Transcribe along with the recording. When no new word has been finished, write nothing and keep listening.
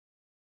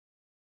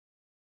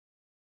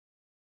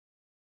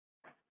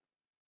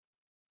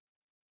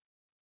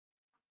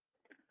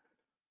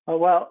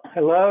Well,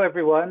 hello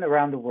everyone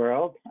around the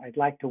world. I'd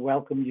like to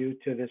welcome you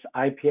to this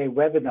IPA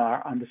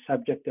webinar on the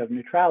subject of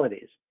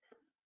neutralities.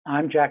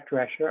 I'm Jack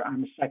Drescher.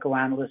 I'm a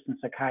psychoanalyst and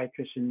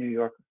psychiatrist in New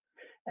York,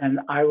 and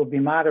I will be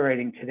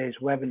moderating today's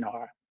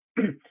webinar.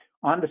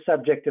 On the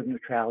subject of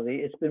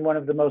neutrality, it's been one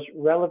of the most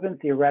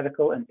relevant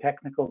theoretical and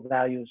technical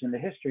values in the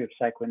history of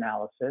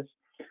psychoanalysis,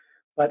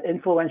 but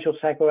influential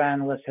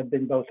psychoanalysts have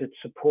been both its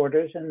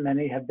supporters and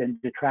many have been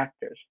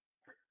detractors.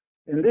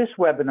 In this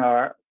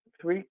webinar,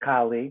 three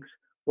colleagues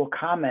will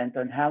comment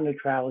on how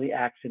neutrality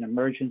acts in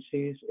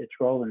emergencies, its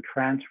role in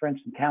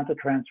transference and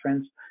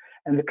countertransference,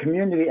 and the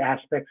community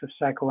aspects of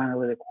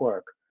psychoanalytic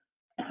work.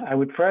 I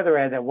would further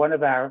add that one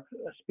of our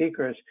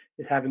speakers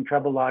is having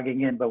trouble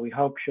logging in, but we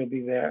hope she'll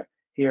be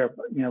here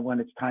when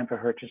it's time for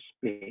her to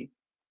speak.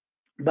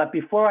 But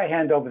before I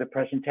hand over the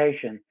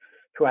presentation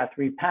to our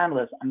three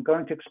panelists, I'm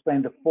going to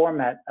explain the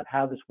format of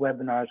how this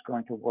webinar is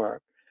going to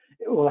work.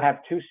 It will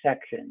have two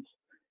sections.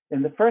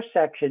 In the first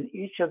section,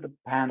 each of the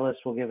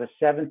panelists will give a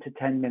 7 to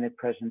 10 minute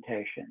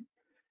presentation.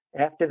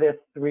 After their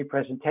three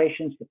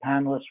presentations, the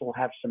panelists will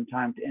have some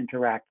time to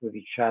interact with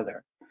each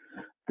other.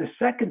 The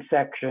second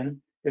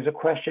section is a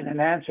question and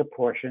answer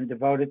portion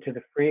devoted to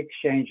the free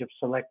exchange of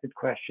selected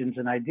questions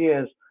and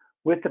ideas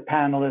with the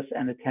panelists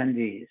and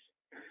attendees.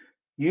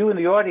 You in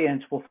the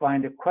audience will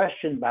find a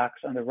question box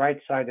on the right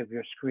side of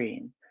your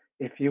screen.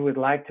 If you would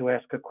like to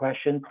ask a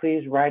question,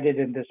 please write it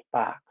in this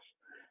box.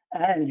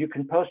 And you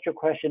can post your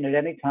question at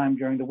any time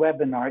during the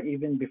webinar,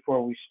 even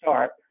before we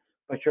start,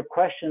 but your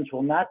questions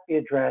will not be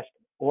addressed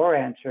or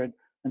answered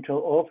until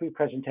all three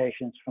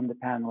presentations from the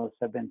panelists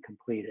have been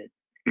completed.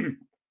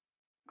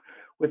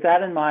 With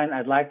that in mind,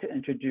 I'd like to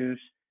introduce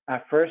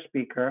our first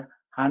speaker,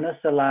 Hana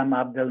Salam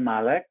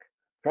Abdelmalek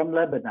from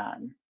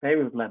Lebanon,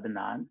 Beirut,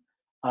 Lebanon.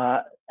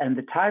 And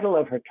the title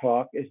of her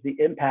talk is The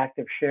Impact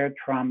of Shared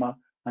Trauma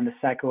on the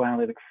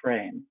Psychoanalytic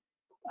Frame.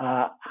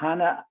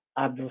 Hana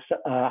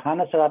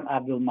Salam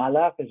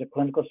Abdelmalek is a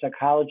clinical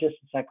psychologist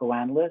and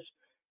psychoanalyst.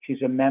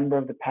 She's a member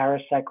of the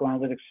Paris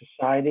Psychoanalytic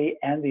Society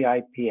and the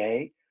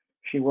IPA.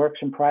 She works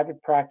in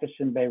private practice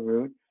in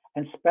Beirut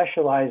and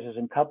specializes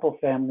in couple,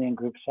 family, and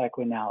group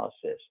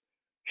psychoanalysis.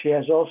 She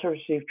has also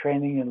received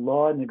training in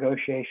law,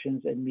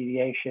 negotiations, and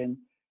mediation,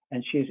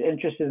 and she is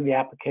interested in the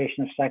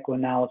application of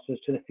psychoanalysis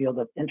to the field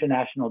of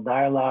international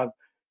dialogue,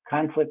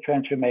 conflict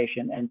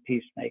transformation, and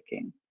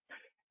peacemaking.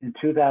 In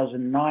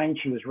 2009,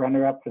 she was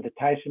runner-up for the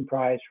Tyson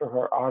Prize for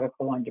her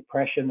article on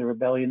depression, the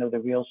rebellion of the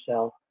real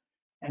self.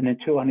 And in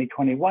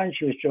 2021,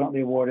 she was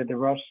jointly awarded the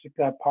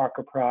Rosika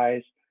Parker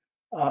Prize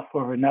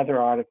for another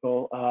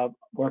article,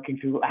 working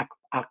through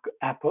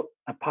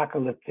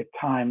apocalyptic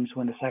times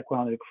when the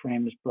psychoanalytic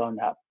frame is blown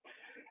up.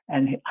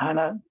 And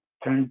Hana,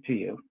 turn to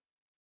you.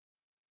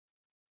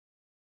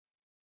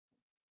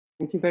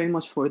 Thank you very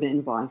much for the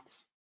invite.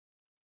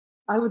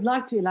 I would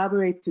like to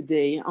elaborate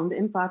today on the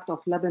impact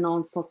of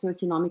Lebanon's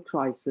socioeconomic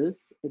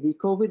crisis, the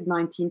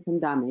COVID-19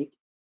 pandemic,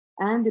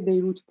 and the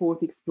Beirut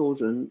port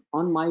explosion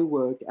on my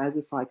work as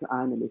a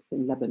psychoanalyst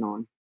in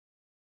Lebanon.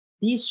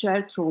 These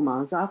shared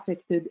traumas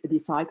affected the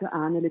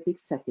psychoanalytic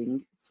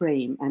setting,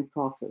 frame, and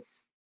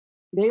process.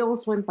 They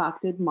also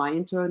impacted my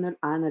internal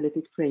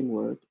analytic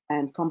framework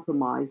and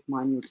compromised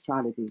my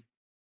neutrality.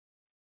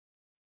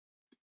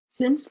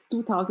 Since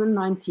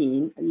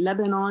 2019,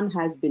 Lebanon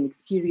has been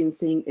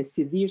experiencing a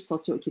severe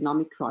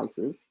socioeconomic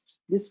crisis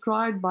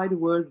described by the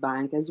World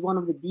Bank as one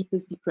of the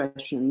deepest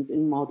depressions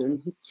in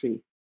modern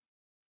history.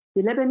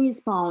 The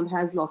Lebanese pound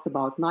has lost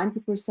about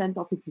 90%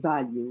 of its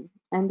value,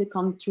 and the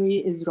country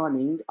is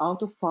running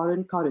out of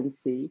foreign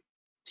currency,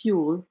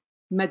 fuel,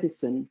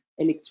 medicine,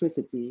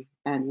 electricity,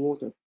 and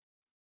water.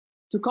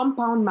 To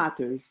compound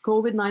matters,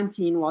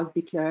 COVID-19 was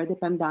declared a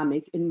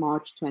pandemic in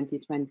March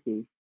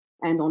 2020.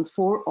 And on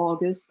 4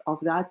 August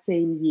of that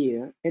same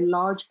year, a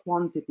large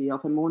quantity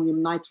of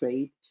ammonium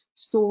nitrate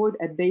stored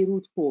at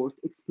Beirut port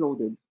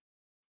exploded.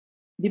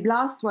 The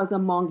blast was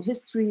among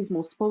history's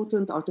most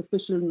potent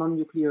artificial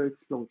non-nuclear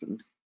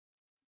explosions.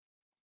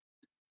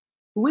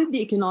 With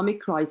the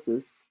economic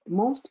crisis,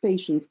 most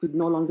patients could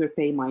no longer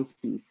pay my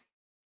fees.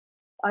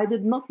 I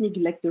did not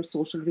neglect their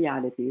social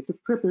reality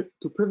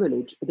to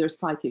privilege their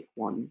psychic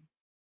one,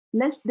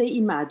 lest they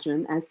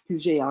imagine, as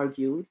Puget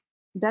argued,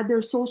 that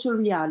their social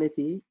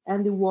reality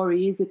and the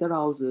worries it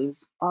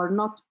arouses are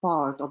not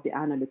part of the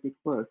analytic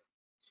work,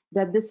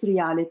 that this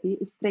reality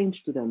is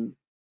strange to them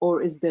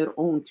or is their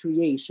own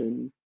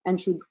creation and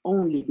should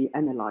only be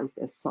analyzed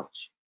as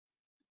such.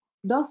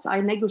 Thus,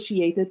 I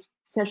negotiated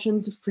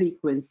sessions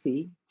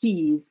frequency,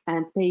 fees,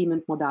 and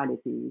payment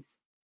modalities.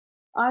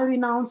 I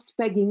renounced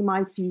pegging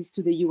my fees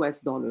to the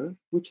US dollar,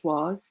 which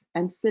was,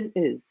 and still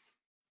is,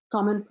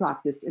 common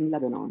practice in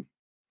Lebanon.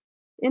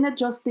 In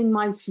adjusting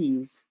my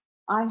fees,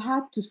 I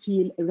had to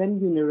feel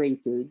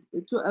remunerated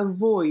to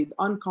avoid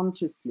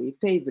unconsciously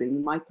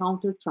favoring my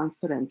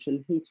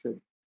counter-transferential hatred.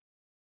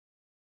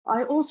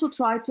 I also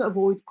tried to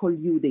avoid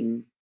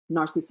colluding,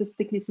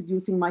 narcissistically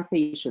seducing my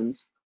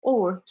patients,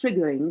 or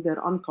triggering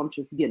their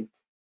unconscious guilt,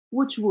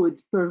 which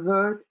would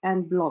pervert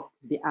and block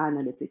the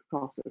analytic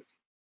process.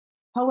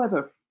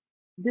 However,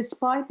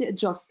 Despite the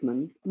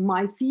adjustment,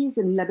 my fees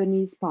in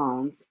Lebanese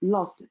pounds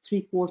lost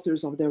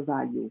 3/4 of their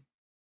value,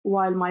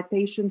 while my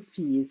patients'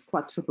 fees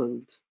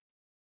quadrupled.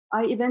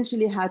 I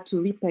eventually had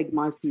to repeg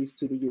my fees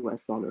to the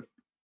US dollar.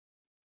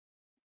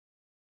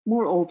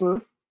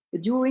 Moreover,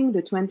 during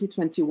the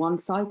 2021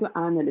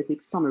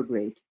 psychoanalytic summer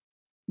break,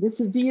 the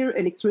severe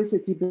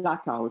electricity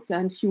blackouts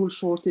and fuel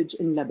shortage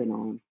in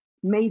Lebanon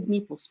made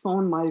me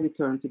postpone my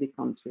return to the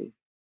country.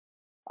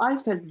 I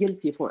felt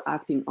guilty for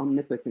acting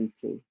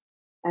omnipotently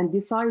and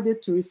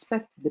decided to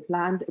respect the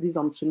planned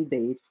resumption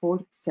date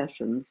for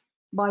sessions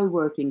by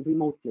working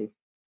remotely.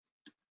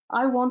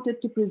 I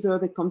wanted to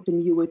preserve a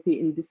continuity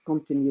in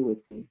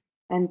discontinuity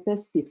and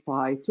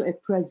testify to a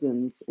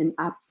presence in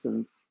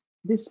absence,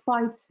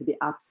 despite the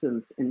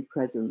absence in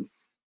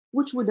presence,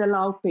 which would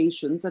allow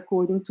patients,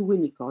 according to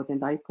Winnicott,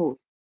 and I quote,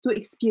 to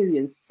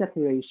experience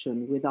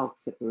separation without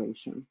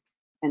separation,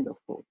 end of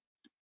quote.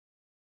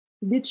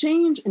 The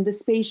change in the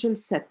spatial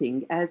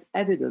setting as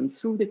evident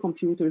through the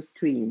computer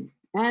screen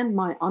and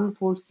my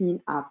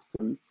unforeseen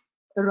absence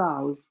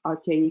aroused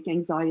archaic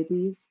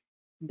anxieties,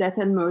 death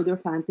and murder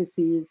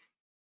fantasies,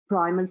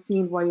 primal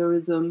scene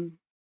voyeurism,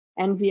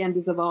 envy and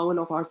disavowal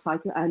of our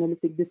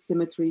psychoanalytic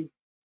dissymmetry,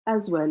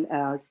 as well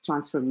as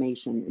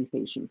transformation in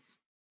patients.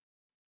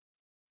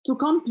 To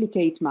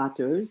complicate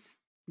matters,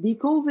 the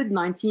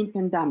COVID-19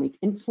 pandemic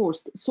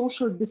enforced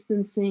social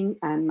distancing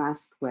and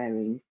mask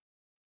wearing.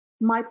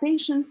 My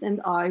patients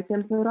and I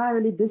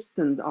temporarily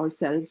distanced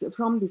ourselves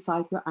from the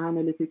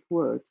psychoanalytic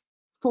work,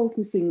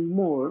 focusing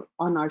more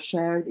on our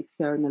shared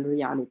external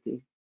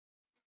reality.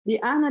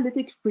 The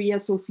analytic free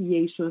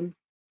association,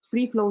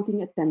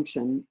 free-floating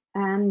attention,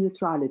 and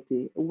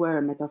neutrality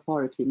were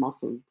metaphorically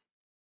muffled.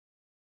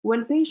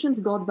 When patients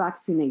got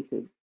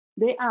vaccinated,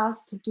 they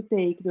asked to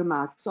take their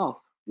masks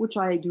off, which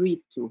I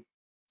agreed to.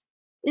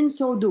 In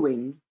so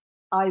doing,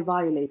 I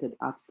violated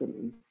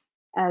abstinence,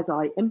 as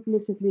I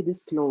implicitly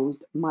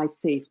disclosed my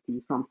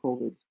safety from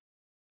COVID.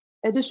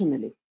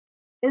 Additionally,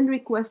 in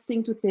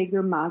requesting to take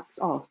their masks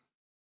off,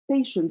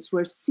 patients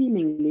were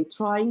seemingly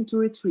trying to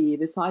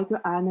retrieve a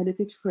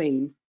psychoanalytic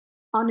frame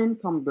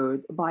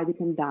unencumbered by the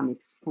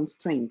pandemic's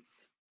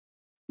constraints.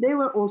 They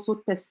were also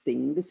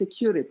testing the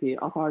security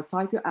of our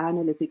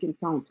psychoanalytic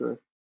encounter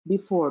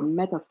before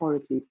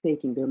metaphorically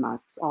taking their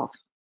masks off.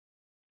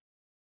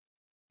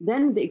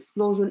 Then the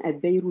explosion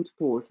at Beirut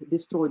port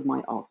destroyed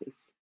my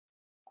office.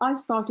 I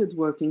started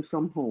working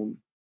from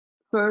home,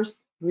 first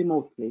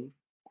remotely,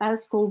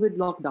 as COVID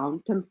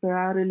lockdown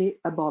temporarily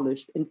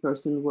abolished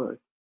in-person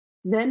work,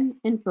 then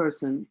in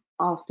person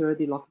after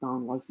the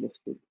lockdown was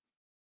lifted.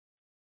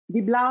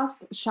 The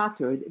blast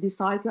shattered the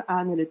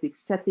psychoanalytic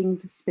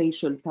setting's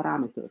spatial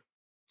parameter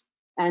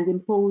and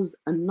imposed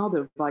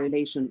another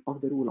violation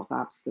of the rule of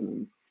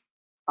abstinence.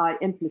 I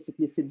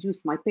implicitly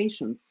seduced my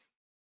patients.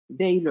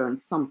 They learned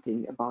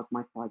something about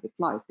my private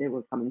life. They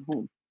were coming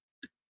home.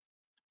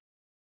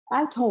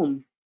 At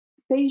home,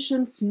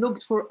 patients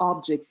looked for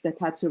objects that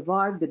had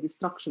survived the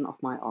destruction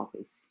of my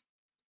office.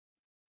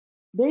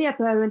 They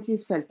apparently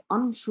felt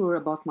unsure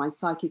about my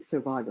psychic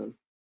survival,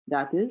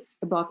 that is,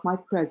 about my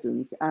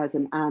presence as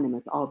an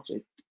animate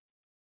object.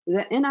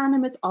 The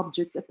inanimate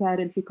objects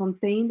apparently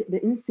contained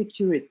the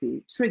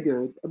insecurity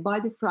triggered by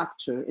the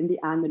fracture in the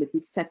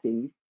analytic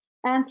setting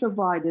and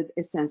provided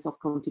a sense of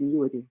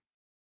continuity.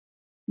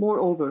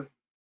 Moreover,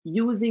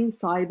 using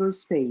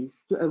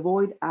cyberspace to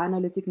avoid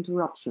analytic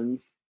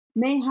interruptions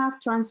may have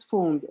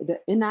transformed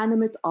the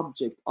inanimate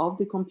object of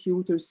the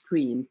computer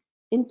screen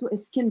into a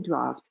skin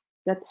graft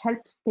that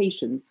helped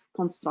patients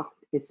construct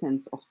a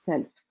sense of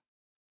self.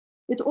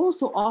 It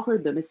also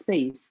offered them a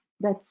space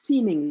that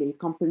seemingly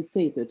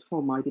compensated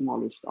for my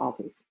demolished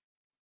office.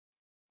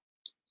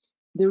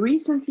 The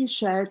recently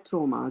shared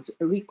traumas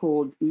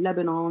recalled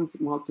Lebanon's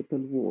multiple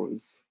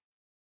wars.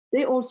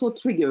 They also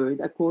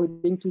triggered,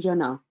 according to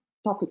Jana,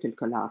 topical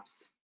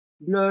collapse,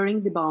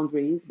 blurring the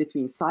boundaries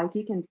between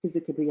psychic and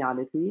physical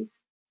realities,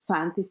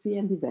 fantasy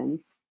and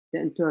events, the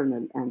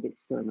internal and the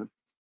external.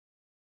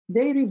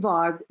 They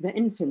revived the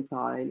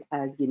infantile,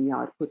 as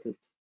Guignard put it,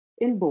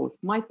 in both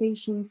my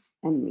patients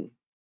and me.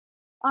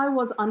 I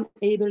was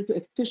unable to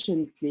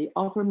efficiently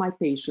offer my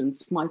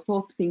patients my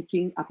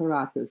thought-thinking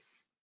apparatus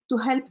to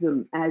help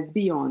them, as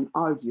Bion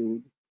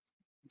argued,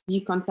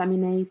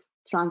 decontaminate,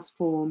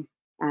 transform,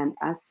 and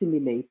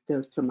assimilate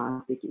their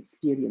traumatic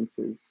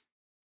experiences.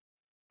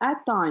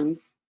 At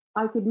times,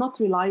 I could not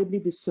reliably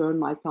discern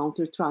my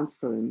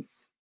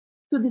countertransference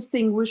to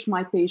distinguish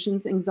my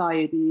patients'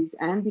 anxieties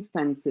and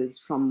defenses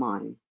from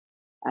mine.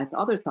 At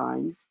other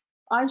times,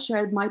 I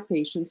shared my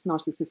patients'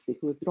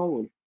 narcissistic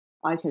withdrawal.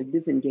 I felt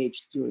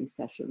disengaged during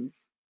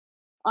sessions.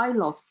 I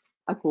lost,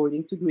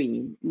 according to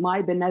Green,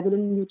 my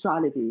benevolent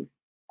neutrality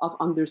of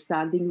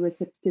understanding,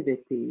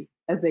 receptivity,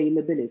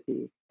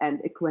 availability,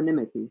 and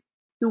equanimity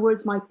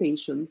towards my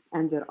patients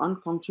and their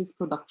unconscious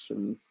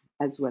productions,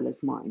 as well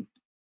as mine.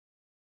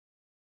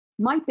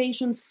 My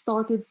patients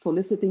started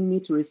soliciting me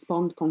to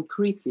respond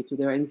concretely to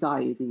their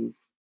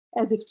anxieties,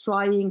 as if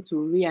trying to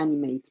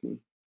reanimate me.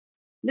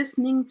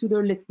 Listening to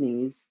their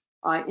litanies,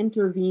 I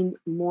intervened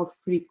more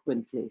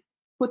frequently,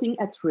 putting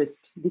at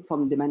risk the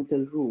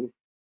fundamental rule.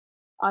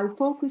 I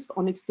focused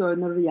on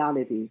external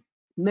reality,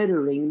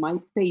 mirroring my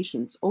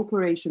patient's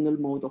operational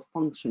mode of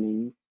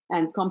functioning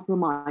and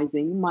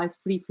compromising my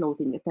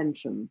free-floating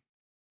attention.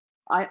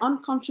 I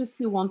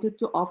unconsciously wanted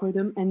to offer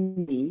them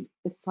and me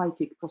a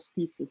psychic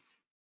prosthesis.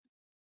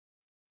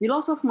 The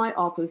loss of my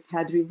office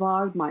had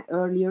revived my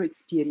earlier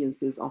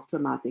experiences of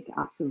traumatic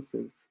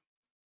absences.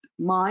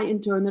 My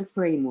internal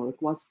framework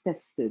was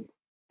tested,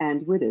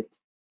 and with it,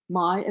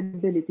 my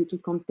ability to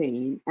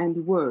contain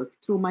and work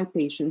through my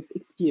patients'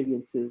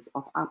 experiences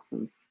of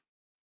absence.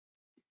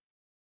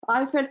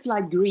 I felt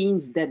like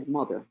Green's dead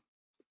mother,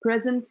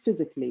 present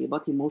physically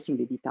but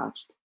emotionally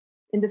detached.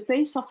 In the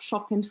face of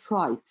shock and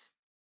fright,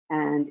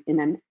 and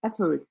in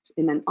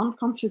an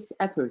unconscious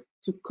effort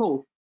to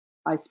cope,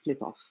 I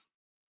split off.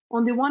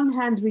 On the one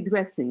hand,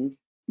 regressing,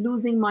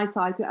 losing my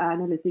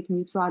psychoanalytic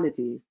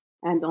neutrality,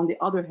 and on the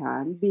other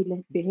hand,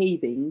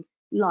 behaving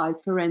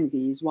like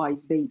Ferenzi's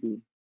wise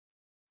baby.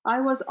 I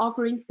was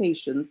offering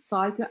patients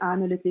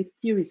psychoanalytic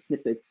theory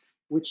snippets,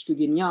 which to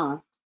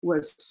Guignard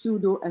were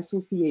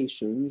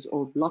pseudo-associations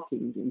or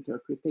blocking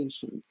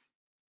interpretations.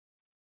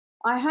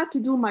 I had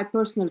to do my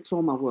personal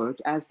trauma work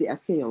as the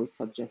essays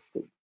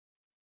suggested.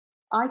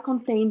 I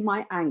contained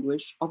my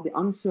anguish of the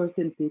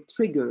uncertainty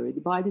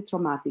triggered by the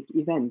traumatic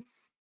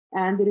events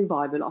and the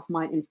revival of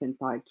my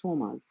infantile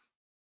traumas.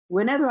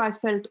 Whenever I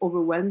felt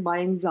overwhelmed by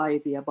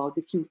anxiety about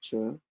the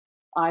future,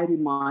 I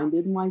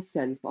reminded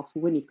myself of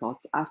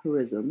Winnicott's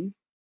aphorism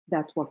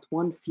that what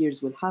one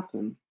fears will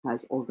happen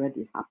has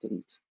already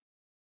happened.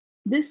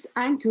 This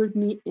anchored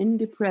me in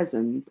the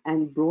present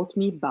and brought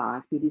me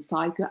back to the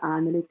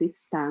psychoanalytic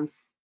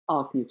stance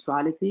of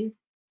neutrality,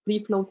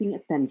 free-floating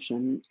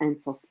attention,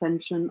 and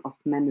suspension of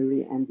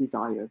memory and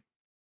desire.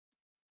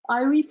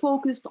 I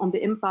refocused on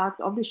the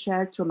impact of the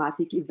shared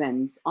traumatic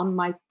events on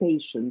my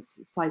patient's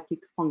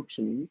psychic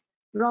functioning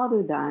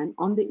rather than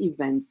on the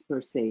events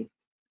per se.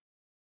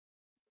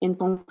 In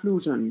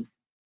conclusion,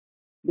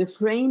 the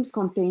frames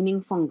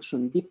containing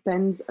function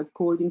depends,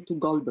 according to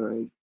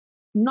Goldberg,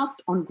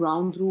 not on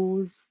ground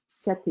rules,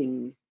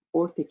 setting,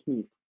 or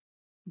technique,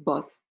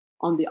 but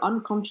on the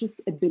unconscious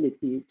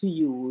ability to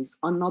use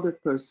another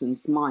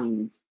person's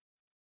mind.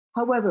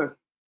 However,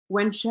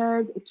 when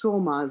shared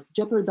traumas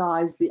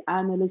jeopardize the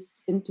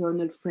analyst's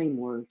internal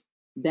framework,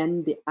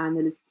 then the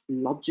analyst's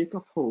logic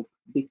of hope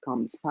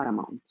becomes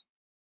paramount.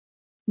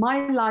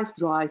 My life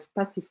drive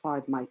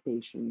pacified my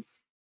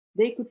patients.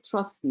 They could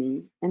trust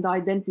me and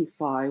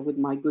identify with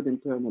my good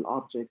internal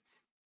objects,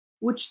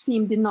 which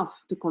seemed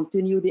enough to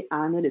continue the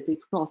analytic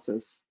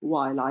process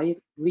while I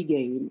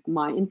regain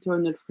my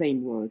internal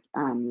framework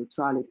and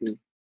neutrality.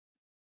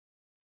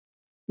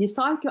 The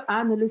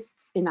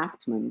psychoanalyst's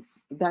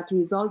enactments that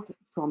result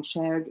from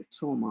shared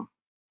trauma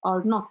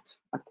are not,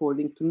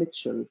 according to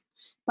Mitchell,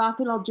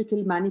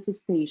 pathological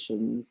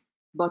manifestations,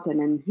 but an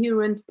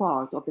inherent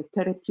part of the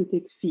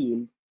therapeutic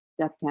field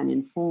that can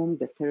inform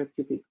the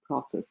therapeutic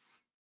process.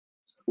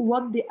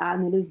 What the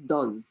analyst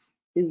does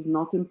is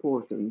not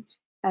important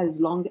as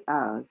long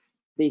as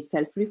they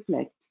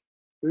self-reflect,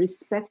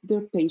 respect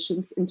their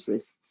patient's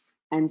interests,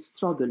 and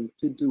struggle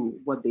to do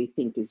what they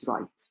think is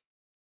right.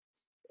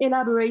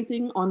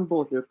 Elaborating on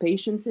both their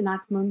patients'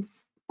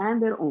 enactments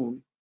and their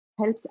own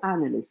helps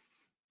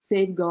analysts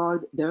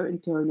safeguard their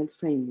internal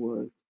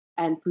framework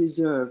and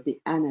preserve the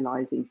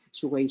analyzing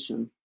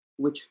situation,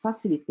 which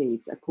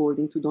facilitates,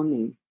 according to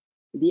Donnet,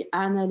 the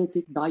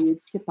analytic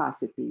dyad's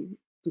capacity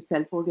to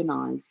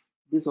self-organize,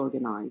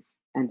 disorganize,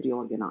 and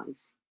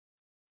reorganize.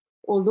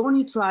 Although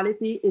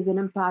neutrality is an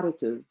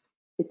imperative,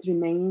 it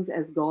remains,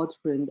 as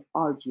Godfriend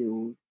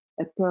argued,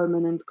 a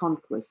permanent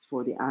conquest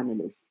for the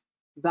analyst,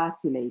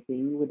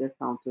 vacillating with their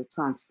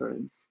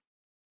counter-transference.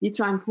 The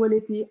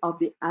tranquility of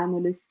the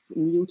analyst's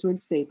neutral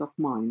state of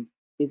mind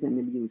is an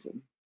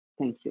illusion.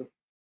 Thank you.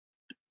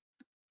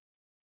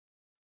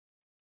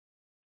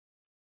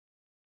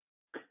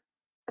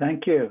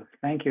 Thank you,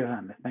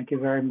 Hannah. Thank you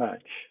very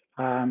much.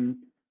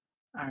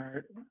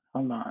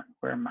 Hold on,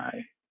 where am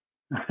I?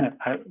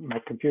 My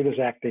computer's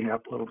acting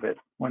up a little bit.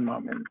 One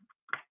moment.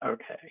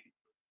 Okay.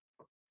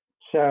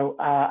 So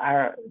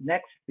our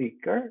next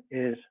speaker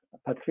is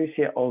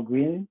Patricia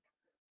Holguin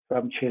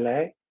from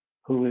Chile,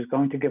 who is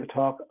going to give a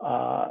talk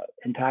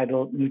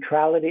entitled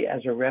Neutrality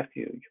as a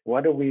Refuge.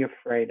 What are we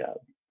afraid of?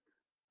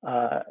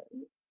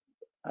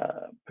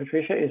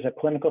 Patricia is a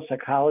clinical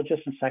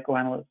psychologist and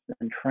psychoanalyst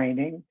in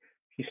training.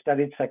 She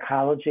studied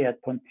psychology at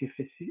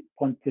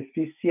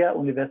Pontificia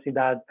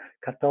Universidad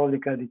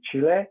Católica de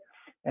Chile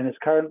and is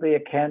currently a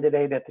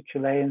candidate at the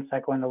Chilean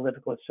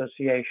Psychoanalytical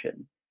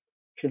Association.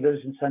 She lives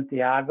in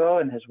Santiago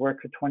and has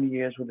worked for 20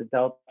 years with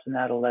adults and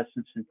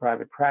adolescents in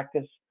private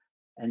practice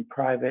and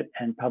private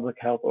and public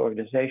health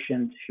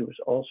organizations. She was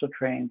also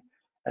trained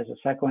as a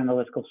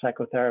psychoanalytical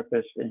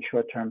psychotherapist in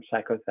short-term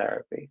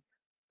psychotherapy.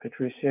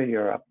 Patricia,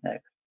 you're up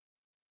next.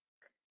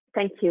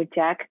 Thank you,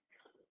 Jack.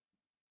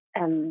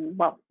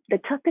 Well, the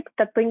topic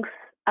that brings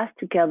us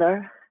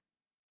together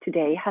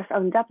today has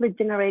undoubtedly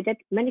generated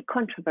many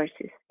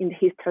controversies in the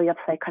history of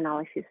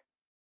psychoanalysis.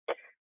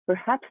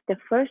 Perhaps the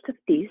first of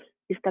these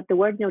is that the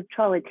word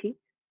neutrality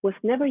was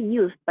never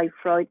used by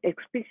Freud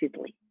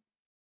explicitly.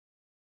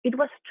 It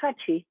was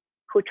Strachey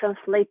who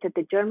translated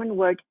the German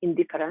word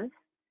indifference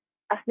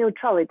as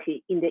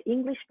neutrality in the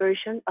English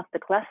version of the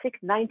classic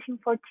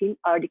 1914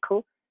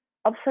 article,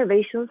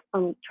 Observations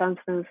on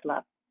Transference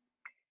Love.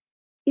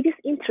 It is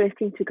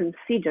interesting to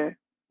consider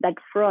that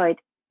Freud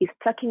is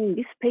talking in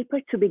this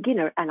paper to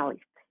beginner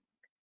analysts.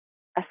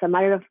 As a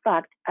matter of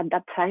fact, at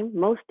that time,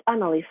 most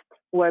analysts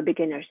were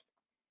beginners,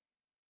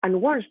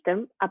 and warns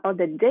them about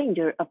the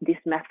danger of this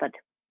method,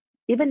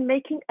 even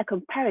making a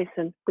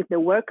comparison with the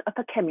work of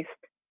a chemist.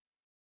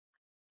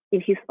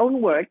 In his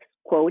own words,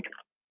 quote,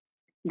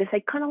 "The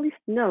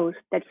psychoanalyst knows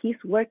that he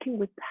is working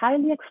with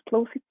highly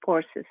explosive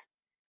forces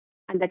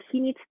and that he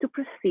needs to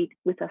proceed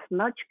with as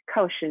much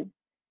caution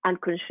and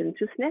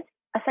conscientiousness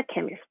as a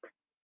chemist,"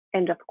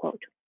 end of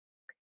quote.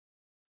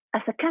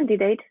 As a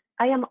candidate,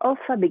 I am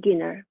also a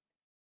beginner,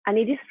 and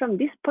it is from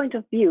this point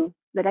of view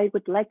that I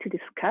would like to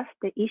discuss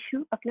the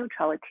issue of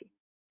neutrality.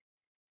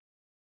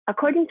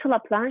 According to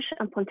Laplanche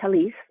and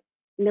Pontalis,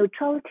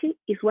 neutrality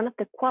is one of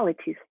the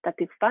qualities that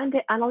define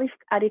the analyst's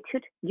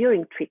attitude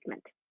during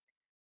treatment.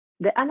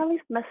 The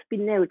analyst must be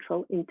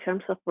neutral in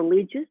terms of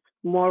religious,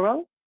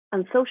 moral,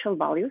 and social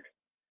values,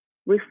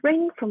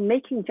 refraining from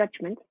making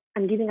judgments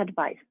and giving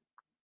advice.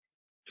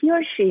 He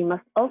or she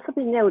must also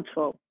be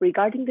neutral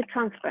regarding the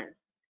transference,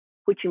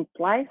 which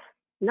implies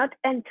not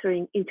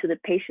entering into the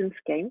patient's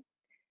game,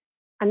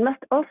 and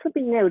must also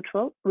be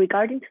neutral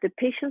regarding to the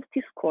patient's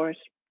discourse,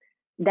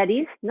 that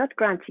is, not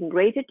granting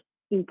greater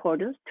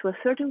importance to a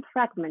certain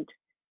fragment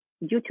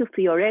due to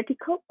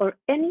theoretical or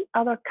any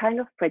other kind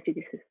of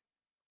prejudices.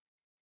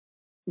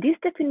 This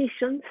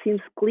definition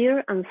seems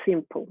clear and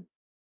simple,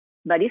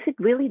 but is it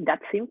really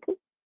that simple?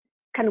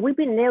 Can we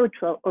be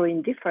neutral or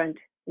indifferent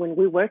when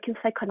we work in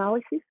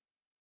psychoanalysis?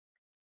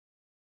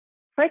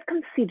 Freud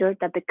considered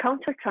that the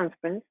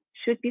countertransference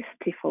should be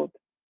stifled.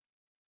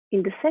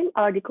 In the same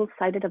article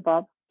cited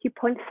above, he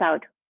points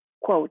out,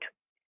 quote,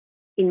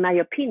 "In my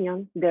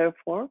opinion,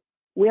 therefore,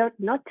 we ought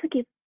not to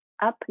give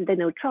up the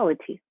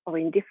neutrality or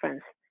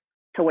indifference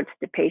towards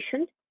the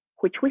patient,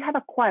 which we have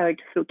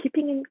acquired through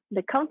keeping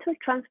the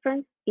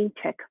countertransference in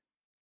check,"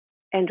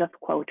 end of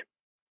quote.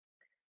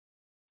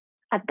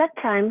 At that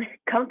time,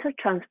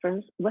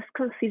 countertransference was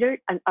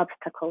considered an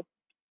obstacle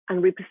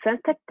and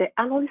represented the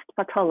analyst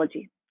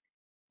pathology,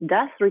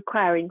 thus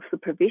requiring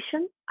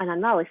supervision and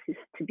analysis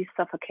to be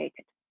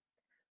suffocated.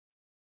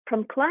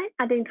 From Klein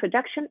and the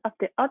introduction of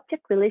the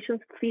object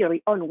relations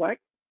theory onward,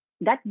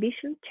 that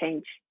vision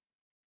changed.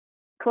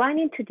 Klein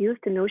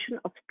introduced the notion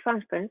of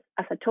transference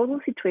as a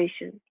total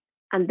situation,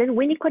 and then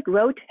Winnicott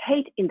wrote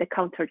Hate in the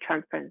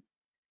Countertransference,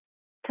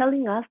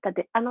 telling us that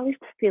the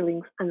analyst's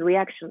feelings and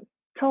reactions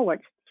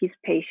towards his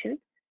patient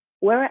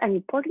were an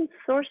important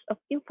source of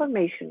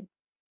information,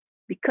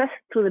 because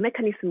through the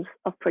mechanisms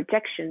of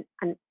projection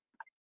and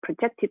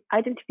projective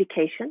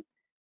identification,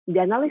 the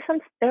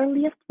analyst's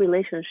earliest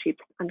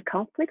relationships and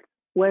conflicts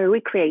were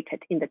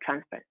recreated in the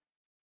transference.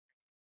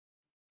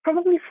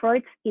 Probably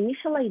Freud's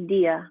initial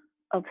idea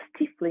of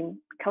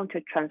stifling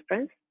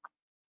countertransference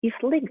is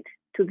linked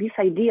to this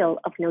ideal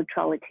of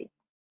neutrality,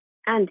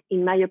 and,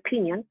 in my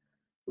opinion,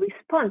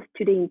 responds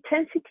to the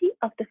intensity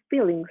of the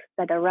feelings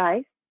that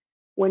arise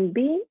when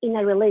being in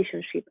a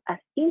relationship as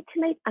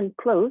intimate and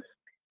close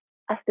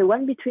as the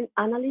one between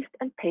analyst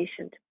and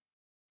patient.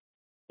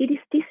 It is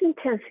this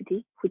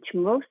intensity, which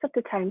most of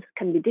the times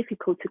can be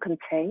difficult to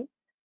contain,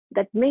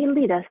 that may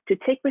lead us to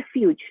take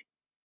refuge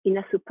in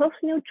a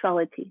supposed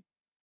neutrality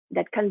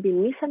that can be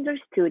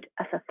misunderstood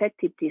as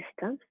affective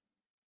distance,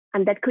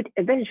 and that could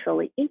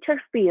eventually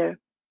interfere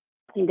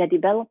in the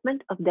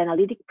development of the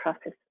analytic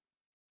process.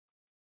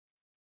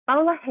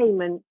 Paula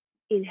Heyman,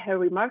 in her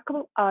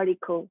remarkable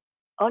article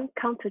on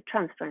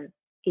countertransference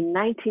in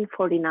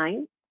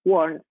 1949,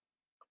 warns,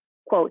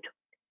 quote,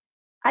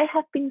 "I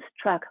have been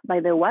struck by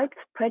the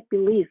widespread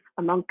belief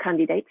among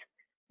candidates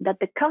that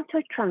the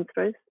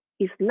countertransference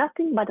is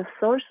nothing but a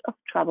source of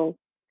trouble.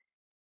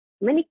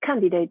 Many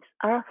candidates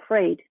are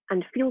afraid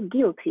and feel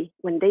guilty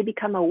when they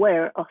become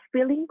aware of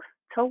feelings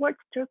towards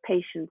their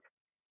patients,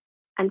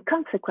 and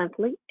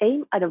consequently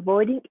aim at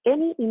avoiding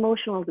any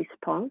emotional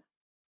response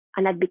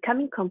and at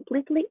becoming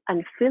completely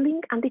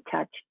unfeeling and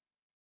detached,"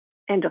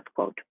 end of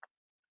quote.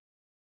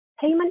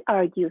 Heyman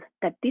argues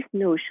that this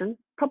notion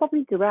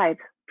probably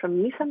derives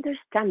from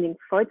misunderstanding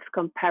Freud's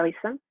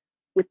comparison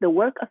with the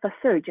work of a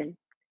surgeon,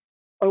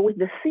 or with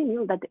the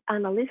simile that the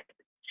analyst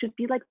should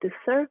be like the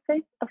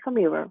surface of a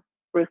mirror,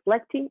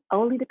 reflecting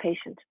only the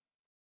patient.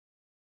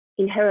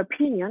 In her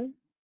opinion,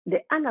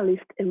 the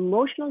analyst's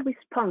emotional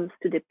response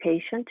to the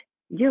patient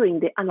during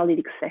the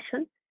analytic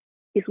session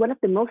is one of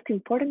the most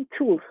important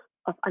tools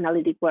of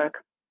analytic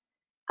work,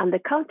 and the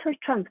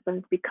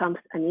countertransference becomes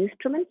an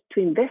instrument to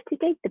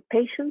investigate the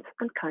patient's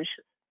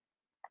unconscious.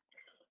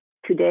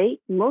 Today,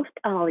 most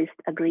analysts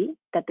agree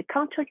that the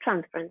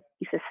countertransference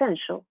is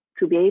essential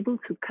to be able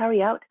to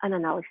carry out an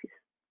analysis.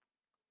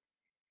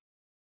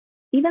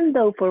 Even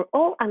though for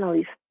all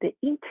analysts the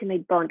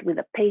intimate bond with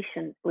the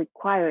patient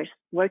requires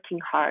working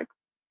hard,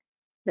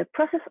 the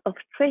process of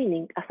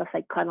training as a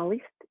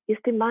psychoanalyst is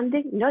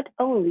demanding not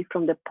only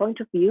from the point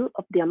of view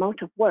of the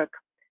amount of work,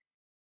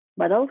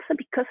 but also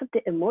because of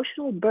the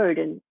emotional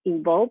burden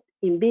involved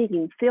in being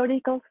in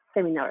theoretical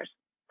seminars,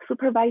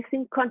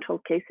 supervising control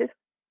cases,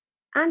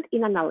 and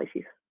in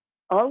analysis,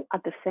 all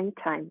at the same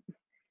time.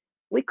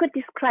 We could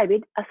describe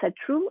it as a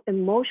true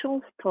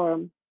emotional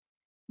storm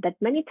that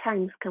many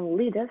times can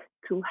lead us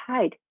to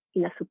hide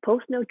in a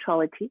supposed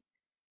neutrality,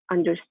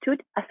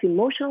 understood as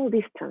emotional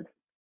distance,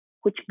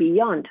 which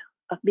beyond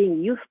of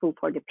being useful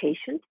for the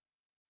patient,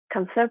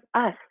 can serve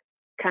us,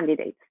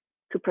 candidates,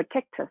 to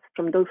protect us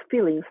from those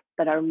feelings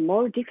that are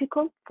more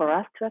difficult for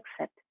us to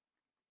accept.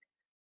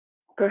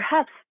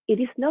 Perhaps it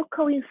is no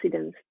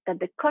coincidence that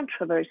the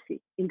controversy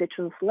in the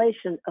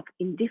translation of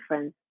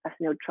indifference as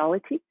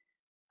neutrality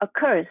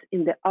occurs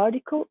in the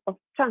article of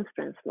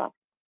transference law,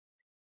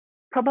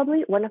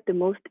 probably one of the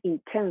most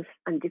intense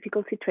and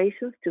difficult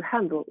situations to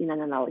handle in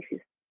an analysis,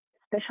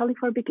 especially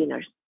for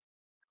beginners.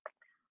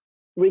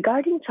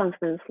 Regarding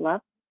transference law,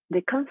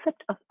 the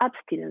concept of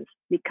abstinence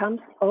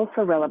becomes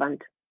also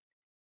relevant.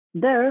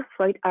 There,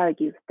 Freud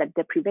argues that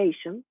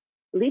deprivation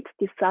leads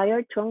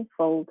desire to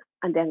unfold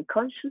and the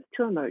unconscious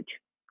to emerge.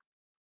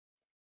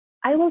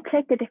 I will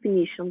take the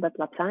definition that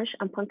Laplanche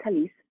and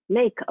Pontalis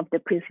make of the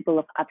principle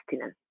of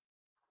abstinence,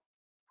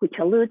 which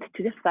alludes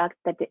to the fact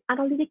that the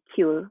analytic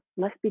cure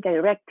must be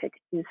directed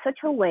in such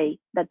a way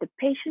that the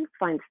patient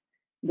finds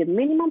the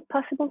minimum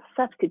possible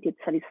substitute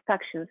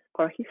satisfactions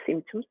for his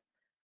symptoms,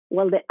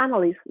 while the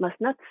analyst must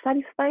not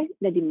satisfy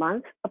the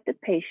demands of the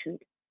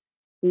patient,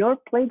 nor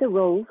play the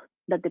roles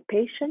that the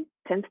patient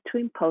tends to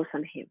impose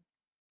on him.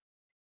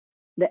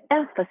 The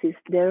emphasis,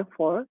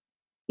 therefore,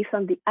 is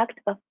on the act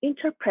of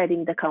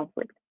interpreting the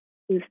conflict,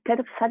 instead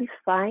of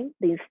satisfying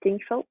the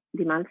instinctual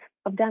demands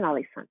of the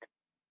analysand.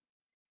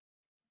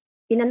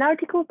 In an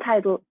article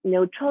titled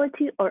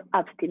Neutrality or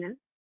Abstinence,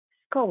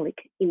 Skolnick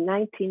in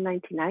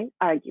 1999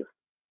 argues,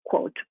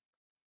 quote,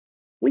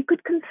 "We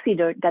could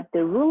consider that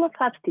the rule of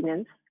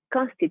abstinence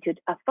constitutes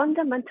a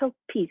fundamental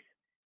piece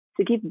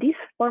to give this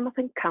form of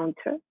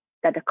encounter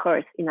that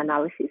occurs in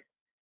analysis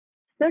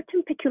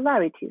certain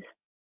peculiarities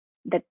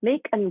that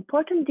make an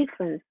important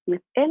difference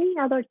with any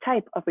other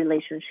type of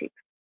relationship.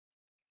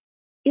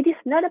 It is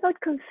not about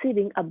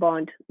conceiving a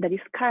bond that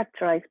is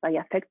characterized by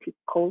affective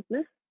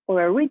coldness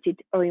or a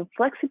rigid or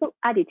inflexible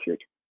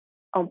attitude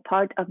on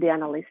part of the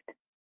analyst,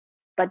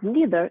 but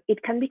neither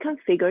it can be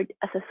configured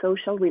as a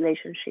social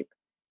relationship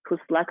whose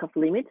lack of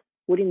limits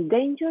would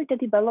endanger the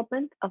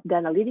development of the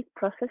analytic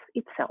process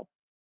itself."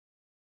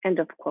 End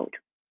of quote.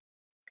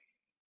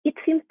 It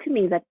seems to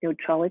me that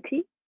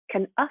neutrality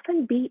can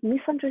often be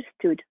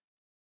misunderstood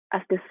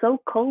as the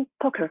so-called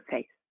poker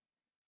face,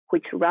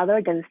 which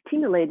rather than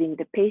stimulating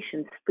the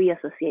patient's free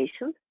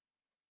associations,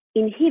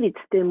 inhibits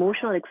the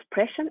emotional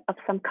expression of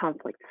some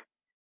conflicts.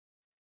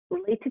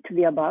 Related to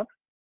the above,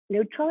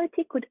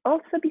 neutrality could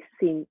also be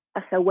seen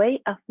as a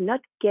way of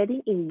not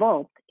getting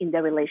involved in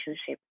the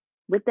relationship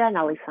with the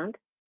analysand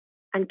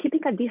and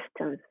keeping a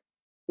distance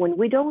when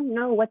we don't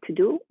know what to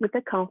do with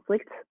the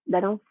conflicts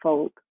that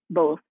unfold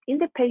both in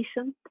the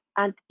patient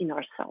and in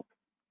ourselves.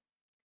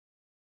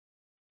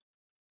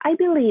 I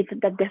believe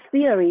that the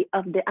theory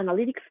of the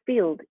analytics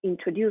field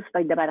introduced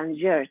by the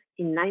Barangers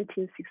in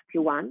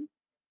 1961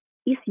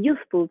 is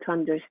useful to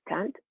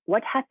understand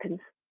what happens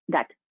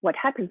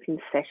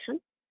in session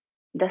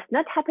does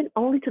not happen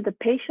only to the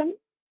patient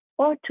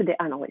or to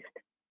the analyst.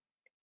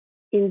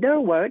 In their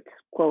words,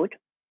 quote,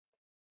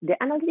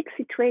 "The analytic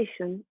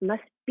situation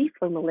must be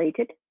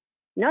formulated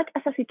not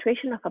as a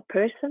situation of a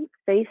person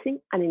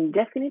facing an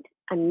indefinite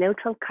and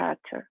neutral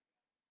character,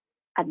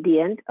 at the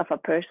end of a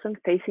person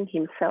facing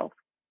himself,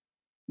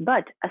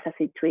 but as a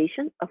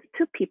situation of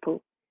two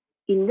people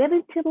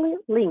inevitably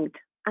linked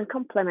and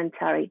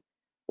complementary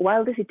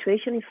while the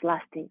situation is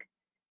lasting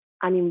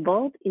and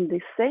involved in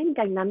the same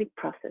dynamic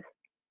process.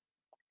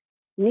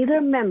 Neither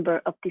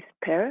member of this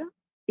pair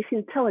is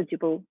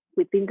intelligible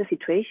within the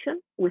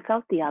situation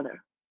without the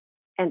other."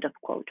 End of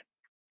quote.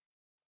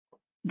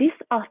 These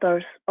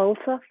authors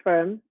also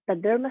affirm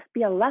that there must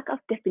be a lack of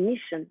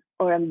definition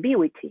or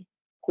ambiguity,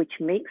 which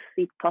makes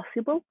it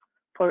possible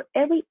for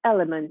every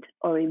element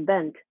or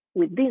event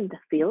within the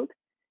field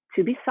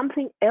to be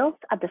something else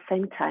at the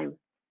same time.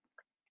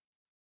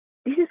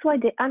 This is why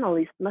the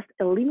analyst must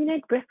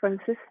eliminate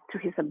references to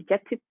his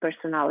objective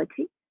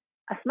personality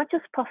as much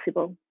as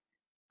possible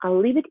and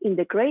leave it in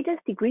the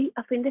greatest degree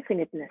of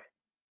indefiniteness.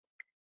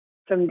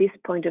 From this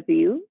point of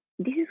view,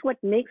 this is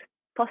what makes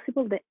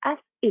possible the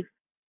as-if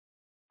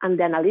and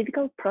the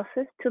analytical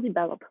process to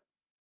develop.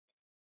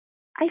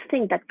 I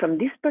think that from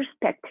this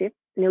perspective,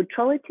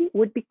 neutrality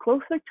would be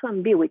closer to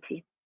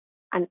ambiguity,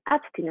 and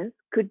abstinence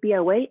could be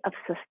a way of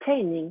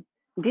sustaining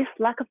this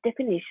lack of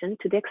definition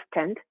to the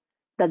extent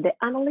that the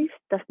analyst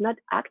does not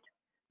act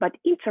but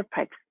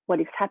interprets what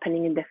is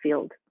happening in the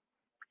field.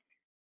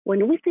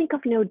 When we think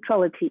of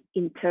neutrality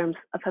in terms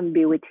of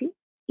ambiguity,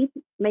 it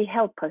may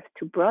help us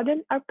to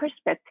broaden our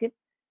perspective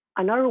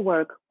and our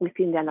work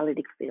within the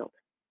analytic field.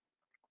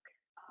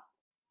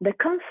 The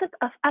concept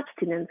of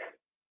abstinence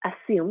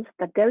assumes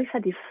that there is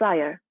a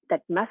desire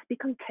that must be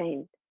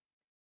contained.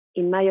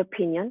 In my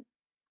opinion,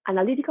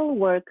 analytical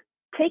work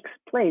takes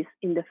place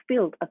in the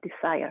field of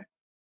desire,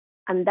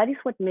 and that is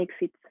what makes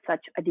it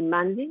such a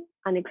demanding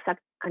and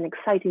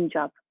exciting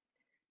job.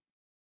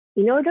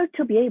 In order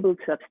to be able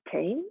to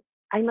abstain,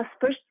 I must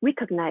first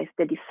recognize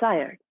the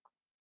desire,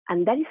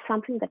 and that is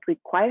something that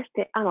requires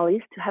the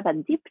analyst to have a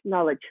deep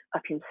knowledge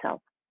of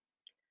himself.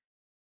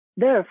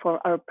 Therefore,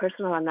 our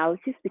personal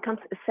analysis becomes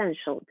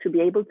essential to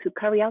be able to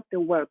carry out the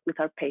work with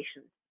our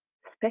patients,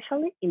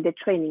 especially in the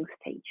training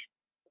stage.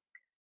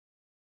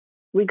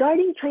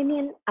 Regarding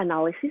training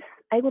analysis,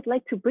 I would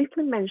like to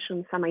briefly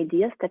mention some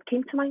ideas that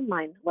came to my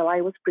mind while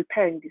I was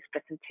preparing this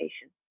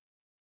presentation.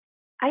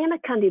 I am a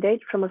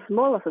candidate from a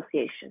small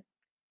association,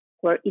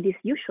 where it is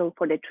usual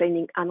for the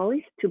training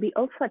analyst to be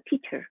also a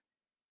teacher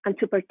and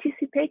to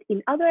participate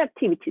in other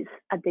activities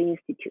at the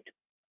institute.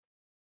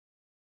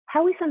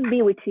 How is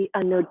ambiguity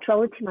and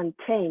neutrality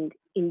maintained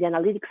in the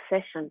analytic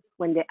session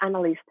when the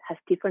analyst has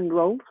different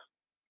roles?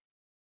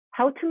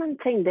 How to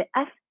maintain the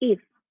as-if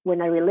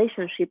when a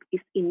relationship is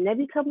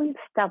inevitably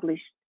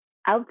established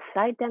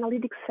outside the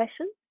analytic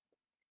session?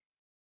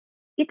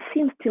 It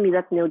seems to me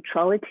that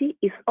neutrality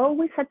is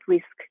always at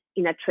risk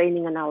in a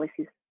training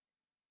analysis,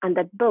 and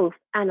that both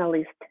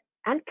analyst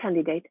and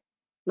candidate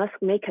must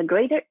make a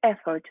greater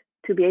effort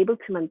to be able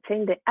to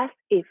maintain the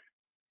as-if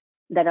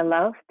that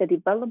allows the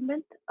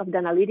development of the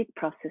analytic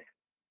process.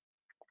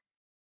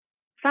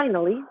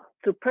 Finally,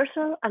 through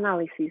personal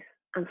analysis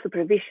and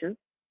supervision,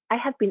 I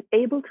have been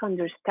able to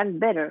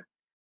understand better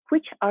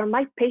which are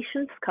my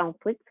patients'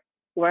 conflicts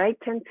where I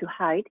tend to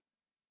hide,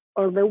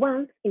 or the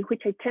ones in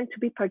which I tend to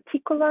be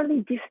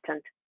particularly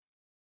distant,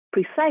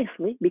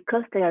 precisely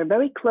because they are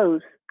very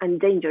close and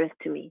dangerous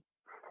to me,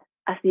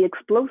 as the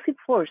explosive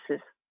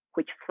forces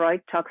which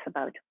Freud talks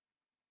about.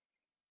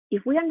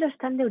 If we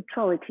understand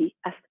neutrality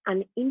as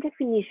an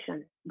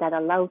indefinition that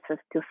allows us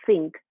to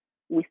think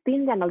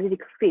within the analytic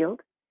field,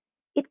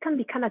 it can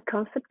become a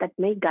concept that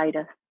may guide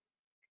us.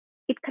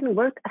 It can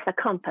work as a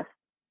compass,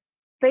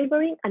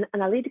 favoring an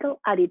analytical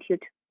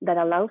attitude that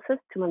allows us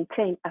to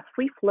maintain a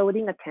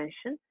free-floating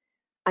attention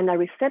and a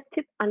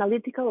receptive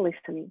analytical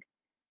listening,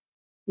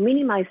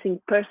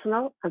 minimizing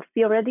personal and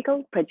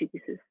theoretical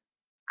prejudices,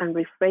 and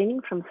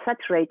refraining from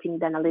saturating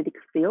the analytic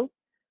field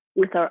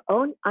with our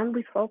own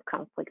unresolved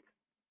conflicts.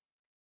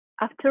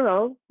 After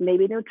all,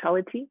 maybe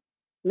neutrality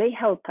may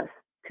help us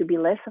to be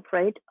less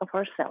afraid of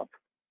ourselves.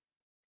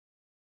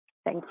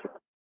 Thank you.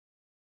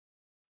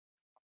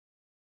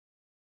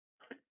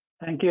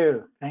 Thank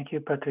you. Thank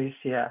you,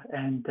 Patricia.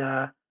 And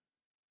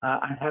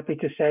I'm happy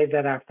to say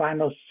that our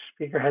final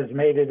speaker has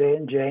made it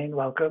in. Jane,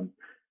 welcome.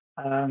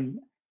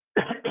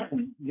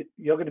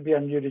 You're going to be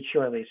unmuted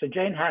shortly. So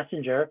Jane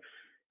Hassinger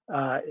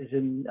is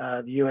in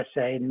the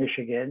USA, in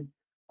Michigan.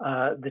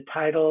 The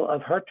title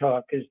of her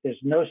talk is "There's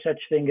No Such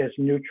Thing as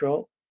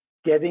Neutral,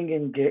 Getting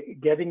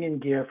in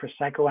Gear for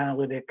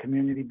Psychoanalytic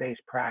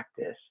Community-Based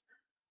Practice."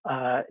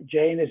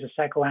 Jane is a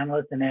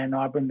psychoanalyst in Ann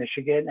Arbor,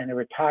 Michigan, and a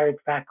retired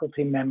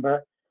faculty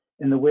member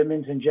in the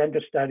Women's and Gender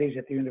Studies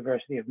at the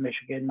University of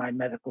Michigan, my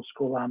medical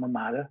school alma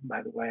mater,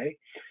 by the way.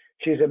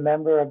 She's a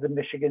member of the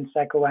Michigan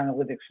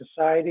Psychoanalytic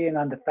Society and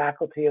on the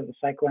faculty of the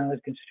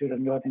Psychoanalytic Institute of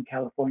Northern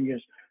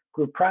California's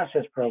Group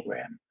Process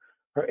Program.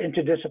 Her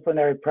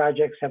interdisciplinary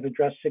projects have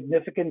addressed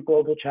significant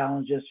global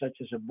challenges such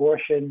as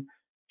abortion,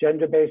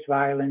 gender-based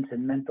violence,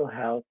 and mental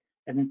health,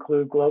 and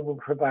include Global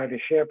Provider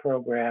Share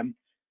Program,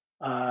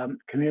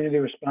 community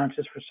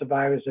responses for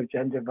survivors of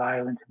gender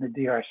violence in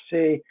the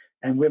DRC,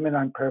 and Women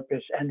on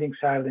Purpose, ending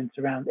silence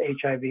around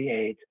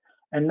HIV/AIDS,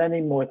 and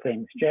many more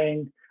things.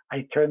 Jane,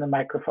 I turn the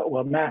microphone,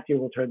 well, Matthew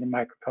will turn the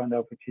microphone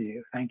over to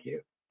you. Thank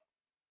you.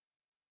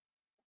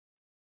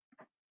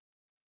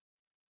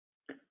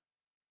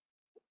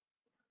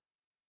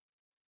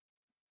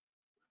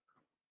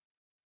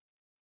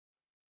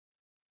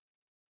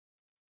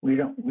 We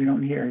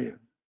don't hear you.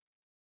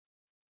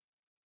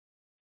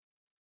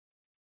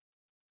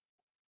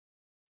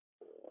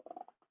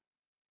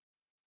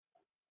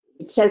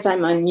 It says I'm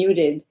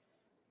unmuted.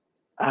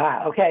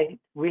 Okay,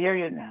 we hear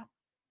you now.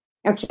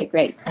 Okay,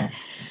 great.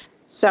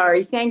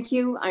 Sorry, thank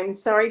you. I'm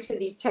sorry for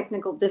these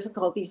technical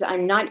difficulties.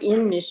 I'm not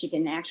in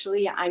Michigan,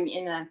 actually. I'm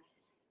in a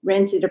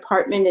rented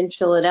apartment in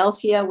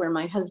Philadelphia where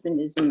my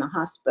husband is in the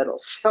hospital.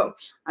 So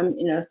I'm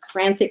in a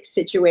frantic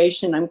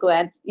situation. I'm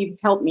glad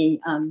you've helped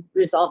me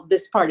resolve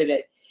this part of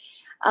it.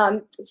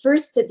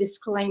 First, a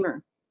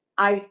disclaimer.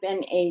 I've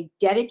been a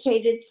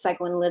dedicated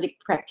psychoanalytic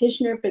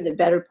practitioner for the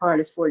better part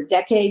of 4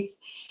 decades,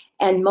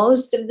 and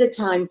most of the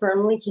time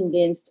firmly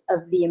convinced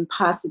of the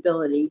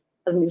impossibility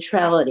of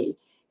neutrality,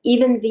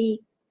 even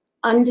the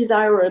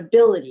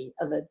undesirability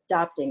of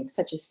adopting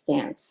such a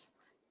stance.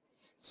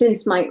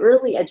 Since my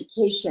early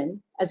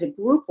education as a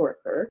group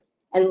worker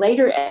and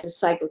later as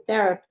a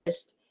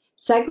psychotherapist,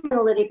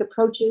 psychoanalytic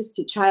approaches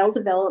to child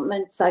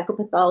development,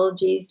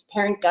 psychopathologies,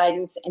 parent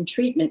guidance, and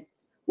treatment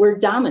were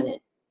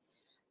dominant.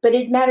 But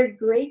it mattered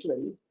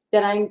greatly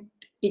that I'm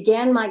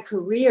began my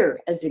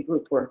career as a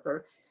group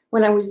worker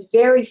when I was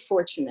very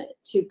fortunate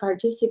to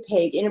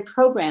participate in a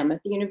program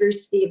at the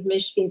University of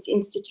Michigan's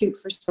Institute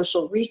for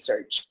Social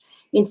Research,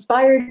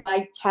 inspired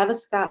by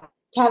Tavistock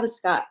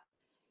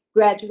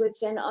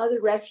graduates and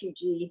other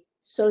refugee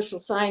social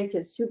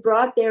scientists who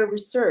brought their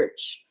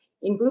research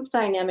in group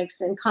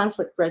dynamics and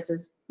conflict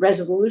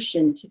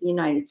resolution to the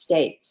United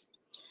States.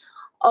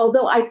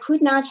 Although I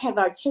could not have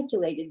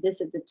articulated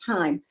this at the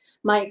time,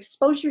 my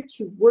exposure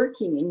to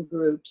working in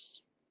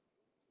groups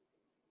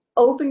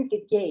opened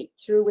the gate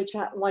through which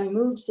one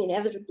moves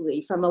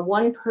inevitably from a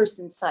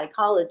one-person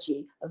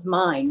psychology of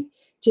mind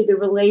to the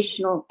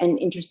relational and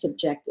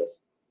intersubjective.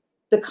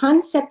 The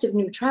concept of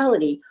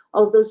neutrality,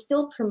 although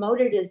still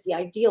promoted as the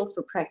ideal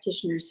for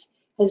practitioners,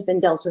 has been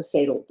dealt a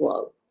fatal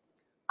blow.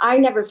 I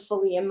never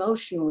fully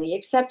emotionally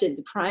accepted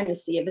the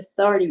primacy of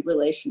authority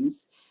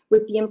relations,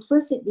 with the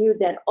implicit view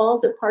that all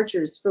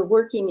departures for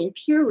working in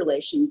peer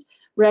relations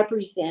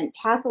represent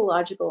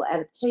pathological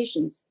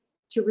adaptations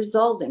to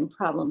resolving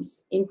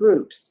problems in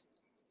groups.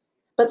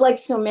 But like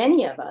so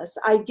many of us,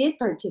 I did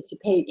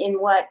participate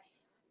in what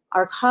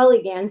our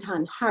colleague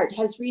Anton Hart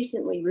has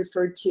recently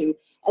referred to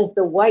as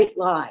the white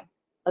lie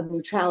of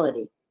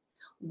neutrality.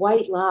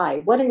 White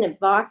lie, what an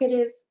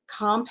evocative,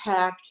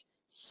 compact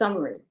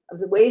summary of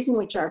the ways in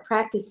which our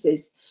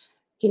practices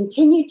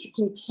continue to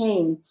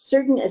contain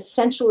certain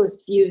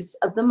essentialist views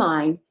of the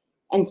mind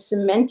and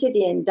cemented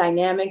in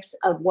dynamics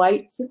of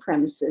white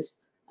supremacist,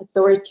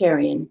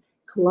 authoritarian,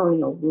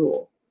 colonial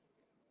rule.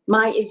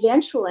 My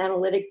eventual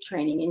analytic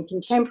training in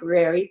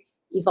contemporary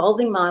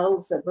evolving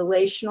models of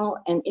relational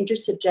and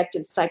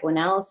intersubjective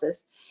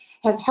psychoanalysis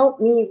have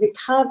helped me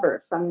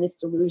recover from this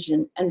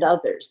delusion and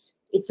others.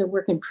 It's a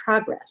work in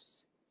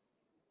progress.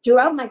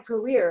 Throughout my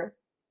career,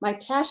 my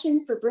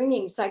passion for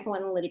bringing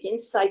psychoanalytic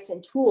insights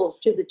and tools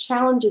to the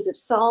challenges of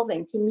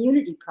solving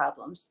community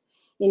problems,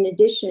 in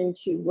addition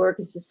to work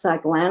as a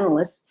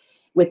psychoanalyst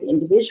with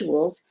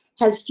individuals,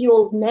 has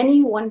fueled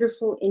many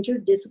wonderful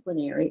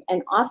interdisciplinary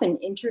and often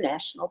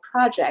international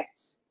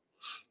projects,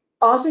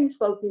 often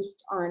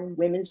focused on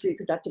women's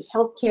reproductive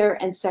health care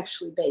and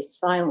sexually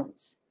based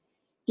violence.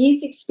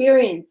 These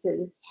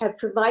experiences have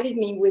provided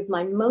me with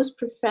my most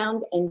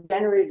profound and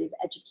generative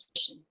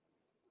education.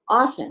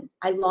 Often,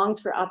 I longed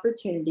for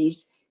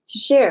opportunities to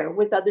share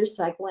with other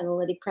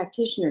psychoanalytic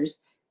practitioners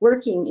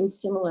working in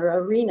similar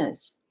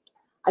arenas.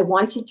 I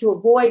wanted to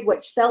avoid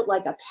what felt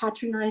like a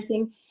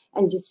patronizing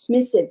and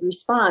dismissive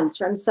response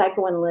from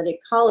psychoanalytic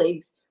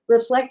colleagues,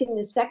 reflecting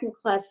the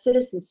second-class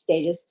citizen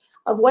status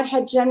of what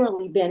had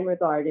generally been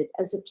regarded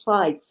as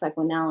applied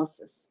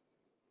psychoanalysis.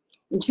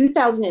 In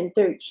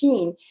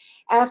 2013,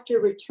 after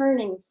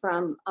returning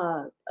from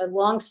a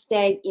long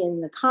stay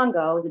in the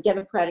Congo, the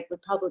Democratic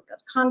Republic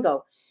of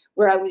Congo,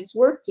 where I was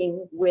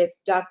working with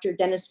Dr.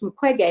 Denis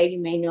Mukwege, you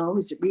may know,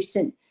 who's a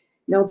recent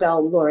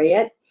Nobel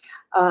laureate,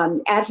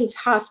 at his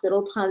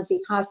hospital, Panzi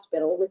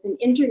Hospital, with an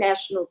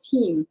international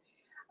team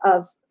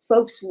of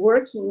folks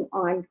working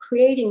on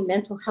creating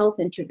mental health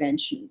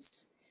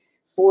interventions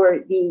for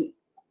the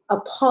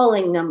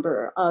appalling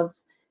number of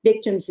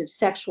victims of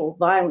sexual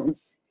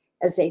violence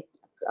as a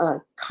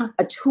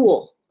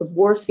tool of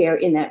warfare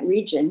in that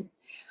region.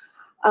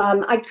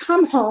 I'd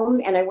come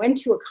home and I went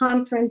to a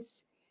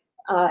conference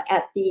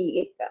at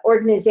the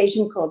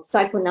organization called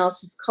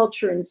Psychoanalysis,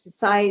 Culture and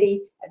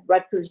Society at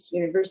Rutgers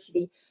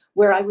University,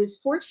 where I was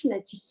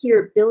fortunate to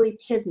hear Billy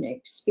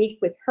Pivnik speak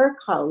with her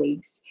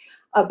colleagues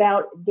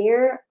about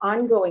their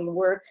ongoing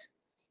work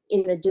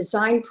in the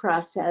design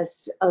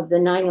process of the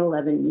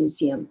 9/11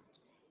 Museum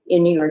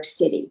in New York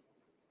City.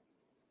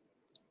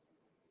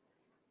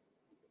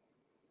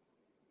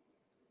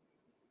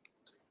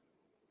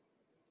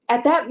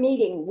 At that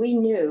meeting, we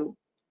knew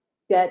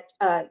that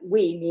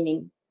we,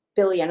 meaning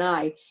Billy and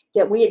I,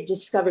 that we had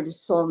discovered a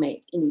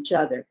soulmate in each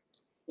other.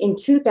 In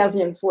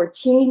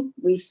 2014,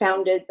 we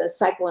founded the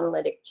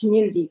Psychoanalytic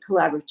Community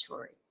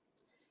Collaboratory.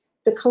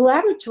 The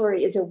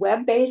Collaboratory is a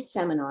web-based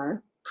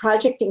seminar,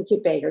 project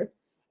incubator,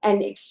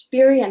 and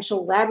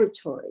experiential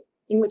laboratory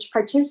in which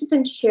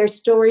participants share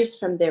stories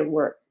from their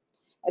work,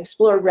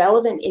 explore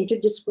relevant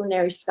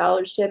interdisciplinary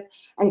scholarship,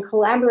 and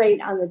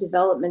collaborate on the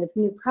development of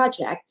new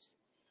projects,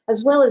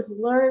 as well as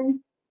learn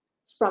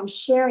from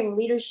sharing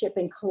leadership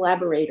and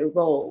collaborator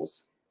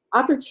roles,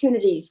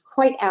 opportunities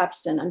quite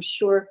absent, I'm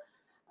sure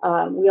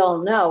we all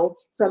know,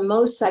 from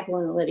most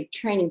psychoanalytic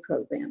training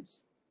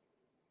programs.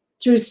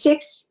 Through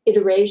 6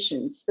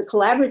 iterations, the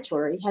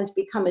Collaboratory has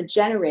become a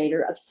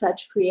generator of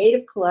such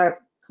creative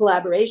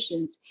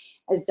collaborations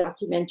as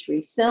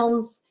documentary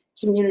films,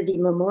 community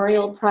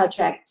memorial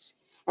projects,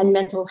 and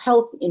mental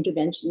health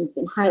interventions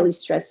in highly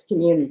stressed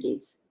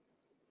communities.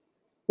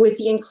 With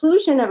the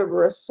inclusion of a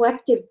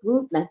reflective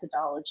group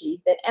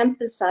methodology that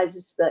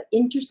emphasizes the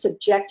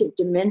intersubjective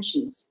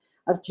dimensions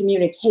of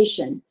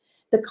communication,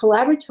 the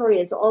Collaboratory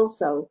has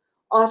also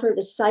offered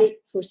a site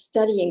for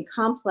studying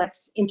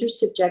complex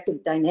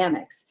intersubjective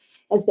dynamics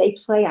as they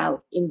play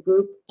out in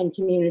group and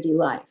community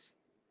life.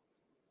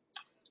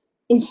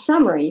 In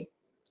summary,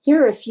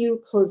 here are a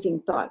few closing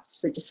thoughts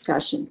for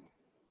discussion.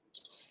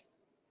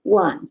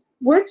 1.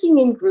 Working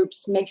in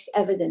groups makes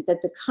evident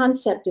that the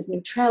concept of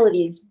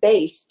neutrality is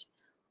based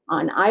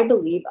on, I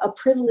believe, a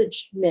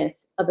privileged myth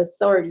of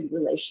authority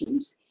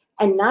relations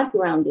and not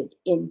grounded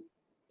in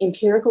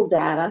empirical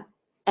data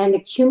and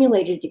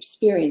accumulated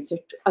experience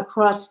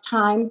across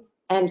time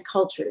and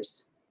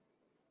cultures.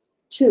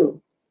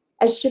 2.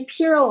 As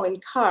Shapiro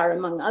and Carr,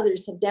 among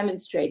others, have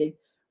demonstrated,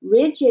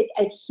 rigid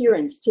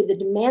adherence to the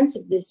demands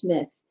of this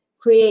myth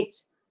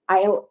creates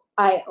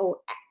iatrogenic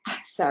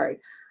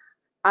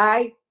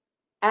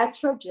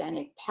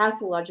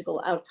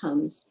pathological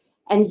outcomes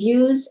and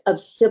views of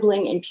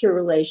sibling and peer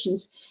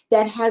relations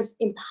that has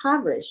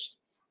impoverished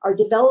our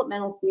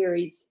developmental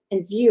theories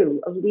and view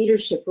of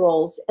leadership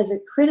roles as a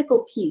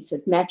critical piece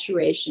of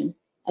maturation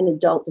and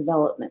adult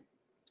development.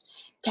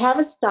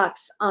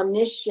 Tavistock's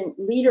omniscient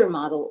leader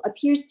model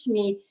appears to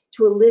me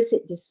to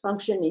elicit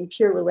dysfunction in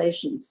peer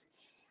relations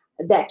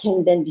that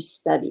can then be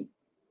studied.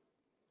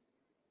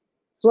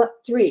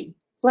 3.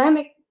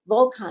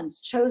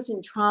 Flamick-Volkan's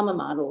chosen trauma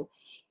model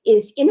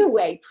is in a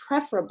way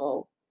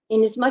preferable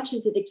in as much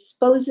as it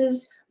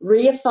exposes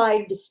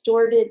reified,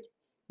 distorted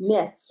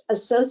myths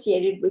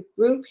associated with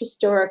group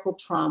historical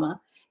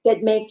trauma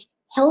that make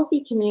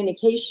healthy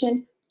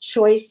communication,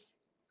 choice,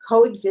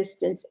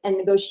 coexistence, and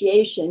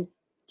negotiation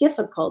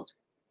difficult,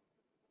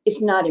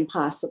 if not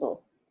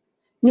impossible.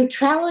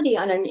 Neutrality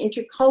on an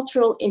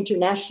intercultural,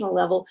 international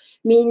level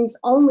means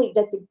only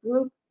that the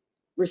group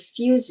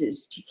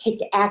refuses to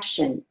take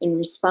action in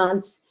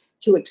response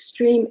to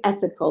extreme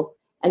ethical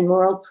and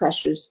moral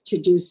pressures to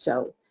do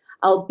so,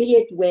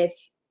 albeit with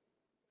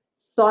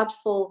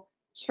thoughtful,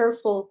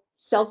 careful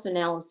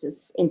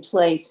self-analysis in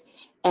place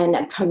and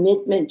a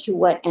commitment to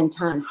what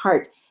Anton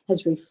Hart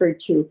has referred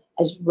to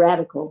as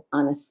radical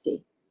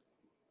honesty.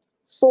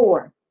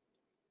 4.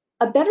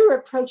 A better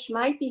approach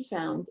might be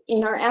found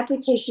in our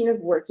application of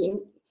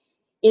working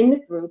in the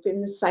group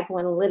in the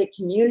psychoanalytic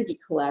community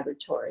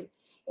collaboratory,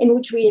 in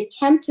which we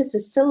attempt to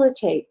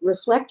facilitate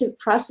reflective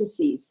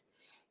processes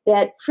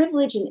that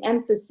privilege an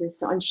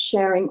emphasis on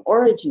sharing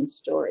origin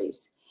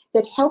stories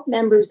that help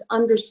members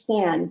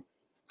understand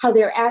how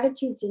their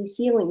attitudes and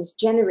feelings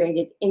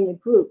generated in the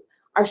group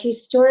are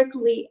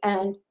historically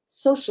and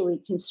socially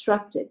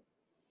constructed.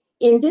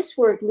 In this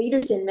work,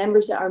 leaders and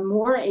members are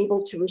more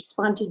able to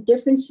respond to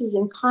differences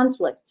and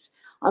conflicts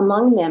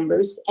among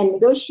members and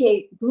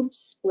negotiate group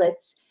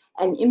splits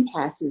and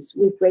impasses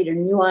with greater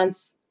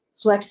nuance,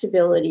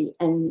 flexibility,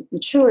 and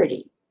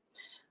maturity.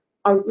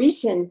 A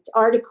recent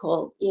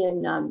article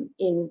in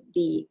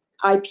the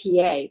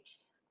IPA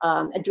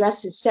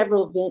addresses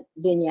several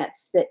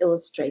vignettes that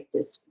illustrate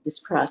this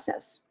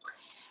process.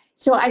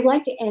 So I'd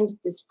like to end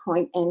at this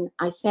point, and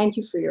I thank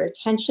you for your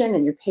attention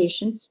and your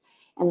patience,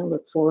 and I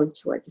look forward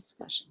to our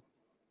discussion.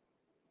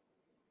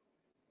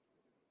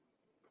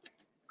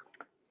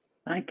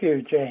 Thank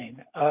you,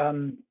 Jane.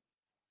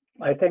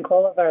 I think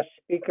all of our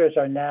speakers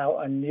are now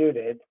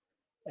unmuted.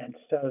 And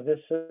so this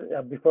is,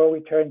 before we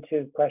turn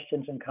to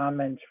questions and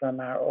comments from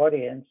our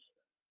audience,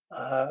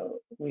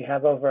 we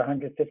have over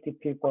 150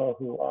 people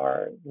who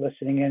are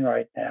listening in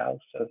right now.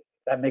 So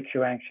that makes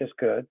you anxious,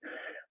 good.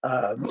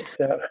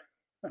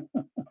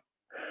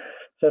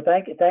 So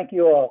thank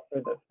you all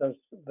for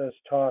those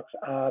talks.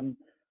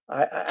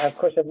 I of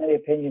course have many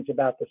opinions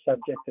about the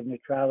subject of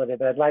neutrality,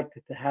 but I'd like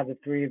to have the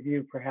three of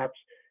you perhaps,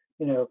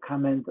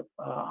 comment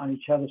on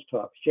each other's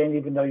talks. Jane,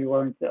 even though you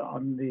weren't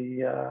on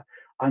the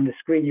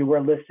screen, you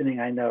were listening,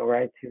 I know,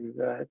 right,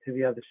 to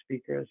the other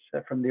speakers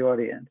from the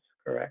audience,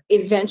 correct?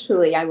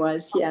 Eventually, I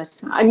was,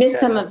 yes. I missed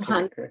some of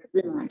Hunt's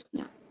remarks.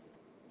 Yeah.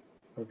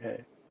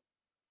 Okay.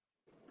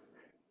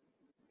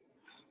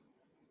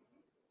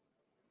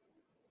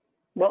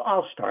 Well,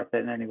 I'll start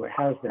then anyway.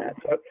 How's that?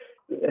 So,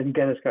 and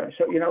get us going.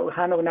 So,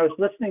 Hannah, when I was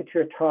listening to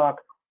your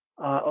talk,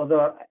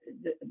 although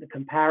the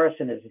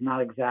comparison is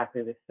not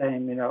exactly the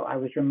same, I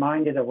was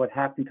reminded of what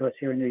happened to us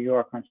here in New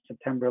York on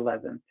September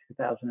 11th,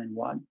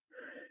 2001,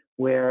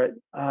 where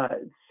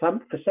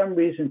for some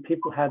reason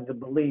people had the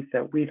belief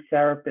that we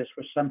therapists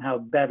were somehow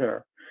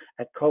better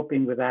at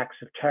coping with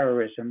acts of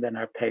terrorism than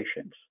our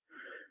patients.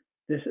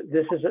 This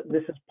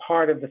is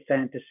part of the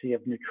fantasy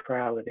of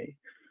neutrality,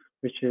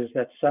 which is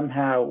that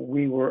somehow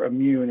we were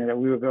immune and that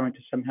we were going to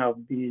somehow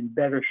be in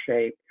better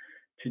shape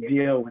to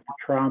deal with the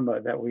trauma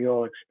that we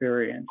all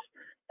experience.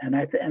 And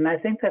I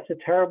think that's a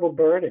terrible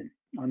burden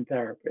on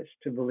therapists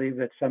to believe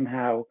that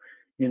somehow,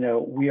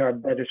 we are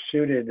better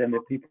suited than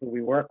the people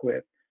we work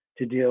with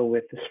to deal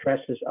with the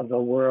stresses of the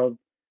world,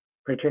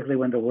 particularly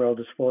when the world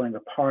is falling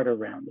apart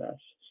around us.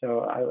 So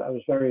I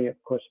was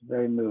of course,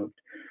 very moved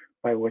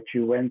by what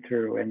you went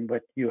through and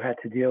what you had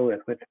to deal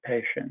with the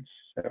patients.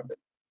 So.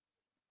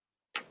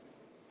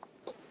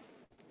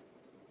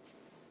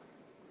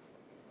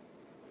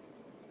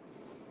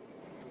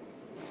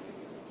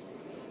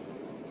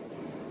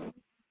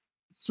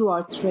 Through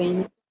our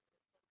training,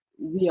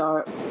 we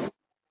are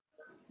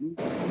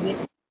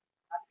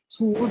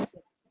tools.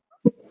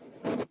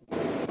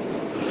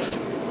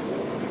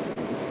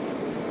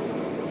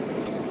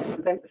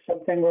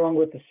 Something wrong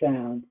with the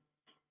sound.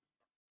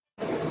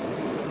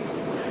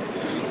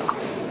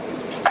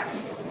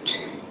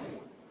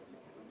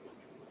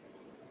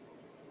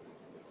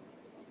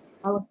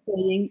 I was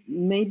saying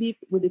maybe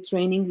with the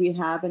training we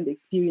have and the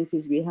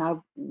experiences we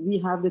have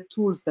the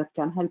tools that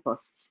can help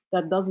us.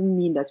 That doesn't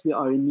mean that we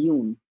are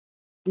immune.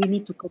 We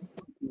need to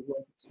constantly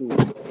work through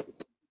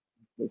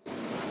it.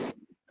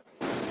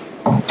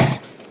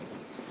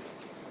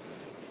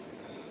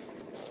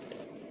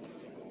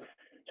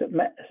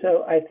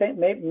 So I think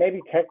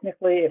maybe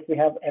technically, if we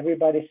have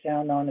everybody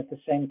sound on at the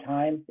same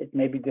time, it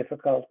may be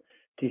difficult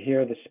to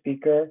hear the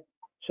speaker.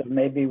 So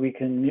maybe we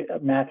can,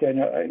 Matthew, I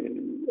know,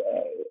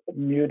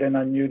 mute and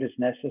unmute as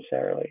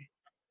necessary.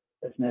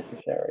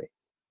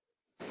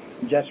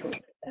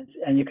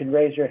 And you can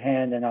raise your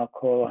hand and I'll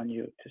call on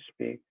you to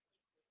speak.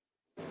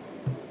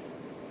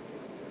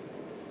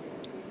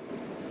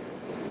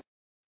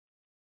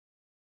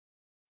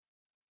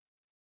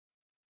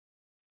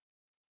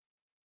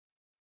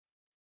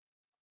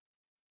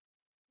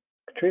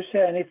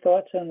 Teresa, any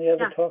thoughts on the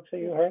other talks that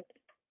you heard?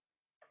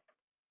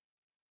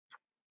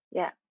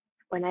 Yeah,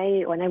 when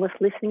I was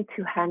listening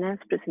to Hannah's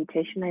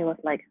presentation, I was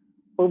like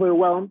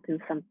overwhelmed in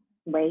some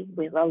way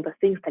with all the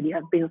things that you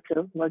have been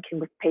through working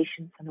with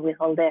patients and with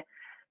all the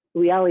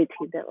reality,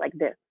 that like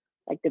the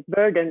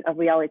burden of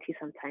reality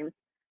sometimes.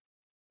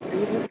 And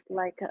it was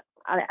like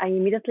I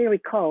immediately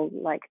recall,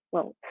 like,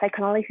 well,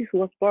 psychoanalysis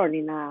was born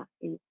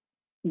in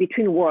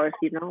between wars,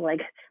 you know,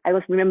 like I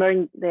was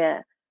remembering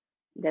that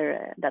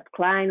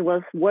Klein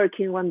was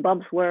working when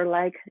bombs were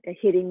like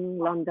hitting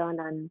London,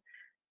 and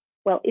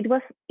well,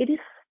 it is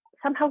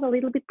somehow a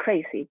little bit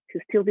crazy to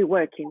still be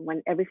working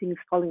when everything is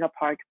falling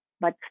apart,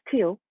 but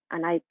still,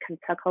 and I can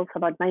talk also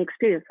about my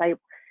experience. I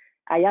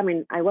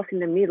was in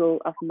the middle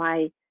of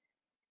my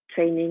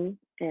training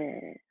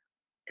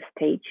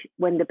stage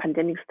when the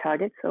pandemic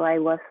started, so I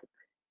was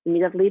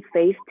immediately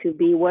faced to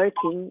be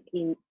working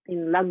in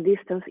long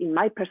distance in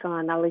my personal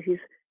analysis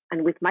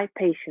and with my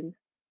patients.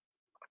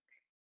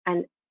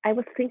 And I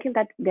was thinking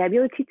that the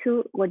ability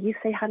to, what you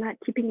say, Hannah,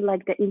 keeping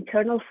like the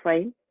internal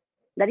frame,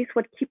 that is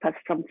what keeps us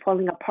from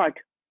falling apart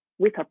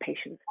with our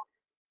patients.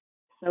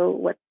 So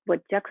what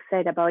Jack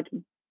said about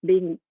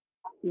being,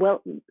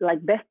 well,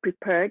 like best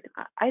prepared,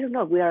 I don't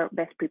know if we are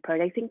best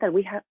prepared. I think that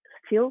we have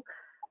still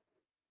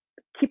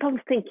keep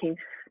on thinking,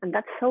 and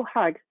that's so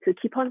hard to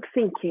keep on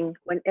thinking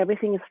when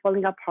everything is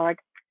falling apart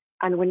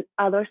and when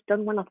others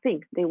don't want to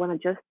think. They want to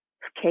just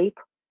escape,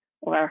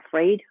 or are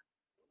afraid,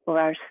 or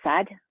are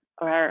sad,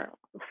 or are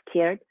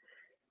scared.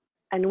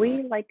 And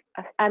we, like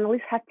as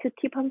analysts, have to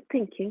keep on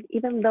thinking,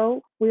 even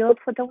though we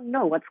also don't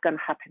know what's going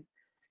to happen.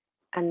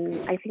 And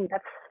I think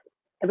that's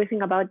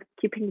everything about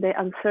keeping the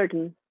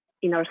uncertain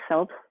in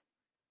ourselves.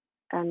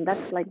 And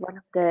that's like one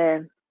of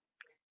the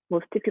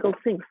most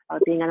difficult things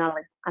about being an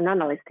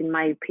analyst, in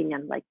my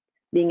opinion, like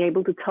being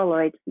able to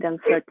tolerate the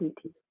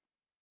uncertainty.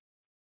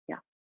 Yeah.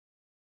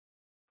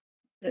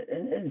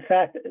 In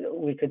fact,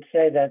 we could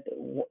say that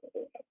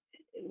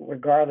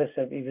regardless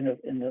of even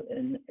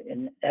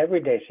in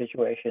everyday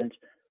situations,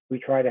 we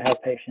try to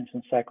help patients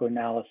in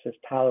psychoanalysis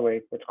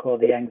tolerate what's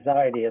called the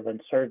anxiety of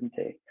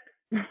uncertainty.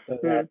 So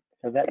I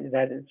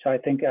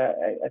think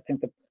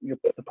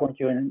the point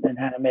you and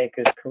Hannah make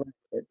is correct.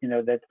 That, you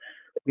know, that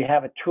we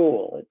have a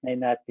tool. It may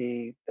not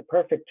be the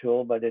perfect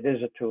tool, but it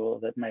is a tool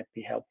that might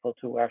be helpful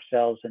to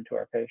ourselves and to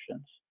our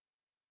patients.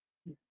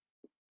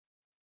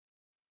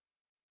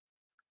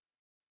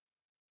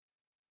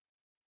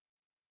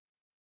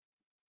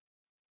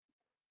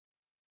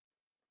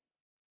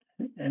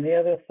 Any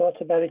other thoughts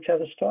about each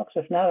other's talks?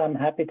 If not, I'm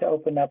happy to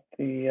open up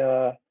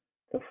the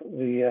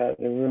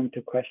room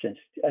to questions.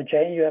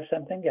 Jane, you have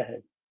something? Go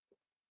ahead.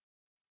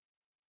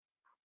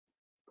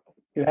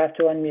 You have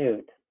to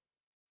unmute.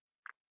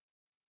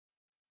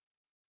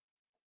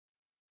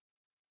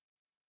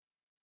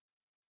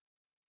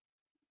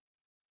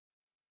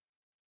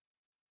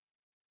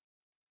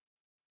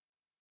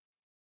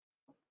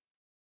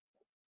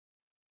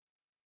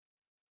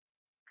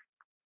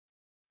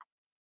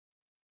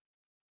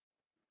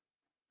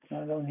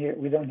 I don't hear.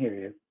 We don't hear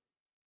you.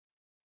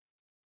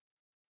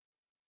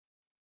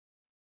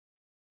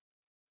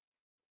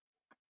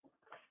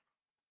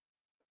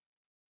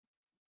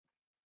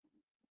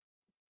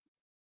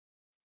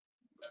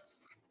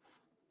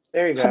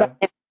 There you go. How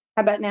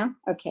about now?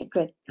 Okay,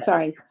 good.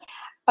 Sorry.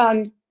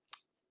 I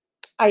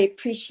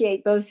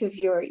appreciate both of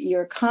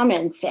your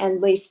comments, and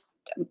at least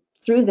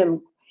through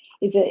them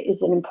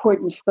is an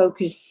important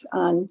focus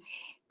on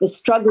the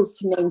struggles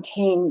to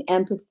maintain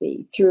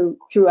empathy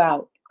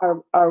throughout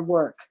our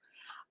work.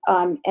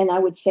 And I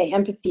would say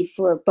empathy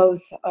for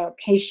both our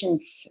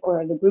patients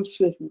or the groups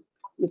with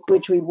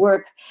which we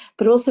work,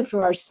 but also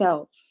for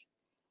ourselves.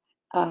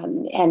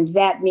 And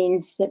that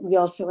means that we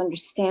also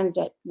understand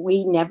that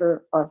we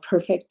never are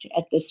perfect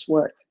at this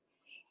work,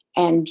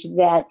 and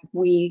that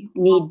we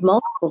need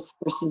multiple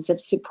sources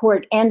of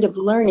support and of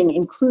learning,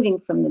 including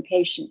from the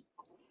patient.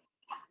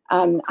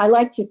 I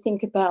like to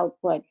think about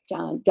what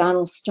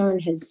Donald Stern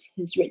has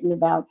written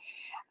about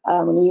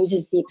when he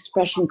uses the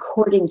expression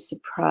courting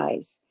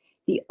surprise,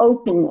 the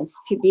openness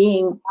to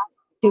being,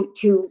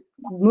 to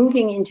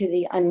moving into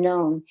the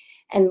unknown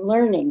and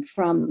learning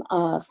from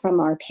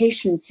our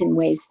patients in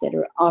ways that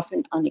are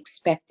often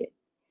unexpected.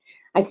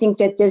 I think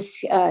that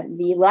this,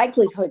 the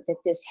likelihood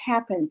that this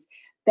happens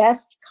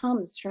best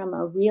comes from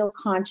a real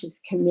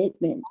conscious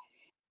commitment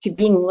to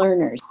being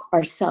learners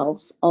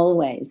ourselves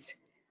always,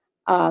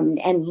 and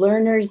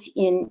learners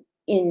in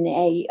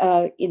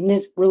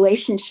the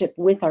relationship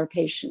with our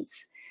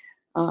patients,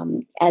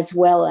 as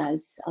well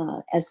as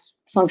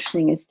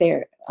functioning as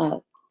their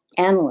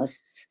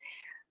analysts,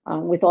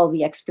 with all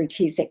the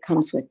expertise that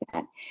comes with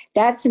that.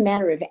 That's a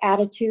matter of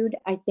attitude,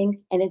 I think,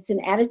 and it's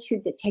an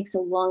attitude that takes a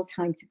long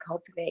time to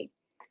cultivate,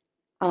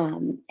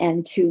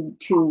 and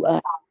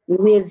to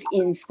live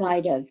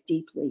inside of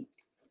deeply.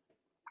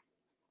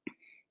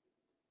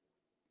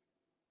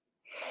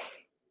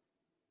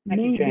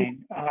 Thank you,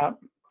 Jane.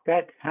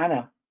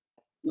 Hannah.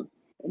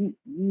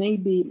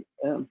 Maybe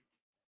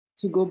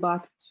to go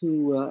back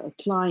to a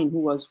Klein who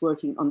was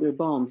working under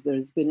bombs,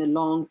 there's been a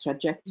long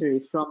trajectory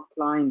from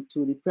Klein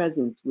to the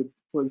present with,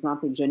 for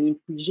example, Janine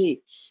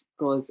Puget,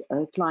 because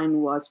Klein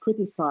was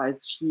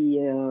criticized. She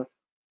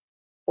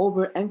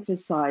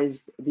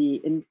overemphasized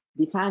the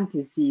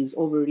fantasies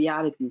over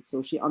reality,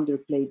 so she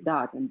underplayed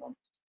that.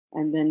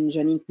 And then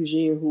Janine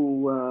Puget,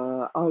 who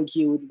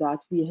argued that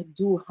we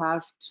do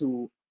have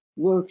to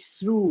work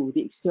through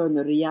the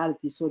external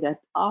reality so that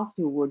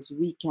afterwards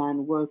we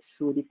can work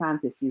through the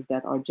fantasies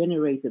that are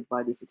generated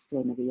by this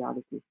external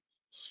reality.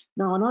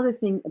 Now, another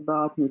thing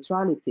about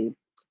neutrality,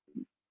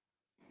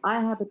 I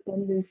have a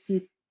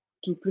tendency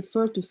to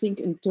prefer to think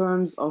in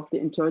terms of the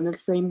internal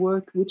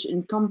framework, which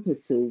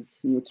encompasses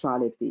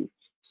neutrality.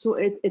 So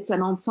it's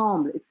an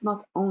ensemble. It's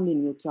not only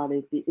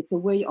neutrality, it's a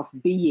way of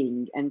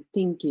being and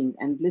thinking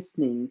and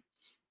listening.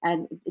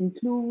 And it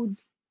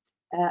includes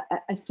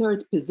a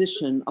third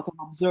position of an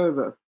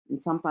observer. And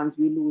sometimes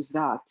we lose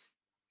that.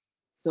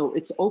 So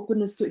it's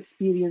openness to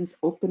experience,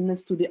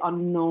 openness to the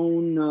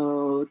unknown,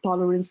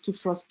 tolerance to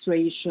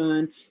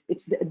frustration.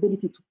 It's the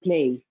ability to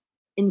play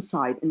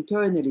inside,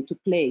 internally, to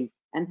play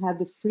and have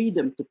the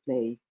freedom to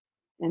play.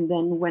 And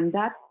then when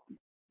that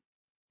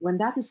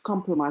is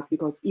compromised,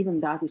 because even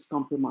that is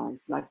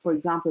compromised, like for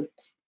example,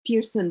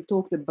 Pearson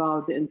talked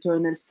about the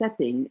internal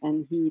setting,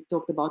 and he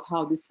talked about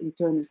how this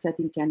internal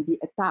setting can be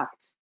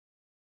attacked.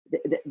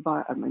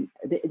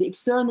 The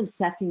external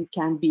setting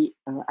can be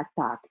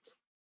attacked.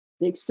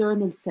 The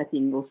external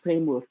setting or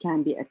framework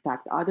can be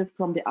attacked either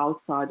from the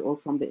outside or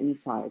from the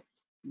inside,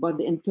 but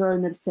the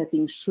internal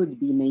setting should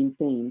be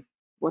maintained.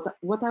 What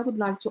I would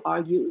like to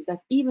argue is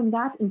that even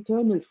that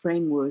internal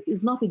framework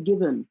is not a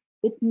given.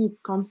 It needs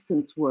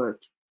constant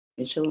work.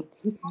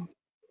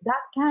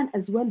 That can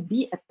as well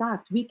be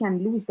attacked. We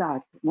can lose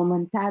that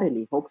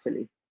momentarily,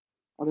 hopefully.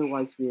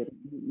 Otherwise, we're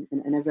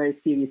in a very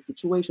serious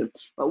situation.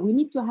 But we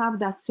need to have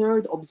that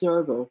third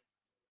observer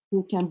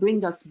who can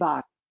bring us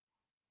back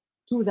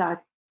to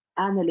that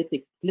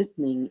analytic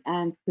listening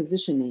and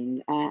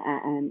positioning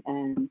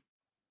and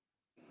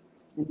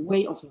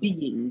way of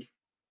being.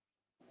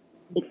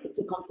 It's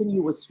a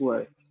continuous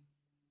work.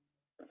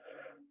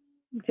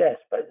 Yes,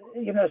 but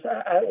you know,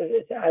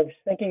 I was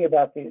thinking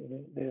about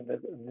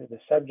the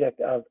subject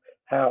of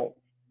how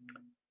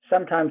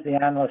sometimes the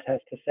analyst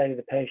has to say to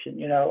the patient,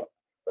 you know,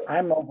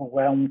 I'm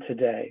overwhelmed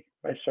today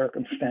by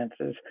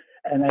circumstances,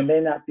 and I may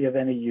not be of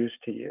any use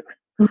to you.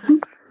 You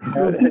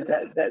know,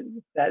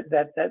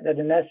 that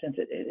in essence,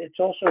 it's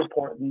also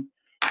important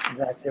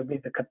that there be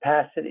the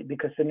capacity,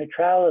 because the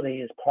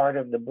neutrality is part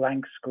of the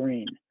blank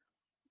screen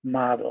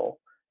model.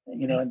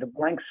 You know, and the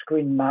blank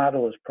screen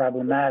model is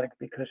problematic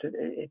because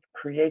it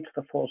creates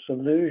the false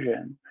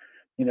illusion,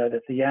 you know,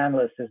 that the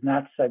analyst is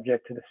not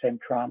subject to the same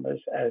traumas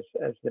as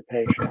the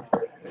patient.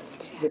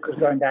 This is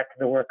going back to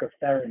the work of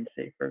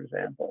Ferenczi, for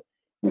example.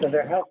 So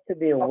there has to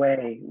be a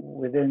way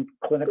within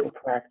clinical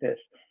practice,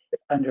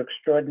 under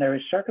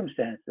extraordinary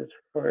circumstances,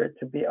 for it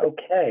to be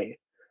okay,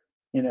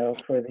 you know,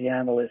 for the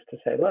analyst to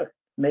say, look,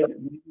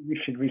 maybe we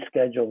should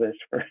reschedule this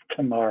for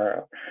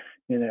tomorrow,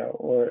 you know,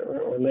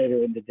 or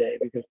later in the day,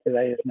 because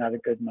today is not a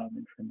good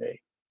moment for me.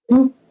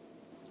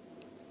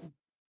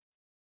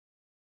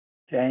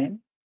 Jane?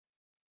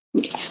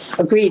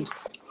 Agreed.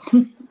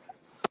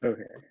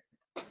 Okay.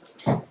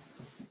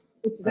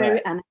 It's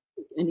very analytic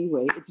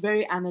anyway. It's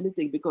very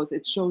analytic because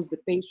it shows the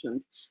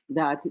patient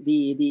that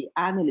the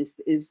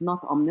analyst is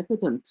not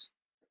omnipotent.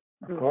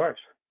 Of course.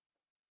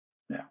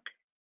 Yeah.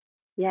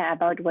 Yeah,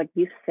 about what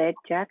you said,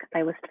 Jack,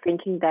 I was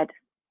thinking that,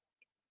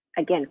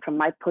 again, from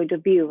my point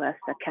of view as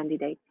a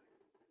candidate,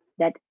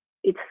 that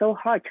it's so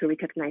hard to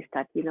recognize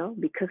that, you know,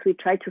 because we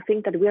try to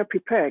think that we are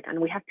prepared and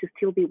we have to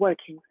still be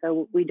working,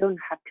 so we don't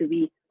have to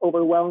be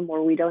overwhelmed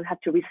or we don't have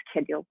to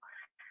reschedule,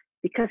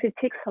 because it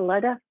takes a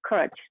lot of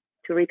courage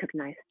to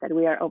recognize that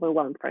we are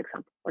overwhelmed, for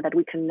example, or that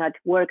we cannot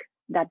work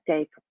that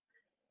day.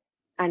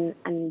 And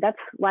that's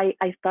why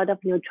I thought of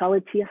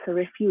neutrality as a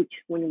refuge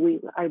when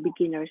we are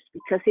beginners,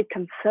 because it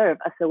can serve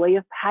as a way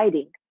of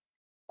hiding,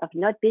 of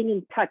not being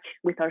in touch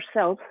with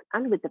ourselves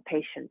and with the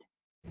patient,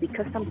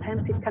 because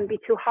sometimes it can be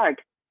too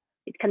hard.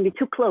 It can be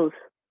too close.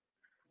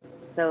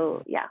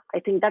 So yeah,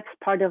 I think that's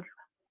part of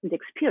the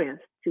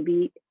experience, to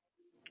be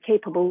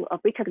capable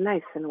of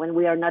recognizing when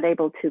we are not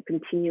able to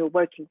continue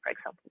working, for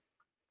example,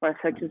 for a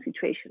certain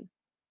situation.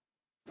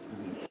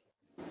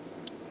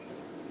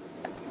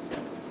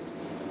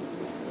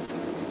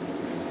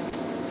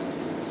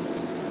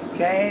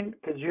 Jane,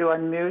 could you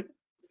unmute?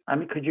 I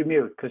mean, could you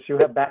mute? Because you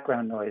have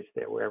background noise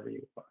there wherever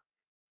you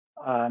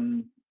are.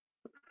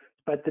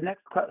 But the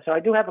next, so I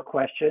do have a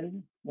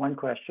question. One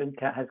question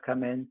has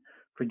come in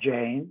for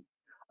Jane.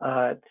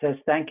 It says,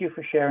 thank you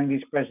for sharing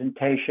these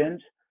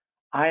presentations.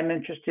 I'm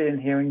interested in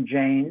hearing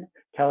Jane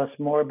tell us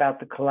more about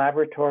the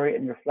collaboratory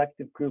and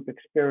reflective group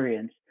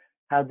experience,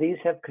 how these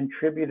have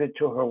contributed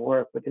to her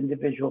work with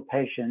individual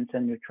patients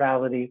and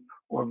neutrality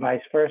or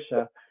vice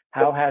versa.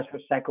 How has her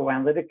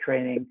psychoanalytic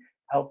training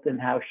helped in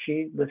how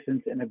she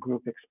listens in a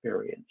group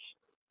experience?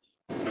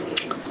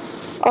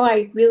 Oh,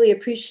 I really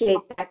appreciate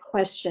that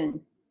question.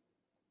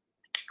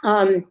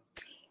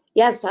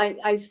 Yes,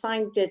 I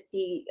find that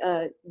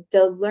the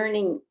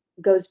learning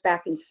goes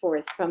back and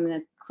forth from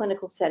the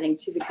clinical setting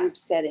to the group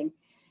setting,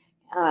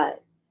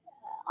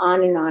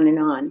 on and on and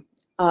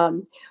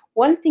on.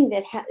 One thing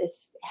that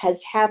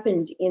has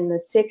happened in the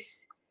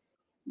 6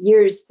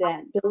 years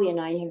that Billy and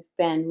I have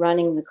been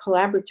running the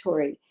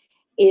collaboratory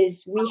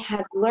is we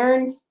have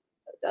learned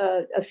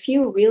a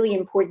few really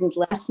important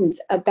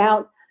lessons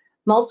about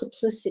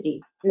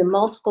multiplicity, the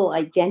multiple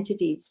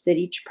identities that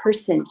each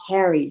person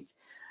carries,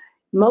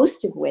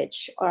 most of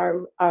which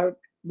are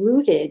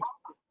rooted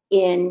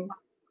in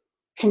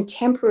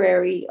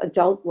contemporary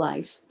adult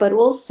life, but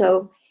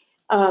also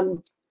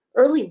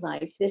early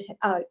life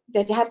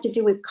that have to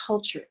do with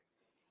culture.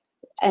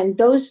 And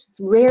those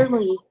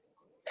rarely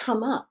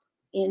come up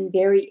in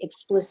very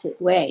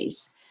explicit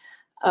ways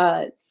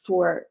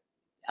for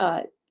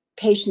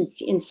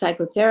patients in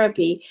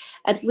psychotherapy,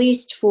 at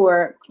least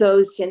for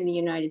those in the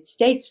United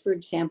States, for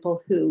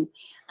example, who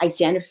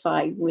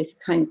identify with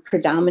kind of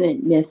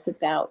predominant myth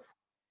about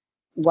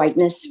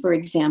whiteness, for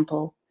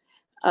example,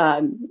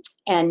 and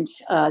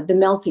the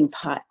melting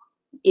pot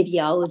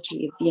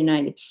ideology of the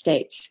United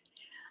States.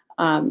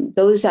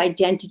 Those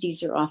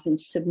identities are often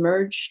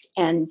submerged,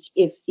 and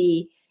if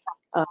the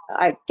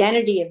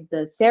identity of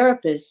the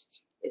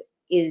therapist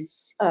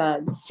is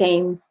the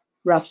same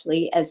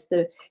roughly as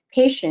the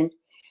patient,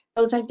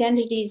 those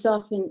identities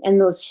often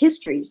and those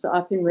histories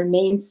often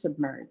remain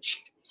submerged.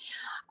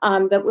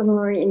 But when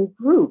we're in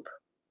group,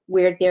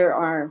 where there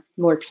are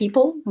more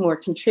people, more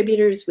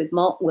contributors with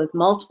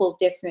multiple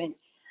different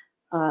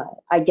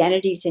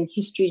identities and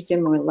histories,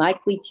 they're more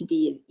likely to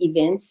be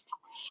evinced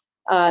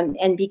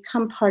and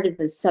become part of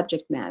the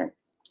subject matter.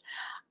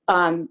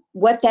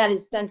 What that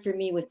has done for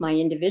me with my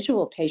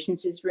individual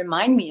patients is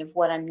remind me of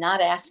what I'm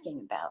not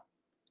asking about,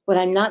 what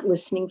I'm not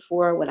listening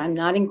for, what I'm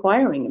not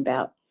inquiring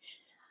about.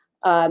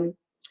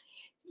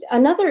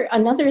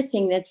 Another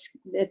thing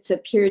that's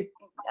appeared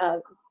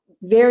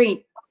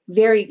very,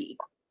 very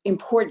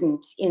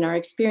important in our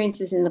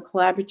experiences in the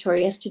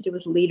collaboratory has to do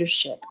with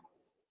leadership.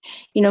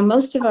 You know,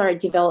 most of our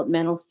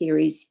developmental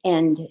theories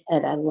end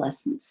at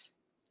adolescence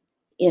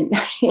in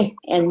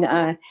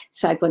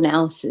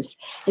psychoanalysis,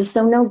 as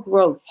though no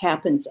growth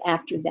happens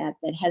after that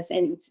has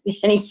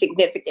any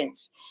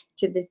significance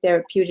to the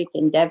therapeutic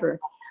endeavor.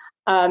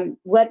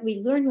 What we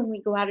learn when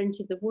we go out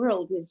into the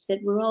world is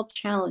that we're all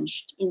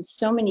challenged in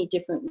so many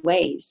different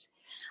ways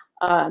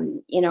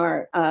in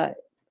our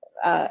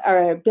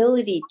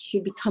ability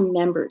to become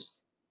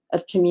members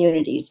of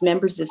communities,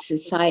 members of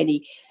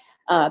society,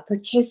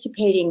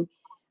 participants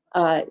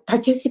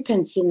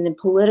in the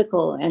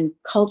political and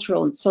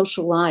cultural and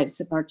social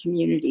lives of our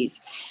communities.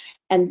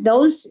 And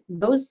those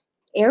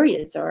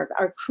areas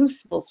are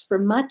crucibles for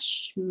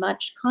much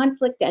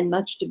conflict and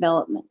much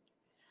development.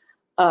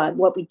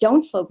 What we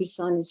don't focus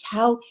on is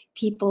how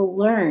people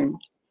learn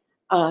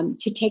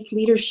to take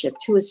leadership,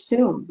 to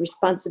assume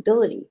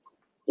responsibility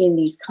in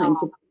these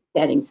kinds of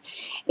settings,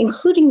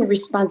 including the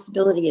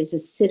responsibility as a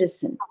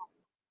citizen.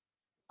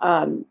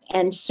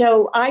 And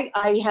so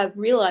I have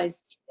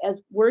realized,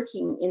 as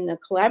working in the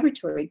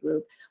collaboratory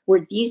group,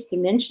 where these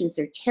dimensions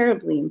are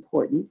terribly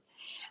important,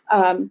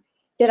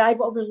 that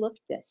I've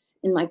overlooked this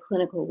in my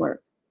clinical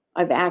work.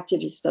 I've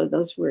acted as though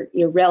those were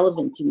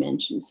irrelevant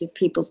dimensions of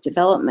people's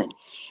development,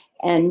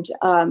 and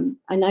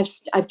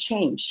I've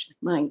changed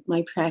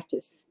my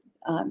practice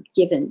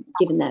given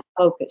that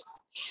focus.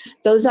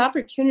 Those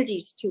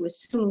opportunities to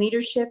assume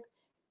leadership,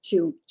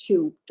 to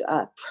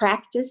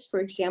practice, for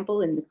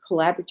example, in the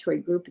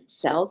collaboratory group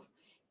itself,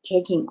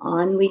 taking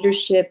on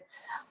leadership,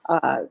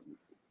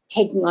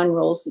 taking on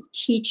roles of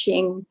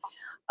teaching,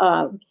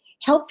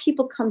 help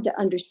people come to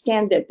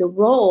understand that the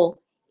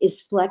role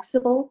is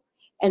flexible,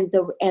 and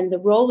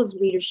the role of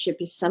leadership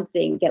is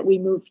something that we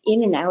move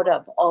in and out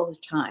of all the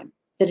time,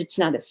 that it's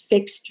not a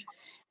fixed,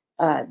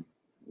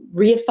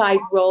 reified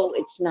role.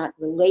 It's not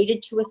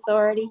related to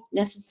authority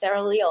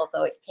necessarily,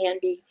 although it can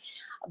be,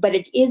 but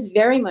it is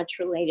very much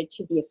related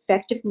to the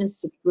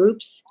effectiveness of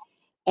groups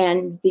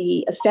and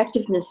the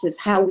effectiveness of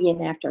how we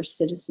enact our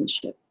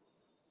citizenship.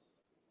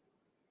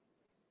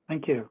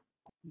 Thank you.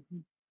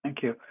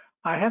 Thank you.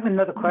 I have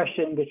another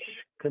question which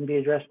can be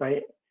addressed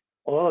by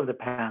all of the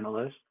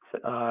panelists,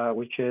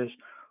 which is,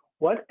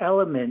 what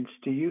elements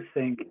do you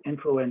think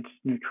influence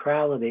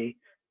neutrality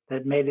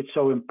that made it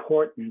so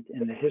important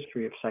in the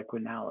history of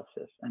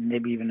psychoanalysis, and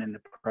maybe even in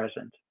the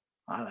present.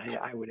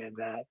 I would add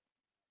that.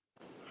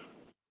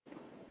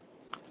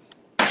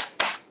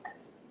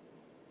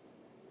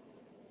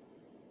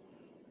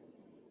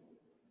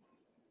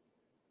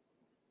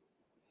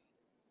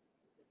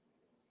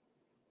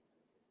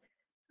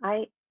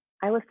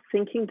 I was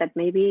thinking that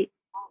maybe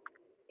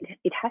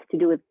it has to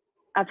do with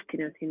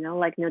abstinence, you know,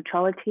 like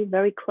neutrality,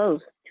 very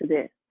close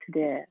to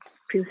the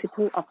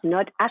principle of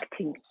not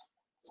acting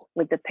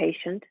with the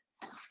patient,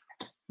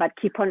 but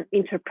keep on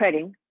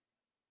interpreting.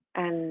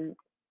 And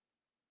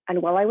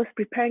while I was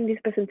preparing this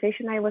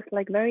presentation, I was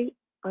like very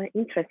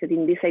interested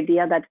in this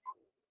idea that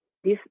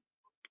this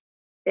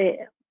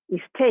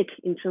mistake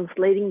in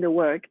translating the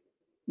word,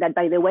 that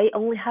by the way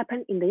only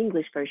happened in the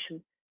English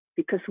version,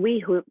 because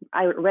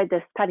I read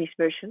the Spanish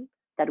version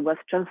that was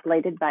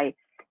translated by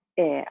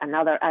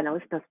another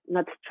analyst,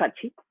 not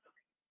Strachey.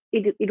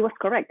 It was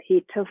correct.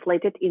 He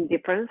translated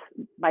indifference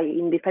by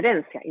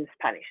indiferencia in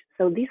Spanish.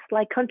 So this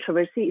like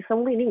controversy is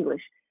only in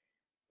English.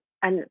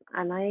 And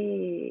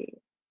I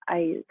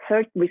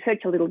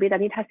researched a little bit,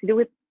 and it has to do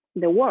with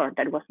the war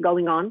that was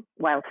going on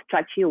while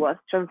Strachey was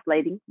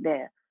translating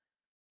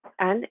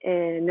and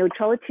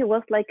neutrality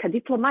was like a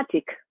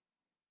diplomatic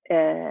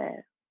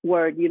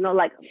word, you know,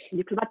 like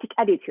diplomatic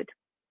attitude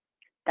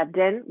that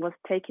then was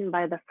taken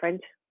by the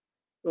French,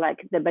 like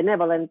the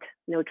benevolent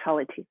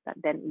neutrality that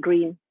then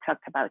Green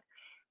talked about.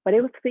 But I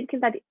was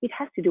thinking that it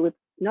has to do with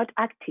not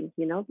acting,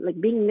 you know, like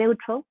being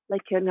neutral,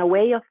 like in a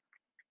way of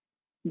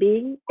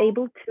being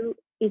able to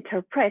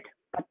interpret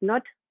but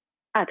not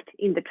act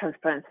in the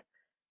transference.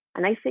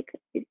 And I think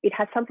it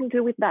has something to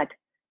do with that.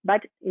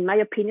 But in my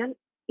opinion,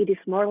 it is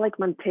more like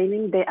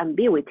maintaining the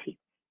ambiguity,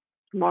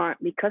 more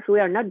because we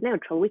are not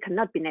neutral. We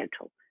cannot be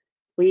neutral.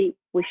 We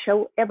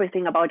show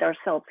everything about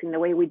ourselves in the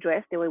way we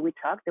dress, the way we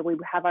talk, the way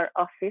we have our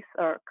office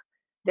or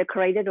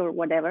decorated or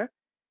whatever.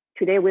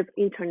 Today with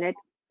internet,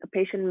 a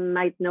patient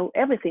might know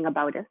everything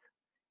about us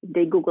if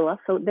they Google us.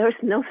 So there's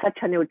no such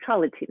a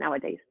neutrality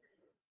nowadays.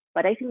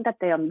 But I think that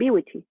the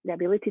ambiguity, the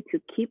ability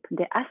to keep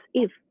the as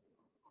if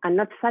and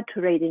not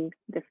saturating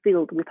the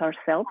field with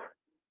ourselves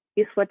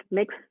is what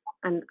makes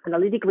an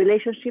analytic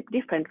relationship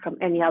different from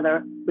any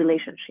other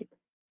relationship.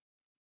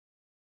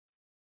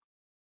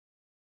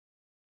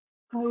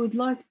 I would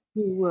like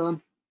to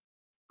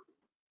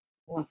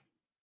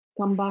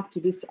come back to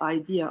this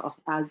idea of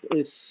as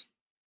if.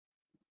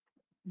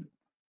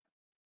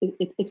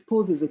 It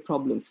poses a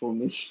problem for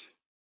me.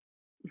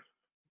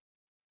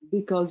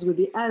 Because with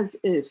the as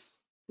if,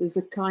 there's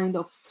a kind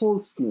of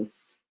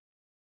falseness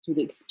to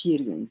the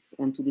experience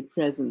and to the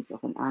presence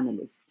of an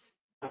analyst.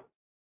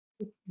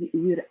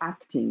 We're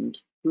acting,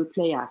 we're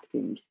play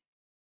acting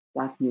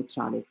that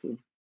neutrality.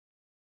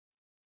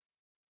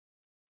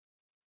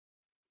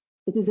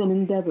 It is an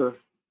endeavor.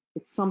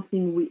 It's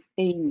something we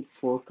aim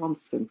for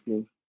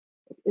constantly.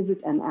 But is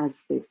it an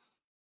as if?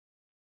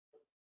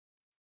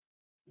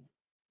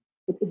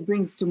 It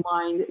brings to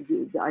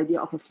mind the idea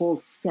of a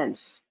false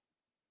self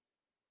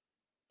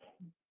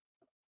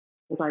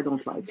that I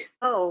don't like.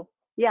 Oh,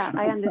 yeah,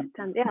 I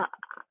understand. Yeah,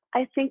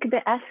 I think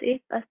the as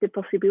if as the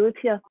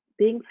possibility of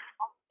being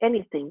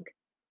anything,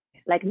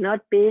 like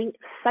not being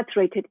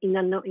saturated in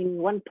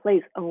one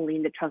place only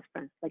in the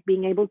transference, like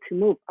being able to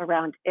move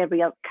around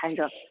every kind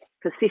of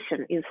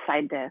position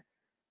inside the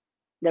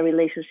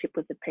relationship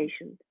with the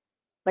patient.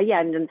 But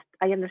yeah, and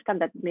I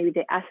understand that maybe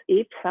the as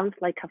if sounds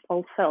like a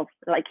false self,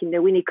 like in the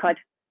Winnicott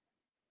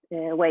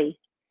way.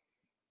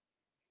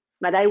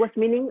 But I was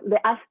meaning the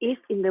as if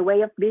in the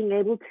way of being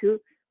able to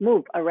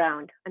move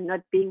around and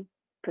not being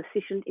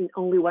positioned in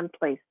only one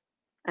place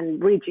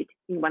and rigid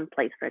in one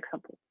place, for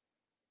example.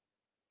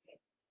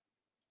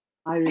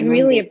 I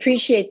really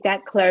appreciate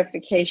that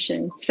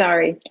clarification.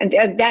 Sorry.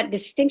 And that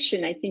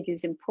distinction, I think,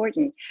 is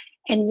important.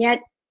 And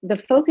yet the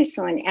focus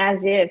on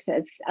as if,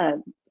 as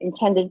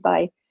intended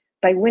by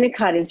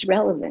Winnicott, is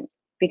relevant,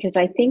 because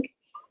I think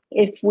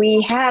if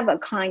we have a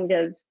kind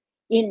of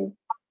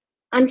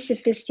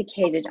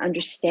unsophisticated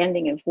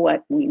understanding of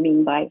what we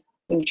mean by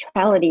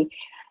neutrality,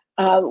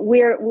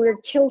 we're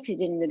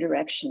tilted in the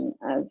direction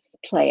of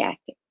play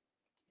acting.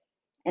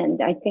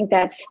 And I think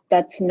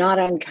that's not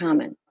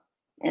uncommon.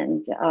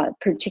 And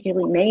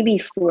particularly maybe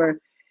for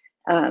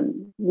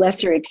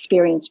lesser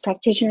experienced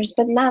practitioners,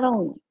 but not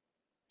only.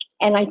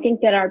 And I think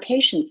that our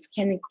patients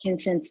can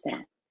sense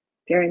that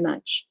very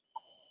much.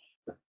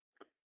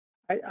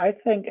 I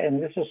think,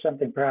 and this is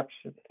something perhaps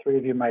the three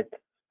of you might,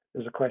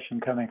 there's a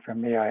question coming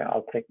from me,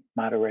 I'll take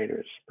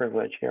moderator's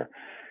privilege here,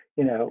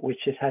 you know, which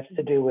has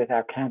to do with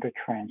our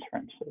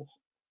countertransferences,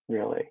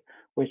 really,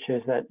 which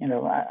is that, you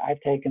know, I've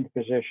taken the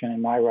position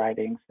in my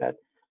writings that,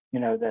 you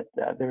know,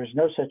 that there is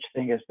no such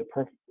thing as the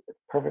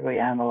perfectly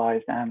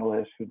analyzed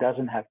analyst who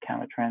doesn't have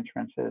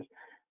countertransferences,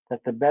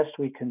 that the best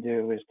we can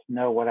do is to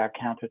know what our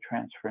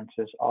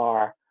countertransferences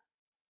are,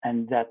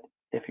 and that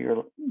if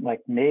you're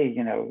like me,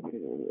 you know,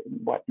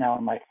 what now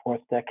in my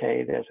fourth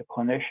decade as a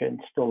clinician,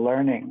 still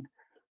learning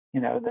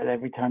that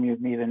every time you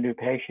meet a new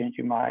patient,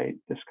 you might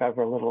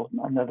discover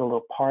another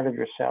little part of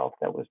yourself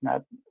that was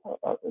not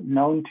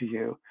known to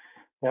you.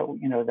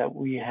 That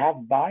we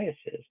have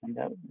biases, and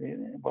that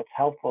what's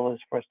helpful is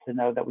for us to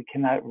know that we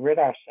cannot rid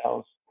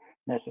ourselves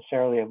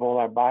necessarily of all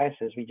our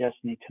biases. We just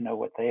need to know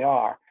what they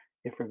are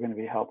if we're going to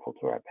be helpful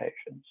to our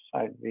patients.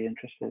 I'd be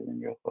interested in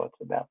your thoughts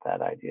about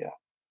that idea.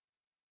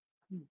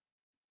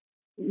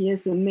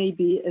 Yes, and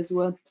maybe as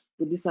well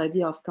with this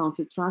idea of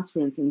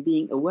countertransference and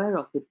being aware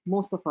of it,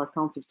 most of our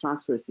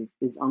countertransference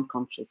is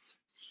unconscious.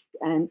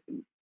 And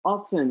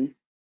often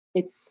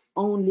it's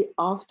only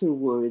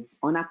afterwards,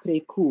 on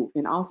après coup,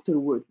 in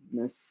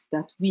afterwardness,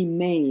 that we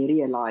may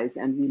realize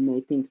and we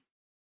may think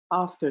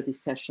after the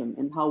session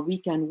and how we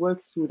can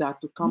work through that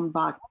to come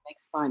back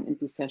next time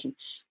into session.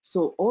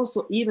 So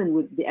also, even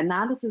with the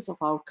analysis of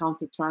our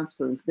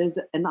countertransference, there's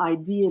an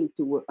ideal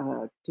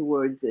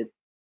towards it.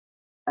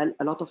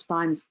 A lot of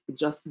times we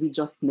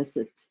just miss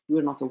it.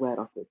 We're not aware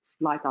of it.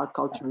 Like our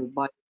cultural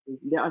biases,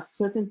 there are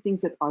certain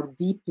things that are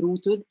deep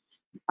rooted.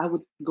 I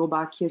would go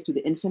back here to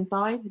the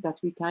infantile that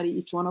we carry,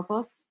 each one of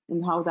us,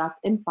 and how that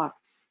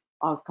impacts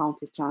our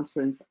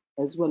countertransference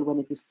as well when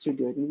it is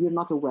triggered, and we're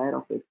not aware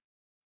of it.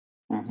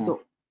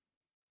 So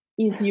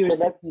easier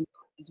said than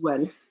done as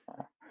well.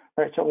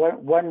 Right. So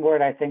one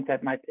word I think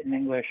that might in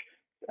English,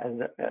 as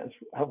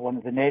one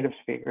of the native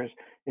speakers,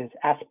 is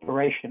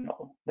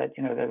aspirational. That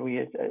that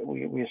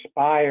we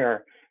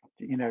aspire,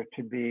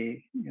 to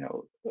be,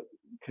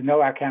 to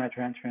know our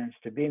countertransference,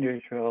 to be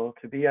neutral,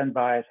 to be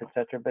unbiased,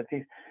 etc. But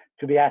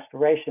to be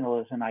aspirational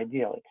is an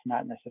ideal. It's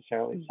not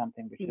necessarily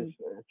something which is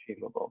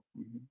achievable.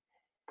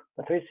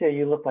 Patricia,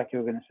 you look like you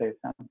were going to say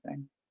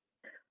something.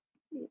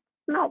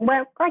 No,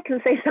 well, I can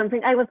say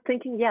something. I was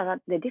thinking,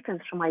 that the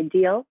difference from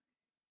ideal,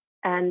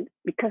 and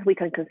because we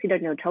can consider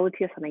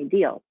neutrality as an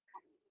ideal,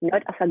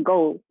 not as a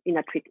goal in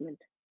a treatment.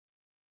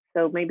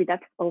 So maybe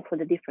that's also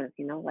the difference,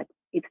 like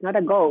it's not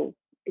a goal.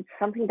 It's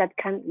something that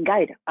can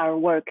guide our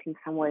work in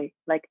some way.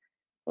 Like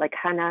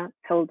Hannah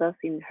told us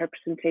in her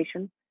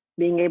presentation,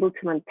 being able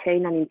to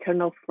maintain an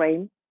internal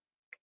frame,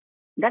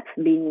 that's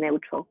being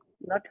neutral,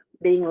 not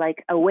being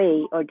like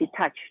away or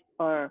detached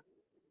or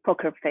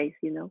poker face,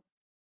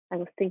 I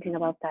was thinking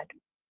about that.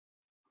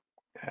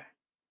 Okay.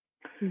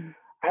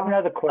 I have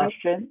another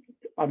question.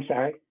 I'm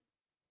sorry.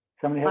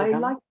 Somebody has a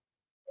comment? I like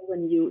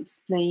when you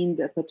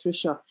explained,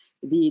 Patricia,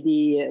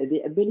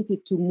 the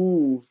ability to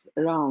move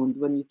around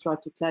when you try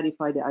to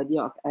clarify the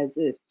idea of as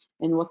if.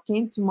 And what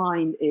came to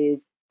mind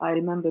is, I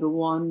remember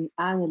one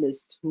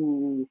analyst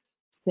who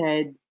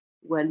said,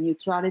 well,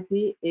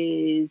 neutrality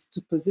is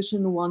to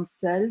position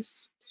oneself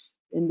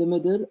in the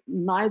middle,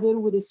 neither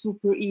with a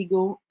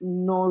superego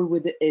nor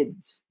with the id.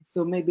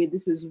 So maybe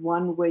this is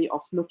one way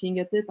of looking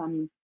at it. I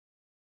mean,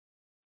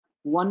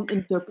 one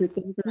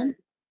interpretation,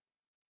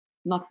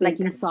 not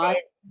taking sides.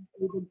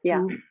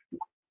 Yeah.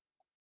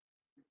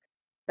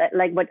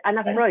 Like what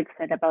Anna Freud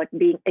said about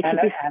being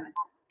equidistant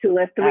to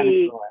a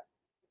three,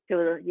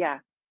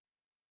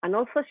 and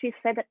also she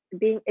said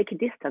being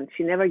equidistant.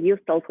 She never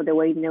used also the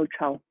word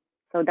neutral,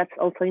 so that's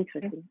also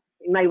interesting.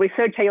 In my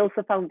research, I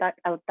also found that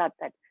out that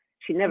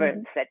she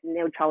never said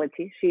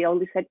neutrality. She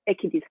only said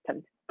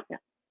equidistant.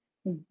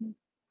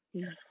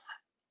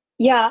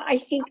 Yeah, I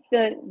think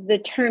the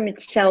term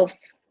itself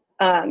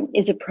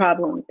is a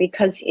problem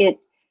because it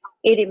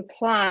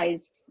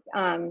implies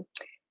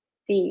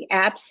the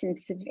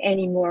absence of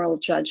any moral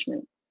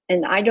judgment,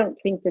 and I don't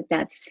think that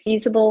that's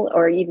feasible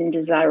or even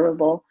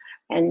desirable.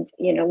 And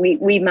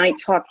we might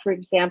talk, for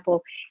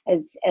example,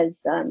 as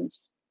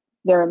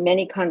there are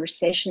many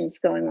conversations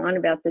going on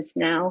about this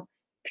now,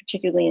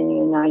 particularly in the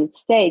United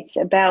States,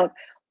 about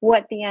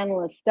what the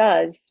analyst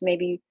does,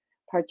 maybe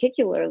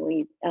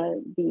particularly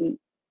the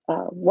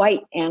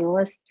white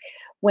analyst,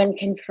 when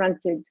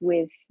confronted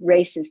with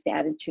racist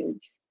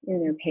attitudes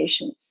in their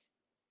patients.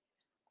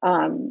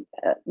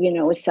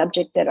 A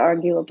subject that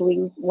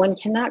arguably one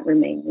cannot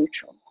remain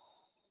neutral.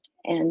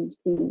 And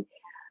the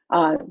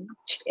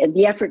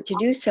effort to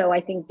do so,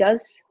 I think,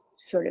 does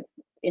sort of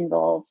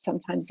involve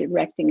sometimes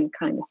erecting a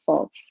kind of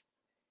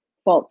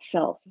false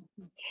self.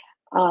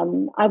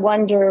 I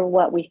wonder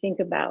what we think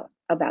about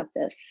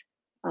this.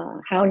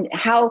 How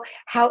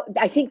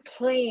I think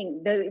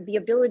playing, the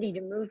ability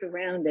to move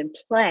around and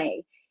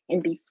play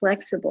and be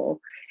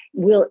flexible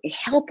will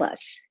help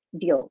us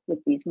deal with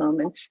these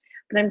moments.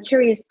 But I'm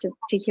curious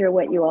to hear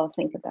what you all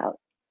think about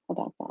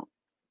that.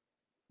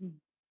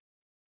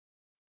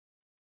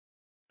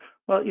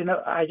 Well,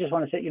 I just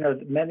want to say,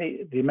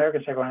 the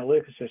American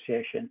Psychoanalytic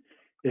Association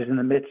is in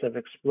the midst of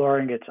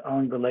exploring its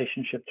own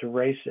relationship to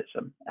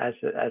racism as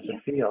a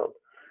field,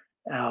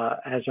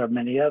 as are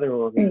many other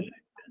organizations.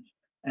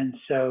 And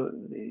so,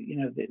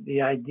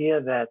 the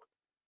idea that,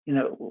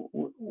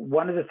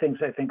 one of the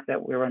things I think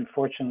that we're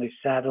unfortunately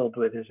saddled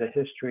with is a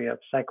history of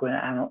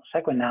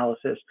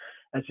psychoanalysis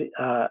as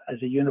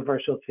a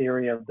universal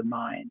theory of the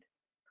mind,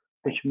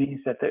 which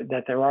means that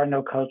there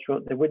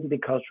wouldn't be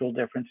cultural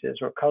differences,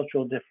 or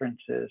cultural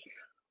differences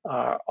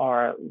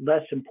are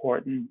less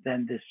important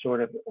than this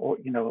sort of,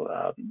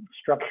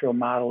 structural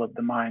model of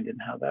the mind and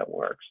how that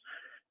works.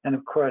 And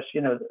of course,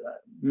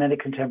 many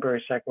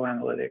contemporary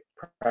psychoanalytic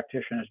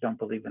practitioners don't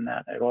believe in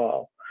that at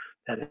all,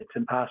 that it's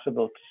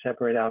impossible to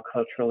separate out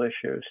cultural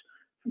issues,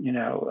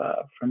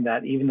 from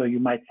that. Even though you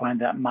might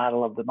find that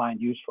model of the mind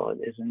useful, it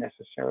isn't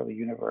necessarily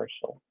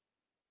universal.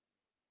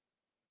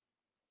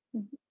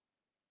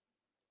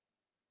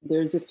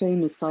 There's a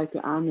famous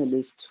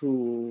psychoanalyst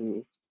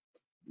who,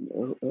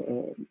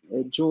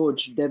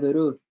 George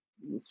Devereux,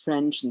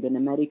 French and then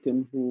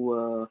American,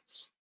 who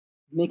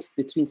mixed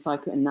between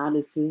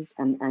psychoanalysis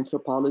and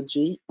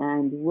anthropology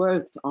and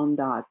worked on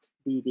that,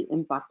 the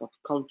impact of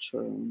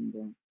culture.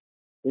 And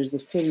there's a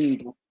film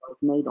that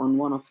was made on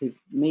one of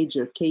his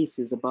major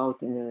cases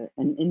about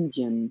an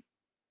Indian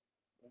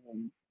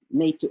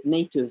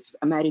Native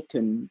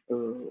American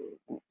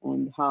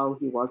and how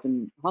he was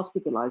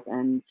hospitalized,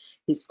 and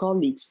his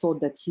colleagues thought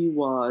that he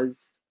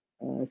was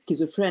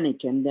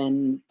schizophrenic, and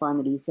then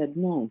finally he said,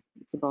 no,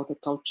 it's about a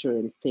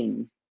cultural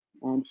thing.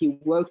 And he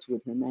worked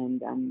with him,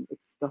 and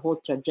it's the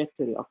whole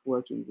trajectory of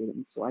working with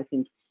him. So I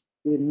think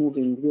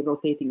we're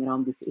rotating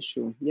around this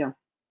issue. Yeah.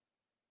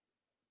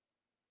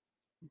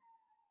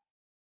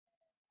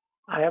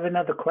 I have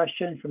another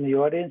question from the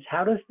audience.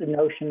 How does the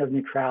notion of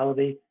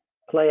neutrality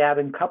play out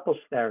in couples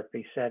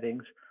therapy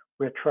settings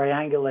where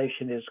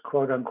triangulation is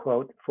quote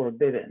unquote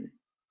forbidden?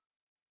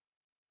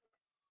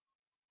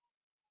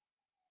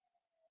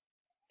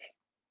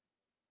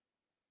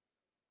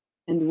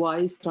 And why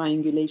is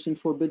triangulation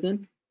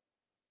forbidden?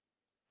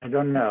 I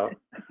don't know.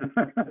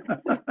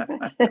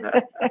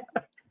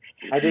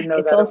 I didn't know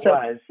It's that also,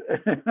 it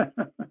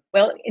was.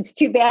 well, it's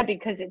too bad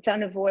because it's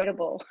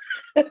unavoidable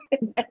at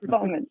that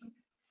moment.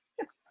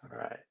 All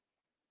right.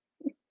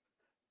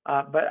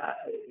 But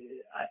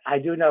I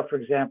do know, for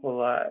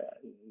example,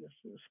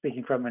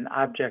 speaking from an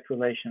object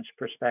relations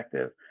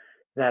perspective,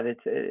 that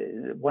it's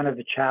one of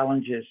the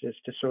challenges is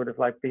to sort of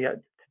like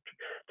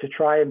to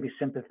try and be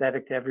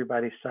sympathetic to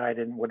everybody's side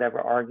in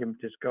whatever argument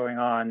is going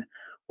on,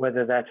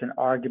 whether that's an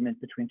argument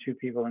between two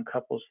people in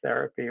couples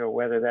therapy or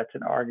whether that's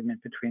an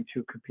argument between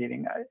two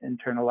competing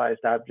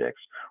internalized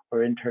objects or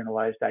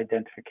internalized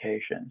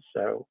identifications.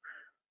 So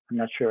I'm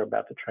not sure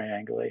about the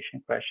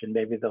triangulation question.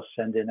 Maybe they'll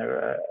send in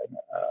a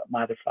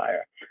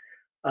modifier.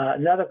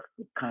 Another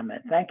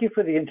comment. Thank you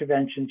for the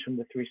interventions from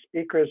the three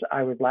speakers.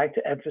 I would like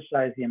to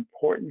emphasize the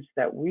importance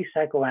that we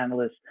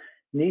psychoanalysts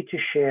need to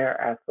share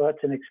our thoughts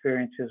and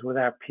experiences with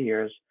our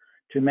peers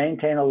to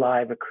maintain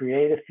alive a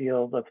creative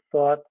field of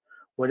thought,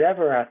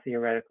 whatever our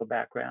theoretical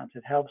backgrounds.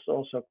 It helps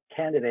also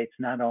candidates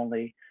not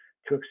only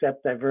to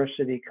accept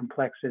diversity,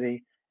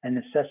 complexity, and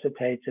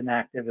necessitates an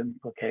active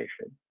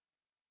implication.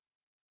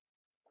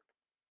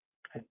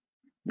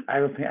 I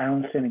don't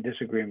see any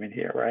disagreement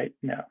here, right?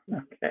 No,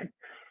 okay.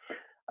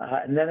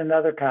 And then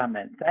another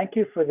comment. Thank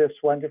you for this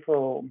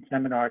wonderful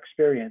seminar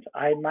experience.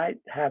 I might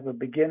have a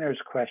beginner's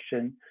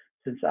question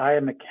since I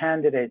am a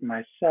candidate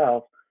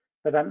myself,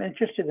 but I'm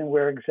interested in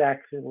where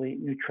exactly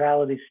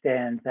neutrality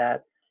stands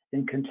at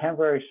in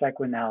contemporary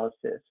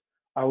psychoanalysis.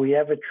 Are we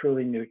ever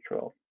truly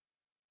neutral?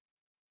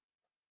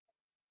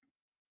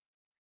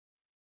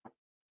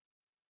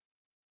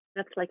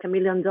 That's like $1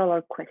 million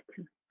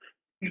question.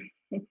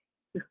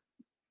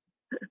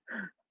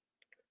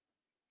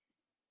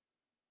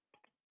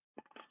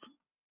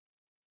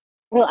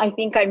 Well, I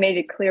think I made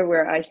it clear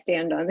where I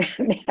stand on that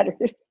matter.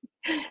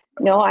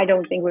 No, I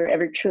don't think we're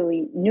ever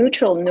truly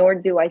neutral, nor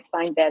do I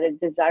find that a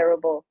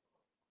desirable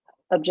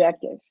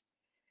objective.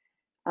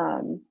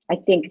 I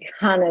think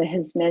Hannah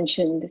has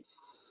mentioned,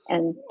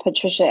 and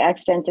Patricia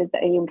accented,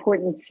 the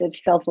importance of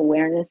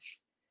self-awareness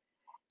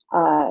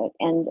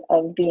and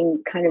of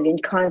being kind of in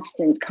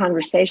constant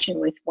conversation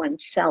with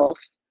oneself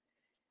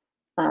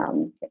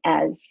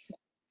as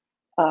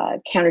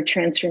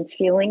countertransference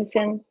feelings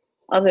and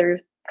other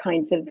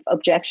kinds of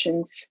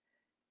objections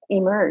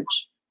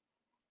emerge.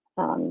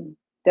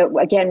 That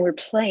again, we're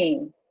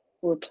playing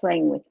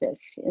with this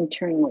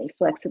internally,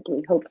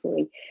 flexibly,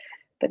 hopefully,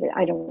 but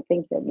I don't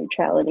think that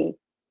neutrality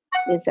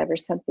is ever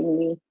something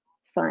we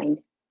find.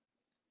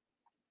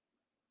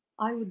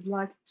 I would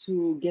like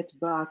to get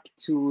back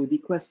to the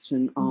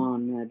question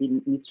on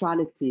the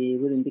neutrality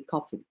within the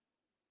couple,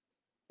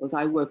 because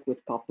I work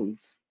with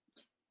couples.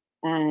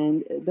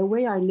 And the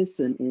way I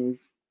listen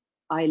is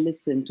I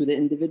listen to the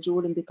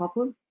individual in the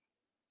couple,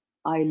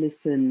 I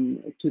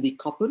listen to the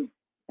couple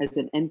as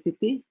an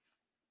entity,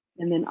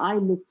 and then I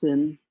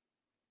listen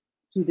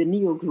to the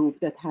neo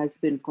group that has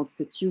been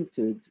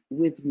constituted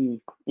with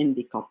me in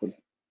the couple.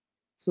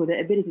 So the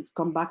ability to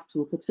come back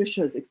to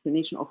Patricia's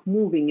explanation of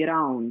moving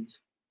around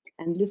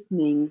and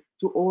listening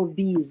to all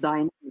these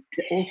dynamics,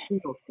 all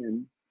three of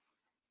them,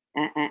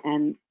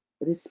 and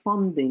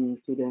responding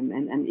to them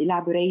and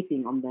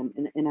elaborating on them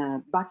in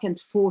a back and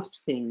forth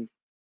thing.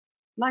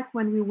 Like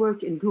when we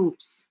work in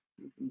groups,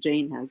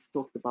 Jane has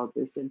talked about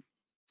this. And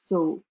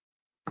so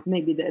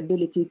maybe the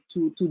ability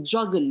to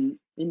juggle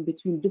in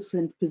between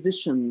different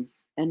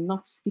positions and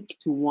not stick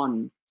to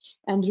one.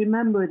 And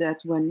remember that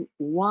when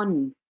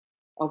one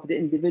of the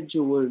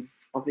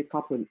individuals of the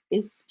couple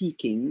is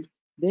speaking,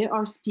 they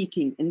are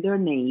speaking in their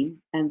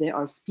name and they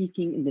are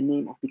speaking in the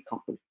name of the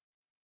couple.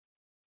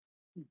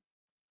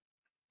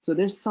 So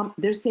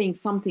they're saying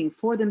something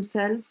for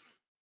themselves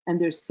and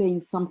they're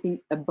saying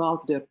something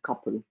about their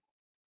couple,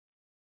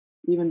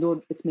 even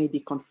though it may be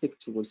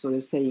conflictual. So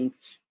they're saying,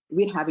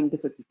 we're having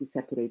difficulty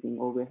separating,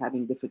 or we're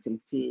having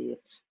difficulty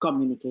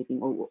communicating,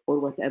 or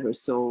whatever.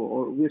 So,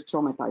 or we're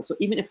traumatized. So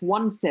even if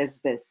one says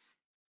this,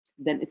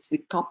 then it's the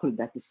couple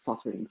that is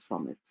suffering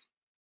from it.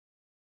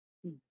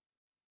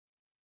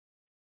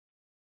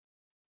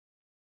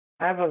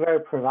 I have a very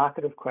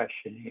provocative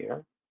question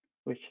here,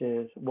 which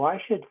is,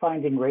 why should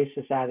finding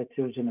racist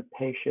attitudes in a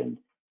patient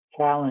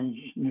challenge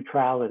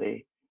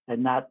neutrality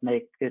and not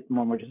make it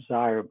more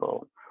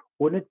desirable?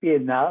 Wouldn't it be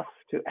enough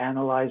to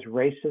analyze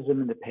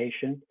racism in the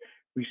patient,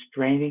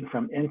 restraining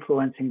from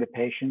influencing the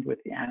patient with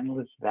the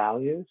analyst's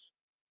values?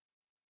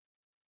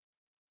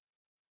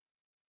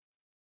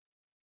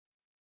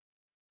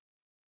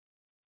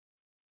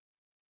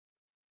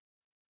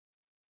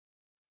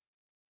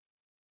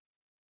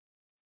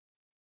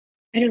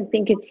 I don't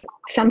think it's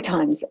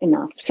sometimes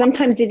enough.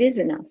 Sometimes it is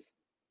enough.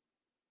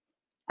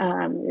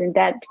 And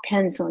that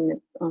depends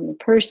on the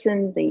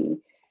person, the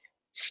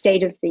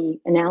state of the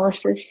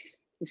analysis,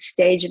 the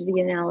stage of the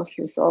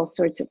analysis, all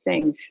sorts of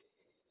things.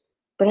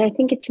 But I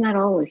think it's not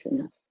always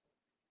enough.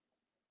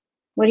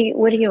 What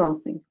do you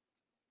all think?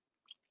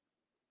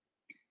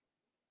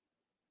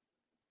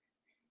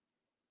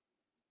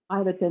 I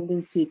have a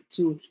tendency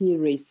to hear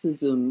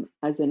racism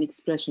as an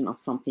expression of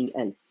something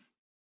else.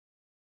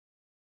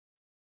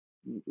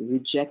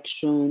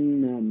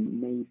 Rejection,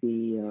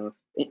 maybe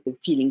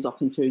feelings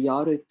of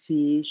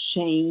inferiority,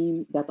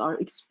 shame that are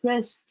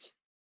expressed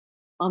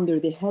under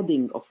the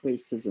heading of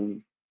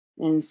racism.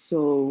 And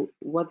so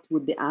what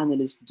would the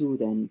analyst do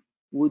then?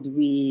 Would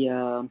we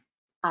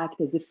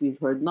act as if we've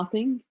heard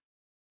nothing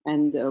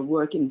and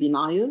work in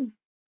denial?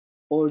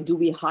 Or do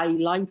we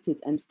highlight it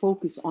and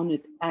focus on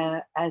it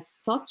as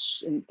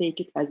such and take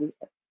it as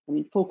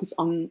focus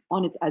on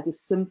it as a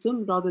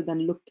symptom rather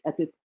than look at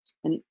it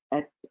and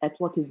at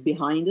what is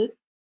behind it?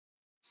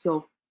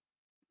 So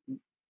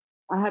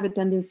I have a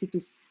tendency to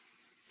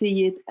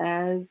see it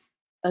as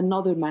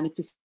another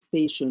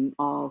manifestation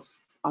of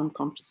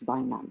unconscious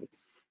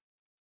dynamics.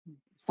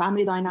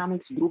 Family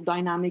dynamics, group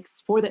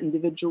dynamics, for the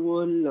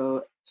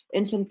individual,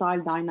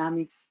 infantile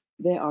dynamics,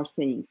 they are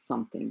saying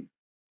something.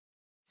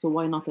 So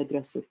why not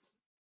address it?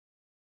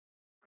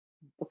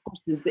 Of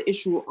course, there's the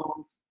issue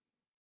of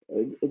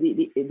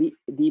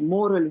the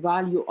moral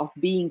value of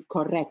being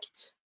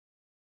correct.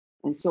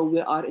 And so we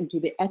are into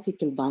the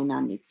ethical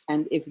dynamics.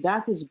 And if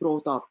that is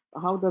brought up,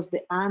 how does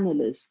the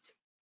analyst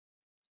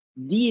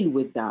deal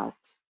with that?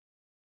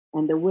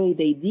 And the way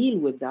they deal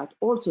with that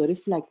also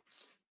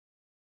reflects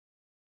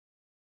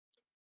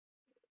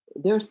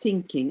their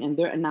thinking and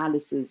their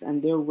analysis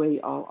and their way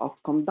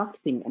of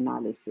conducting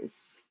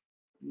analysis.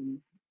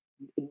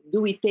 Do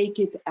we take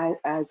it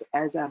as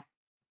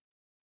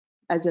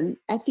an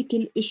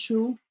ethical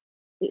issue?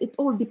 It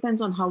all depends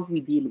on how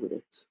we deal with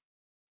it.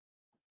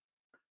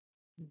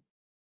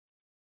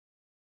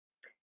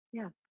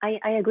 Yeah,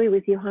 I agree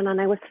with you, Hannah.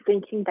 And I was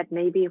thinking that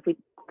maybe if we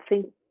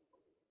think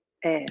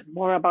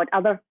more about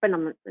other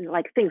phenomena,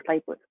 like things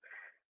like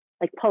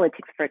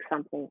politics, for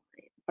example.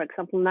 For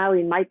example, now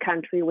in my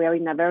country, we are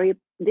in a very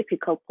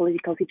difficult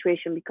political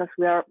situation because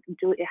we are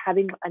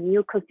having a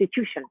new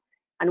constitution,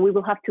 and we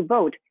will have to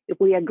vote if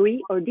we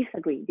agree or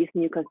disagree this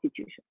new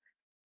constitution.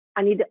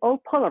 And it all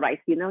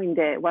polarized, in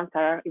the ones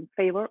that are in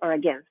favor or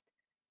against.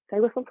 So I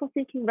was also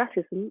thinking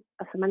racism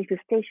as a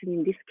manifestation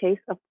in this case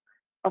of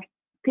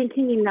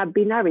thinking in a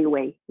binary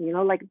way,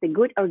 like the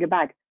good or the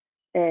bad,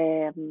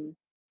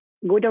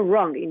 good or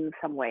wrong in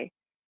some way.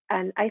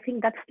 And I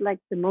think that's like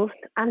the most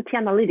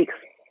anti-analytics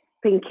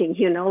thinking,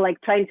 like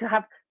trying to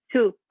have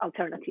two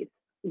alternatives,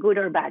 good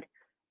or bad.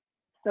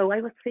 So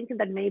I was thinking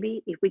that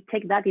maybe if we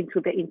take that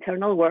into the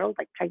internal world,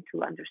 like trying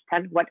to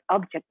understand what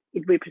object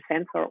it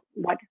represents or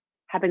what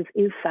happens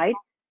inside,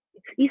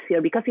 it's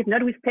easier, because if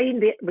not, we stay in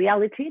the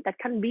reality that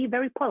can be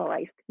very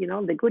polarized,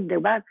 the good, the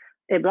bad,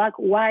 the black,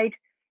 white,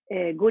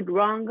 good,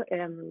 wrong.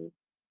 And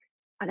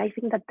I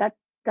think that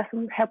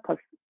doesn't help us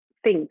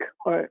think,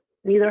 or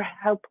neither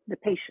help the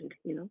patient,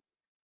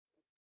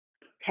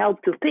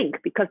 help to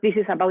think, because this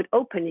is about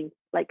opening,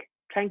 like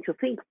trying to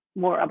think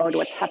more about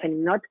what's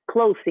happening, not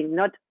closing,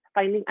 not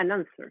finding an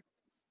answer.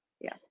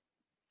 Yeah.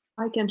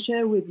 I can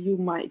share with you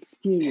my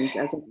experience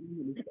as an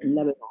analyst in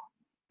Lebanon.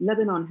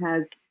 Lebanon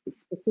has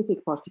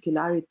specific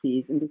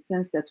particularities in the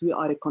sense that we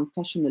are a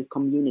confessional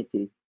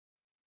community.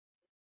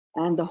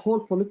 And the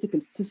whole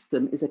political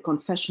system is a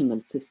confessional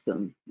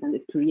system, and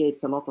it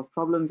creates a lot of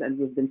problems, and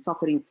we've been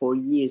suffering for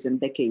years and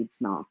decades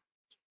now.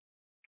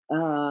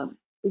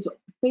 So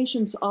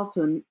patients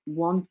often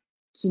want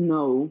to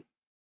know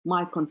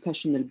my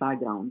confessional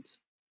background.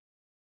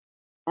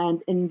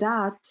 And in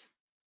that,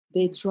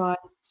 they try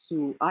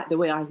to, the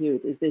way I hear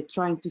it is they're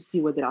trying to see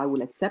whether I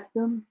will accept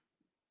them.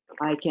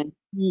 I can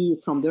see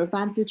from their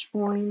vantage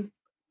point,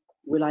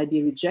 will I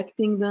be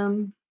rejecting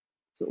them?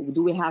 So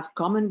do we have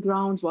common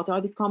grounds? What are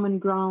the common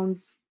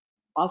grounds?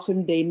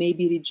 Often they may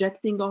be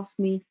rejecting of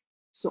me.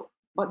 So,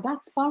 but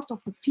that's part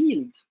of the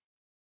field,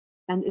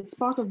 and it's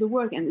part of the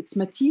work, and it's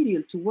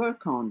material to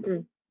work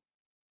on.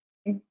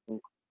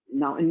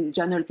 Now, in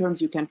general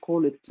terms, you can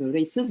call it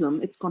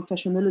racism. It's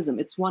confessionalism.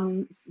 It's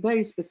one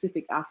very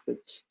specific aspect.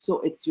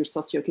 So it's your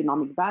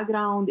socioeconomic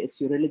background, it's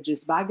your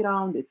religious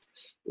background,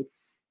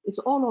 it's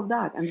all of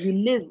that, and we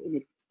live in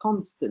it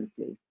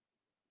constantly.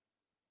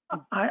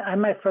 I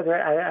might further.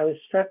 I was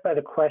struck by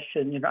the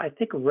question. You know, I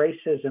think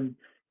racism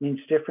means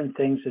different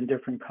things in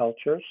different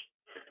cultures.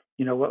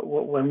 You know,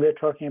 when we're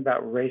talking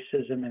about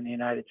racism in the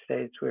United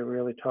States, we're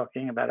really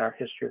talking about our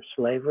history of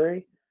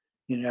slavery.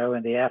 You know,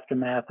 and the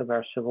aftermath of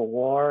our Civil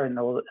War and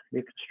all the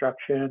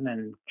Reconstruction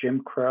and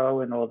Jim Crow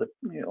and all the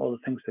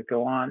things that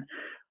go on.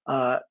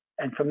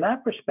 And from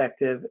that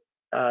perspective,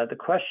 the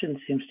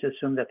question seems to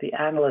assume that the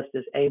analyst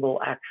is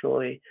able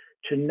actually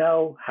to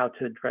know how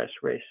to address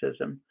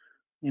racism,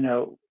 you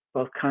know,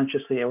 both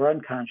consciously or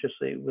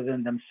unconsciously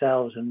within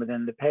themselves and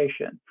within the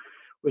patient,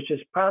 which is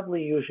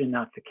probably usually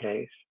not the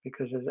case,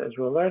 because as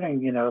we're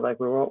learning, you know, like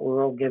we're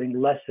all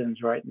getting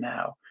lessons right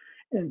now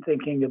in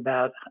thinking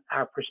about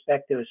our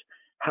perspectives,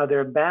 how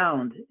they're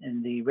bound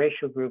in the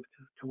racial group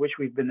to which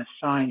we've been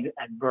assigned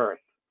at birth.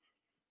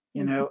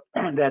 You know,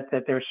 that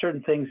there are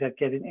certain things that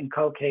get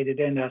inculcated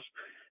in us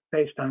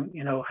based on,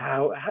 you know,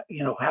 how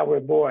we're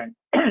born,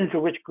 to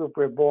which group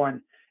we're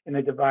born in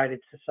a divided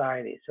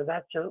society. So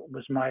that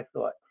was my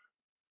thought.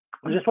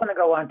 I just want to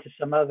go on to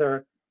some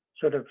other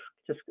sort of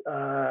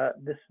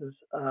this is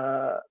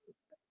a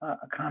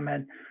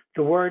comment.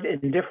 The word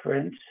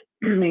indifference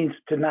means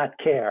to not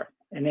care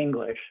in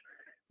English.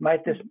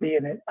 Might this be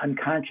an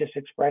unconscious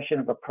expression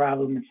of a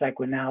problem in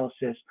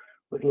psychoanalysis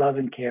with love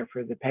and care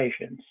for the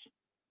patients?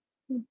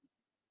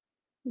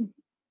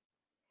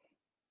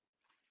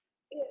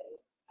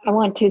 I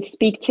want to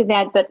speak to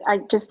that, but I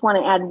just want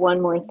to add one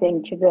more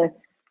thing to the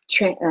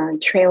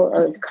trail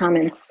of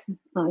comments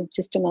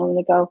just a moment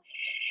ago.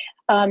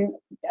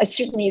 I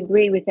certainly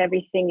agree with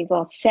everything you've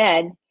all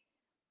said,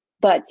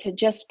 but to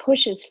just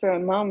push us for a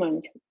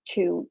moment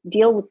to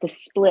deal with the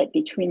split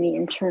between the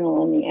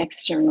internal and the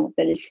external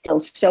that is still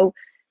so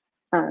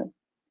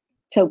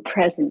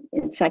present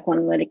in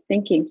psychoanalytic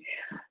thinking.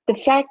 The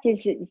fact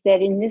is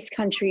that in this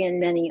country and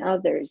many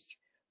others,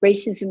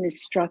 racism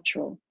is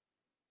structural.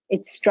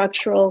 It's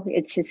structural,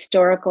 it's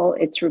historical,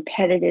 it's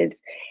repetitive,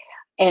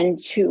 and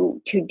to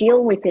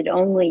deal with it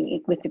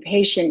only with the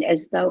patient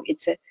as though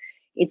it's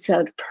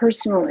a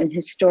personal and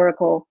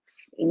historical,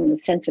 in the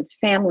sense of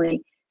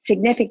family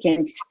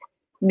significance,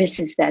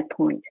 misses that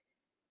point.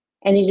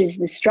 And it is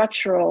the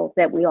structural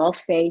that we all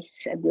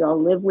face and we all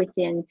live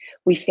within.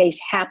 We face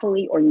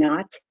happily or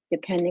not,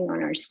 depending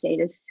on our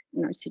status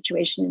and our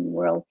situation in the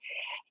world,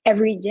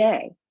 every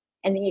day.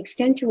 And the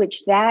extent to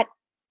which that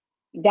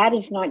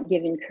is not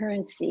given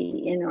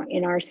currency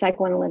in our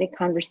psychoanalytic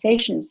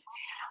conversations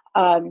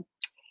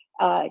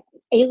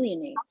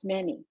alienates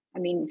many. I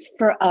mean,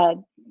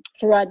 Farad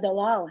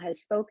Dalal has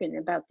spoken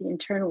about the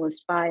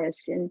internalist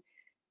bias in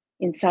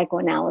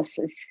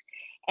psychoanalysis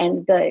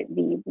and the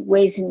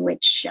ways in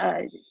which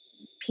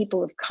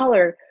people of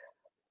color,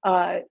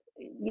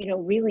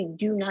 really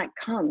do not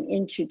come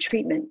into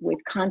treatment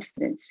with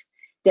confidence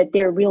that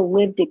their real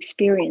lived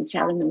experience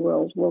out in the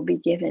world will be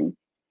given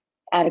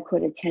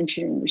adequate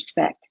attention and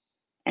respect.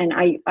 And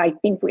I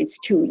think it's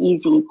too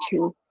easy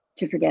to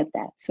forget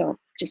that. So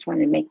just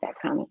wanted to make that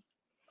comment.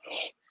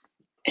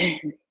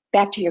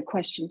 Back to your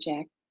question,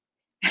 Jack.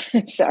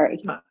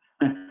 Sorry.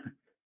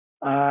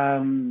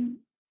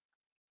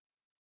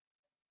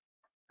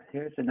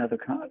 Here's another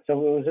comment.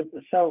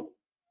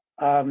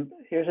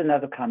 Here's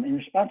another comment. In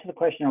response to the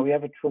question, are we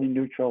ever truly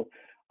neutral?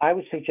 I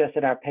would suggest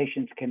that our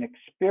patients can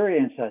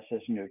experience us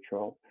as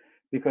neutral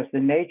because the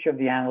nature of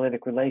the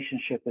analytic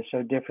relationship is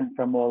so different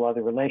from all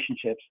other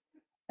relationships.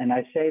 And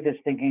I say this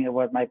thinking of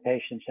what my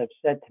patients have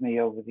said to me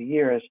over the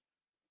years,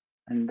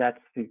 and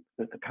that's the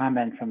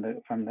comment from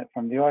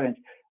the audience,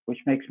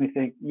 which makes me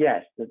think,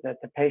 yes, that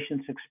the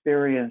patients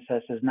experience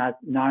us as not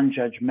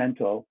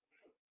non-judgmental,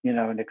 you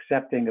know, and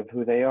accepting of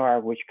who they are,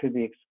 which could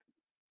be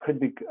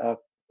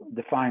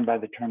defined by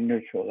the term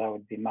neutral. That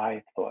would be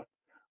my thought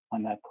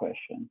on that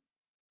question.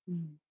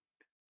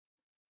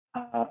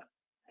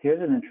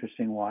 Here's an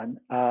interesting one.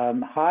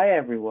 Hi,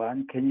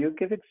 everyone. Can you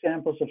give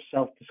examples of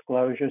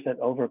self-disclosures that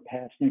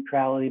overpass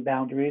neutrality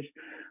boundaries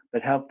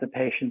but help the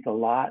patient a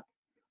lot?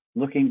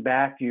 Looking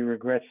back, do you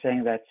regret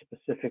saying that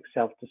specific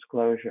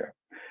self-disclosure?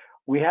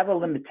 We have a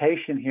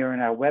limitation here in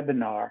our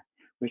webinar,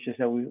 which is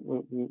that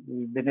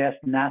we've been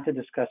asked not to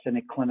discuss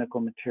any clinical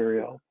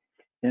material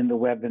in the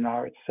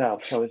webinar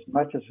itself. So as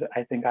much as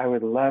I think I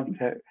would love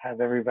to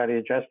have everybody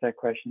address that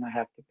question, I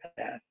have to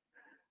pass.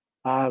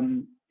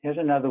 Here's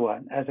another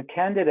one. As a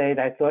candidate,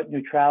 I thought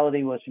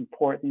neutrality was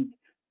important.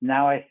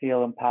 Now I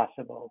feel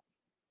impossible.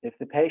 If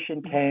the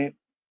patient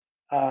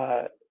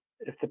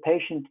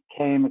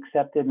came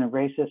accepted in a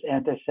racist,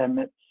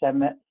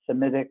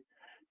 anti-Semitic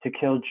to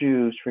kill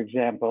Jews, for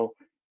example,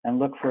 and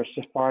look for a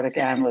Sephardic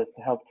analyst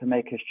to help to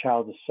make his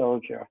child a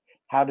soldier,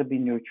 How to Be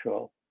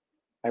Neutral.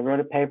 I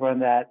wrote a paper on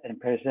that and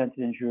presented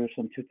in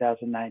Jerusalem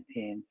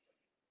 2019.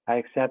 I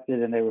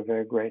accepted and they were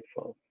very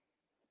grateful.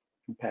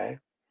 Okay.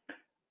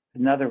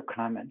 Another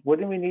comment.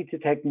 Wouldn't we need to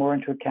take more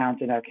into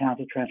account in our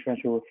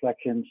countertransferential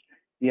reflections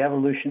the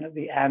evolution of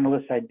the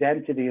analyst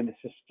identity in the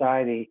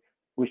society,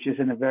 which is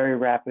in a very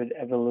rapid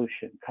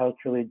evolution,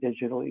 culturally,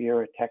 digital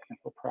era,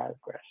 technical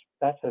progress?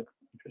 That's an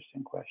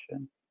interesting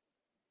question.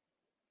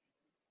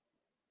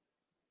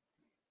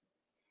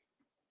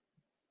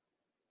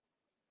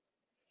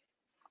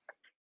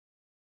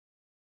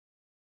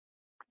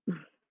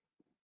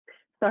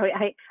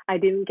 Sorry, I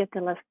didn't get the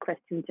last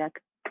question, Jack.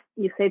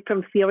 You said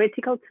from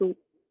theoretical to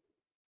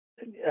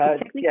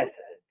technical? Yes,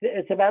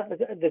 it's about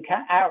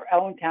our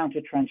own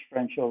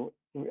countertransferential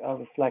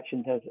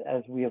reflections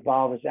as we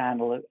evolve as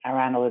our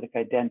analytic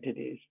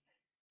identities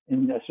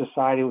in a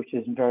society which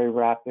is in very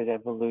rapid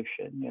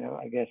evolution. You know,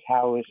 I guess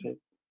how is it?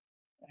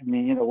 I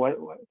mean, you know, what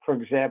for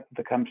example,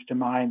 that comes to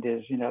mind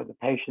is, you know, the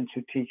patients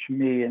who teach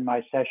me in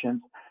my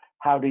sessions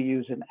how to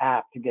use an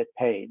app to get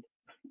paid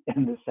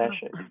in the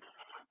session.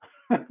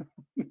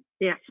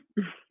 Yeah.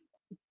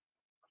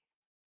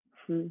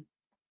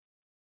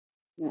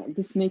 Yeah,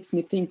 this makes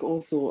me think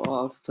also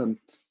of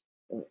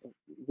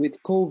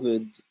with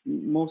COVID,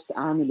 most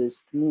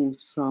analysts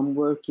moved from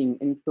working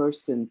in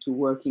person to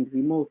working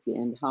remotely,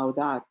 and how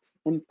that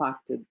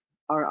impacted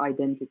our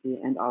identity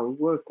and our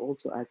work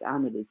also as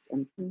analysts.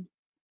 And there's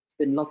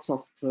been lots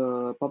of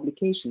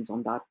publications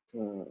on that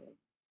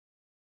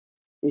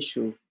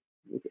issue.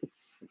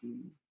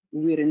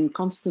 We're in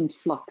constant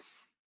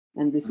flux,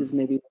 and this is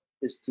maybe what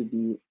it is to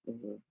be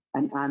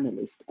an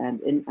analyst.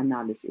 And in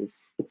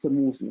analysis, it's a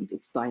movement,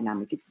 it's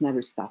dynamic, it's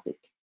never static.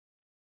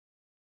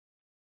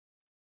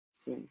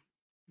 So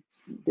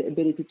it's the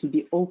ability to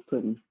be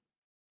open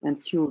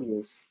and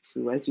curious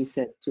to, as you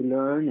said, to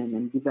learn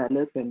and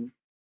develop and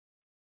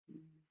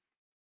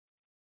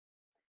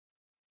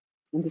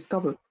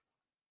discover.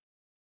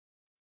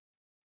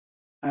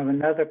 I have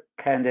another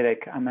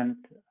candidate comment.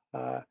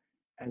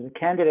 As a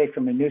candidate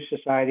from a new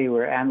society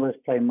where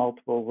analysts play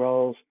multiple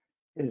roles,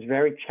 it is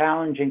very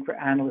challenging for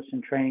analysts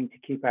in training to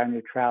keep our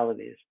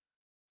neutralities.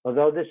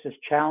 Although this is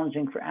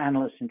challenging for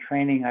analysts in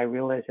training, I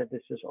realize that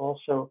this is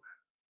also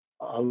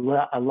a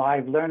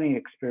live learning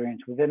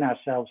experience within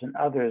ourselves and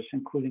others,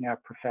 including our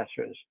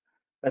professors.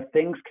 But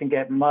things can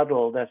get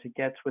muddled as it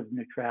gets with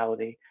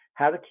neutrality.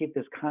 How to keep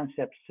this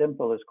concept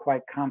simple is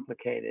quite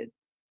complicated.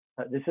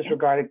 This is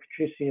regarding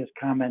Patricia's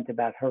comment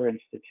about her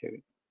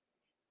institute.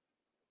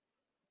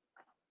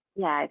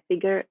 Yeah, I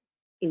figure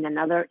in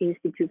another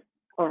institute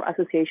or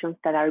associations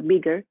that are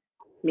bigger,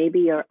 maybe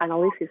your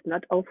analyst is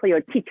not also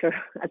your teacher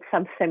at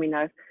some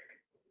seminars.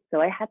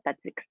 So I had that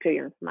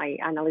experience. My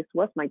analyst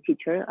was my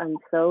teacher, and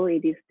so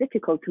it is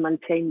difficult to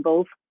maintain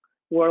both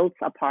worlds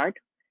apart.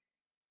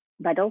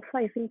 But also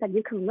I think that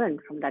you can learn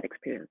from that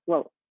experience.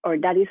 Well, or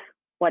that is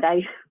what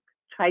I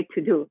tried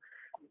to do,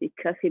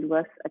 because it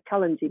was a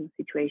challenging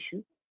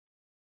situation.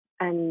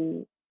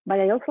 But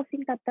I also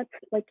think that that's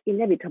like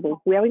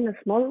inevitable. We are in a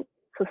small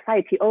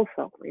society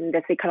also, in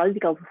the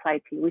psychological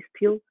society. We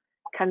still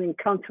can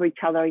encounter each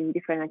other in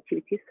different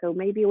activities. So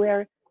maybe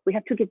we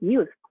have to get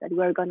used that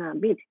we're gonna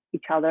meet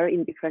each other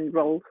in different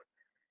roles,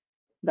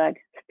 but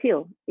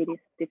still it is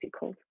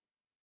difficult.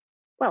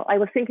 Well, I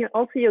was thinking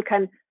also you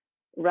can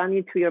run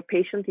into your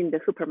patient in the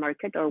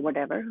supermarket or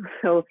whatever.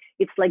 So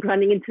it's like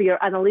running into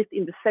your analyst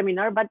in the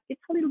seminar, but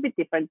it's a little bit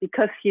different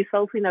because he's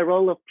also in a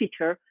role of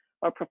teacher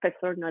or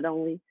professor, not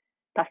only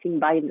passing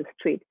by in the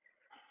street,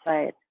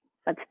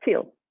 but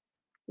still.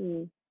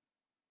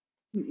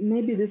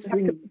 Maybe this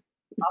brings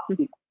up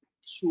the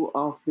issue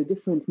of the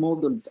different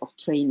models of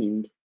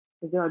training.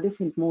 There are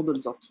different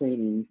models of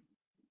training.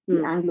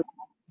 The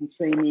Anglo-Saxon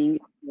training,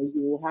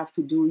 you have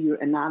to do your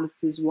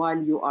analysis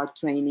while you are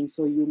training,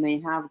 so you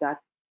may have that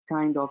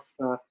kind of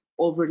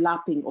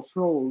overlapping of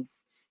roles.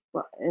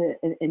 But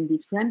in the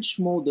French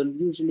model,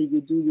 usually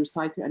you do your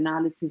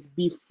psychoanalysis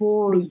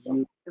before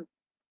you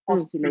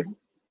postulate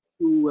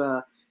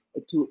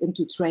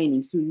into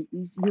training. So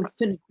you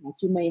finish that.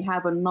 You may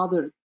have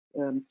another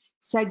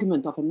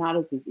segment of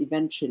analysis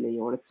eventually,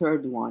 or a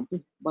third one,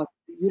 but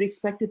you're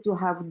expected to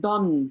have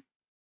done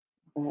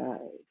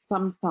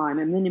sometime,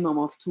 a minimum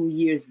of 2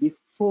 years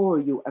before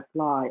you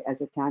apply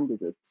as a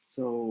candidate.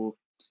 So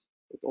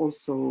it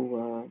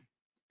also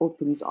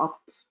opens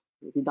up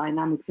the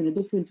dynamics in a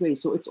different way.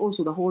 So it's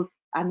also the whole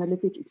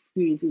analytic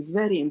experience is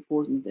very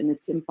important in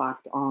its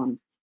impact on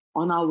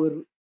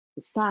our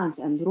stance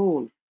and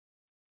role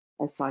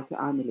as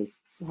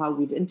psychoanalysts, how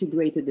we've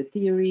integrated the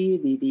theory,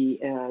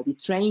 the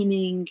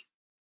training,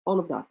 all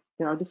of that.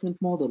 There are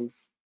different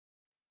models.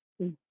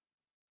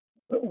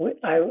 We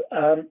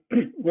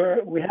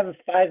have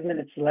 5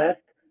 minutes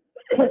left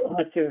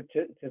to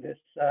this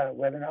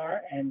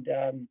webinar, and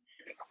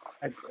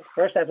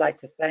first I'd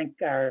like to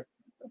thank our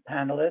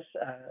panelists.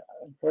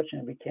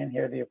 Unfortunately, we can't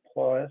hear the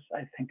applause,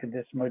 I think, of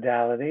this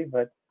modality,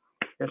 but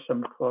here's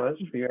some applause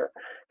for your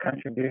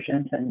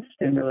contributions and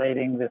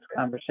stimulating this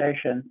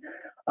conversation.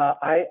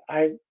 I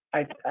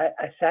I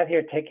sat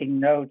here taking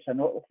notes on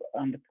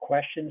the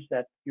questions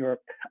that your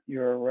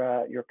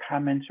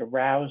comments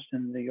aroused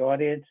in the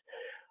audience.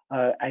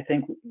 I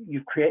think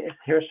you've created,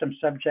 here's some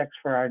subjects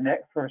for our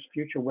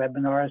future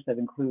webinars that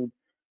include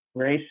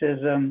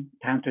racism,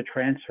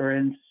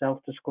 countertransference,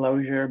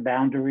 self-disclosure,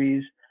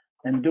 boundaries,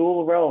 and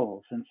dual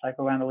roles in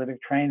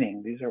psychoanalytic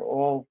training. These are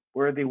all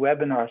worthy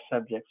webinar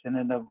subjects in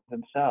and of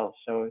themselves.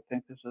 So I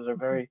think this is a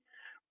very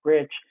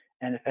rich.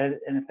 And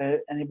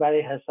if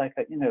anybody has like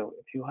a,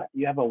 if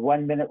you have a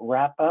 1-minute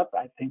wrap up,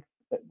 I think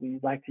that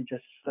we'd like to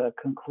just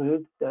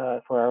conclude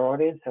for our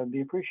audience. That would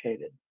be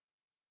appreciated.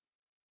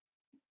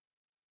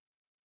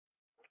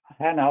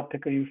 Hannah, I'll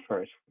pick you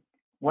first.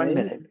 1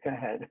 minute. Go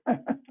ahead.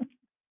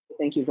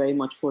 Thank you very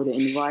much for the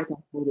invite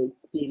and for the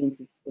experience.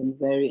 It's been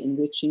very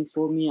enriching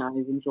for me.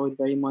 I've enjoyed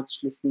very much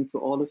listening to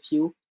all of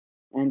you,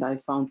 and I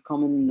found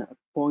common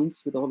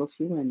points with all of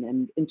you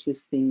and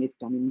interesting.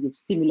 You've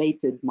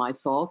stimulated my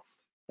thoughts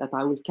that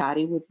I will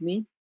carry with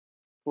me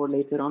for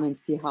later on and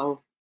see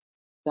how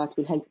that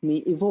will help me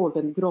evolve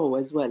and grow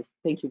as well.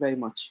 Thank you very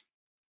much.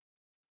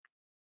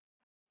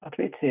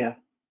 Patricia.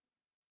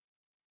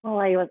 Well,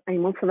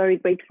 I'm also very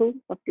grateful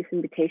of this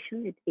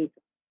invitation.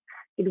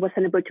 It was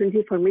an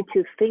opportunity for me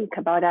to think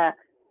about a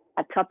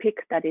topic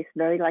that is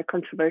very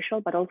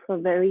controversial, but also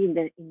very in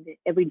the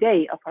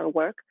everyday of our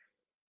work.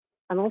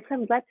 And also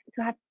I'm glad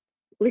to have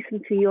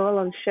listened to you all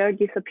and share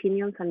these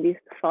opinions and these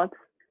thoughts.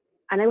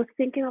 And I was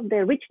thinking of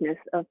the richness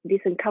of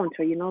this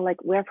encounter,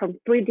 we're from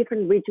 3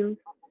 different regions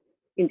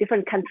in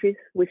different countries,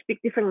 we speak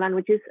different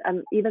languages,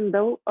 and even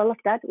though all of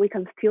that, we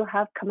can still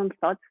have common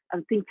thoughts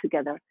and think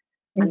together.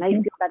 Mm-hmm. And I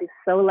feel that is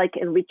so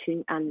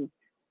enriching and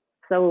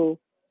so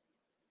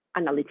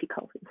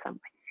analytical in some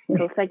way.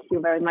 So thank you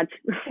very much.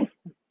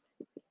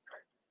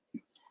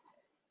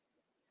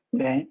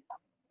 Okay.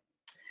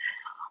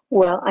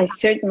 Well, I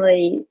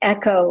certainly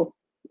echo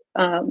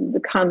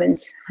the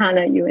comments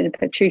Hannah, you and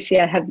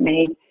Patricia have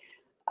made.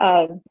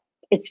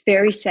 It's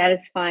very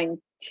satisfying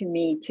to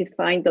me to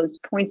find those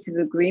points of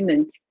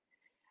agreement,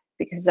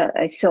 because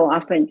I so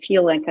often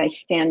feel like I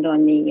stand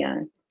on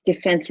the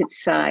defensive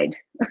side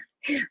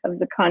of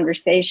the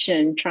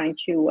conversation, trying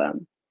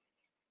to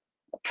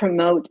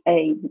promote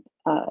a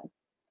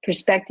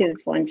perspective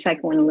on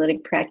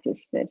psychoanalytic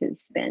practice that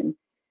has been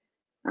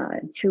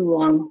too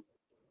long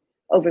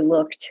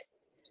overlooked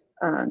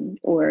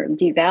or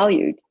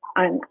devalued.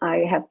 And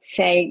I have to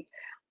say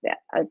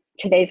that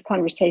today's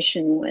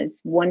conversation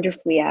was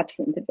wonderfully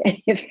absent of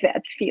any of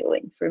that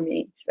feeling for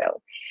me.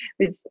 So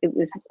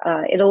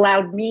it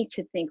allowed me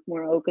to think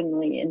more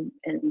openly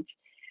and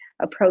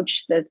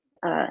approach the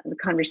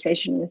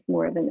conversation with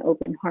more of an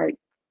open heart.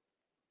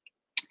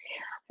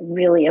 I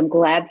really am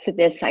glad for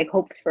this. I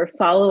hope for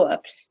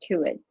follow-ups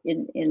to it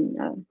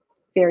in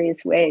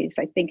various ways.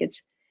 I think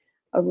it's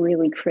a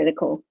really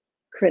critical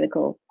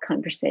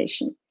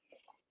conversation.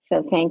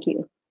 So thank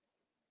you.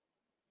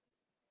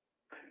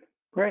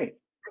 Great.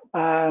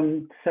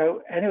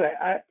 So anyway,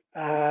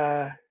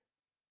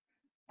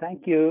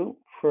 thank you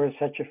for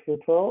such a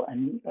fruitful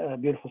and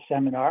beautiful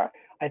seminar.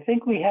 I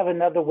think we have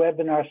another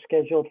webinar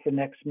scheduled for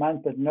next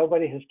month, but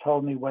nobody has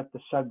told me what the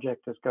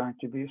subject is going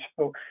to be.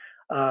 So,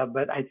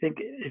 but I think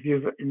if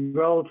you've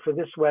enrolled for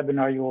this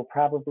webinar, you will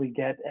probably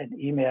get an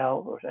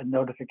email or a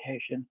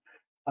notification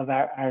of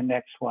our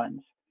next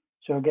ones.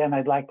 So again,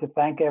 I'd like to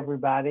thank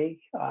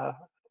everybody.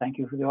 Thank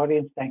you for the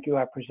audience. Thank you,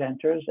 our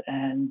presenters,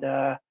 and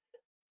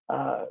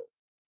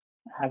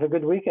have a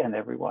good weekend,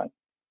 everyone.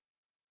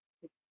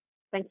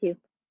 Thank you.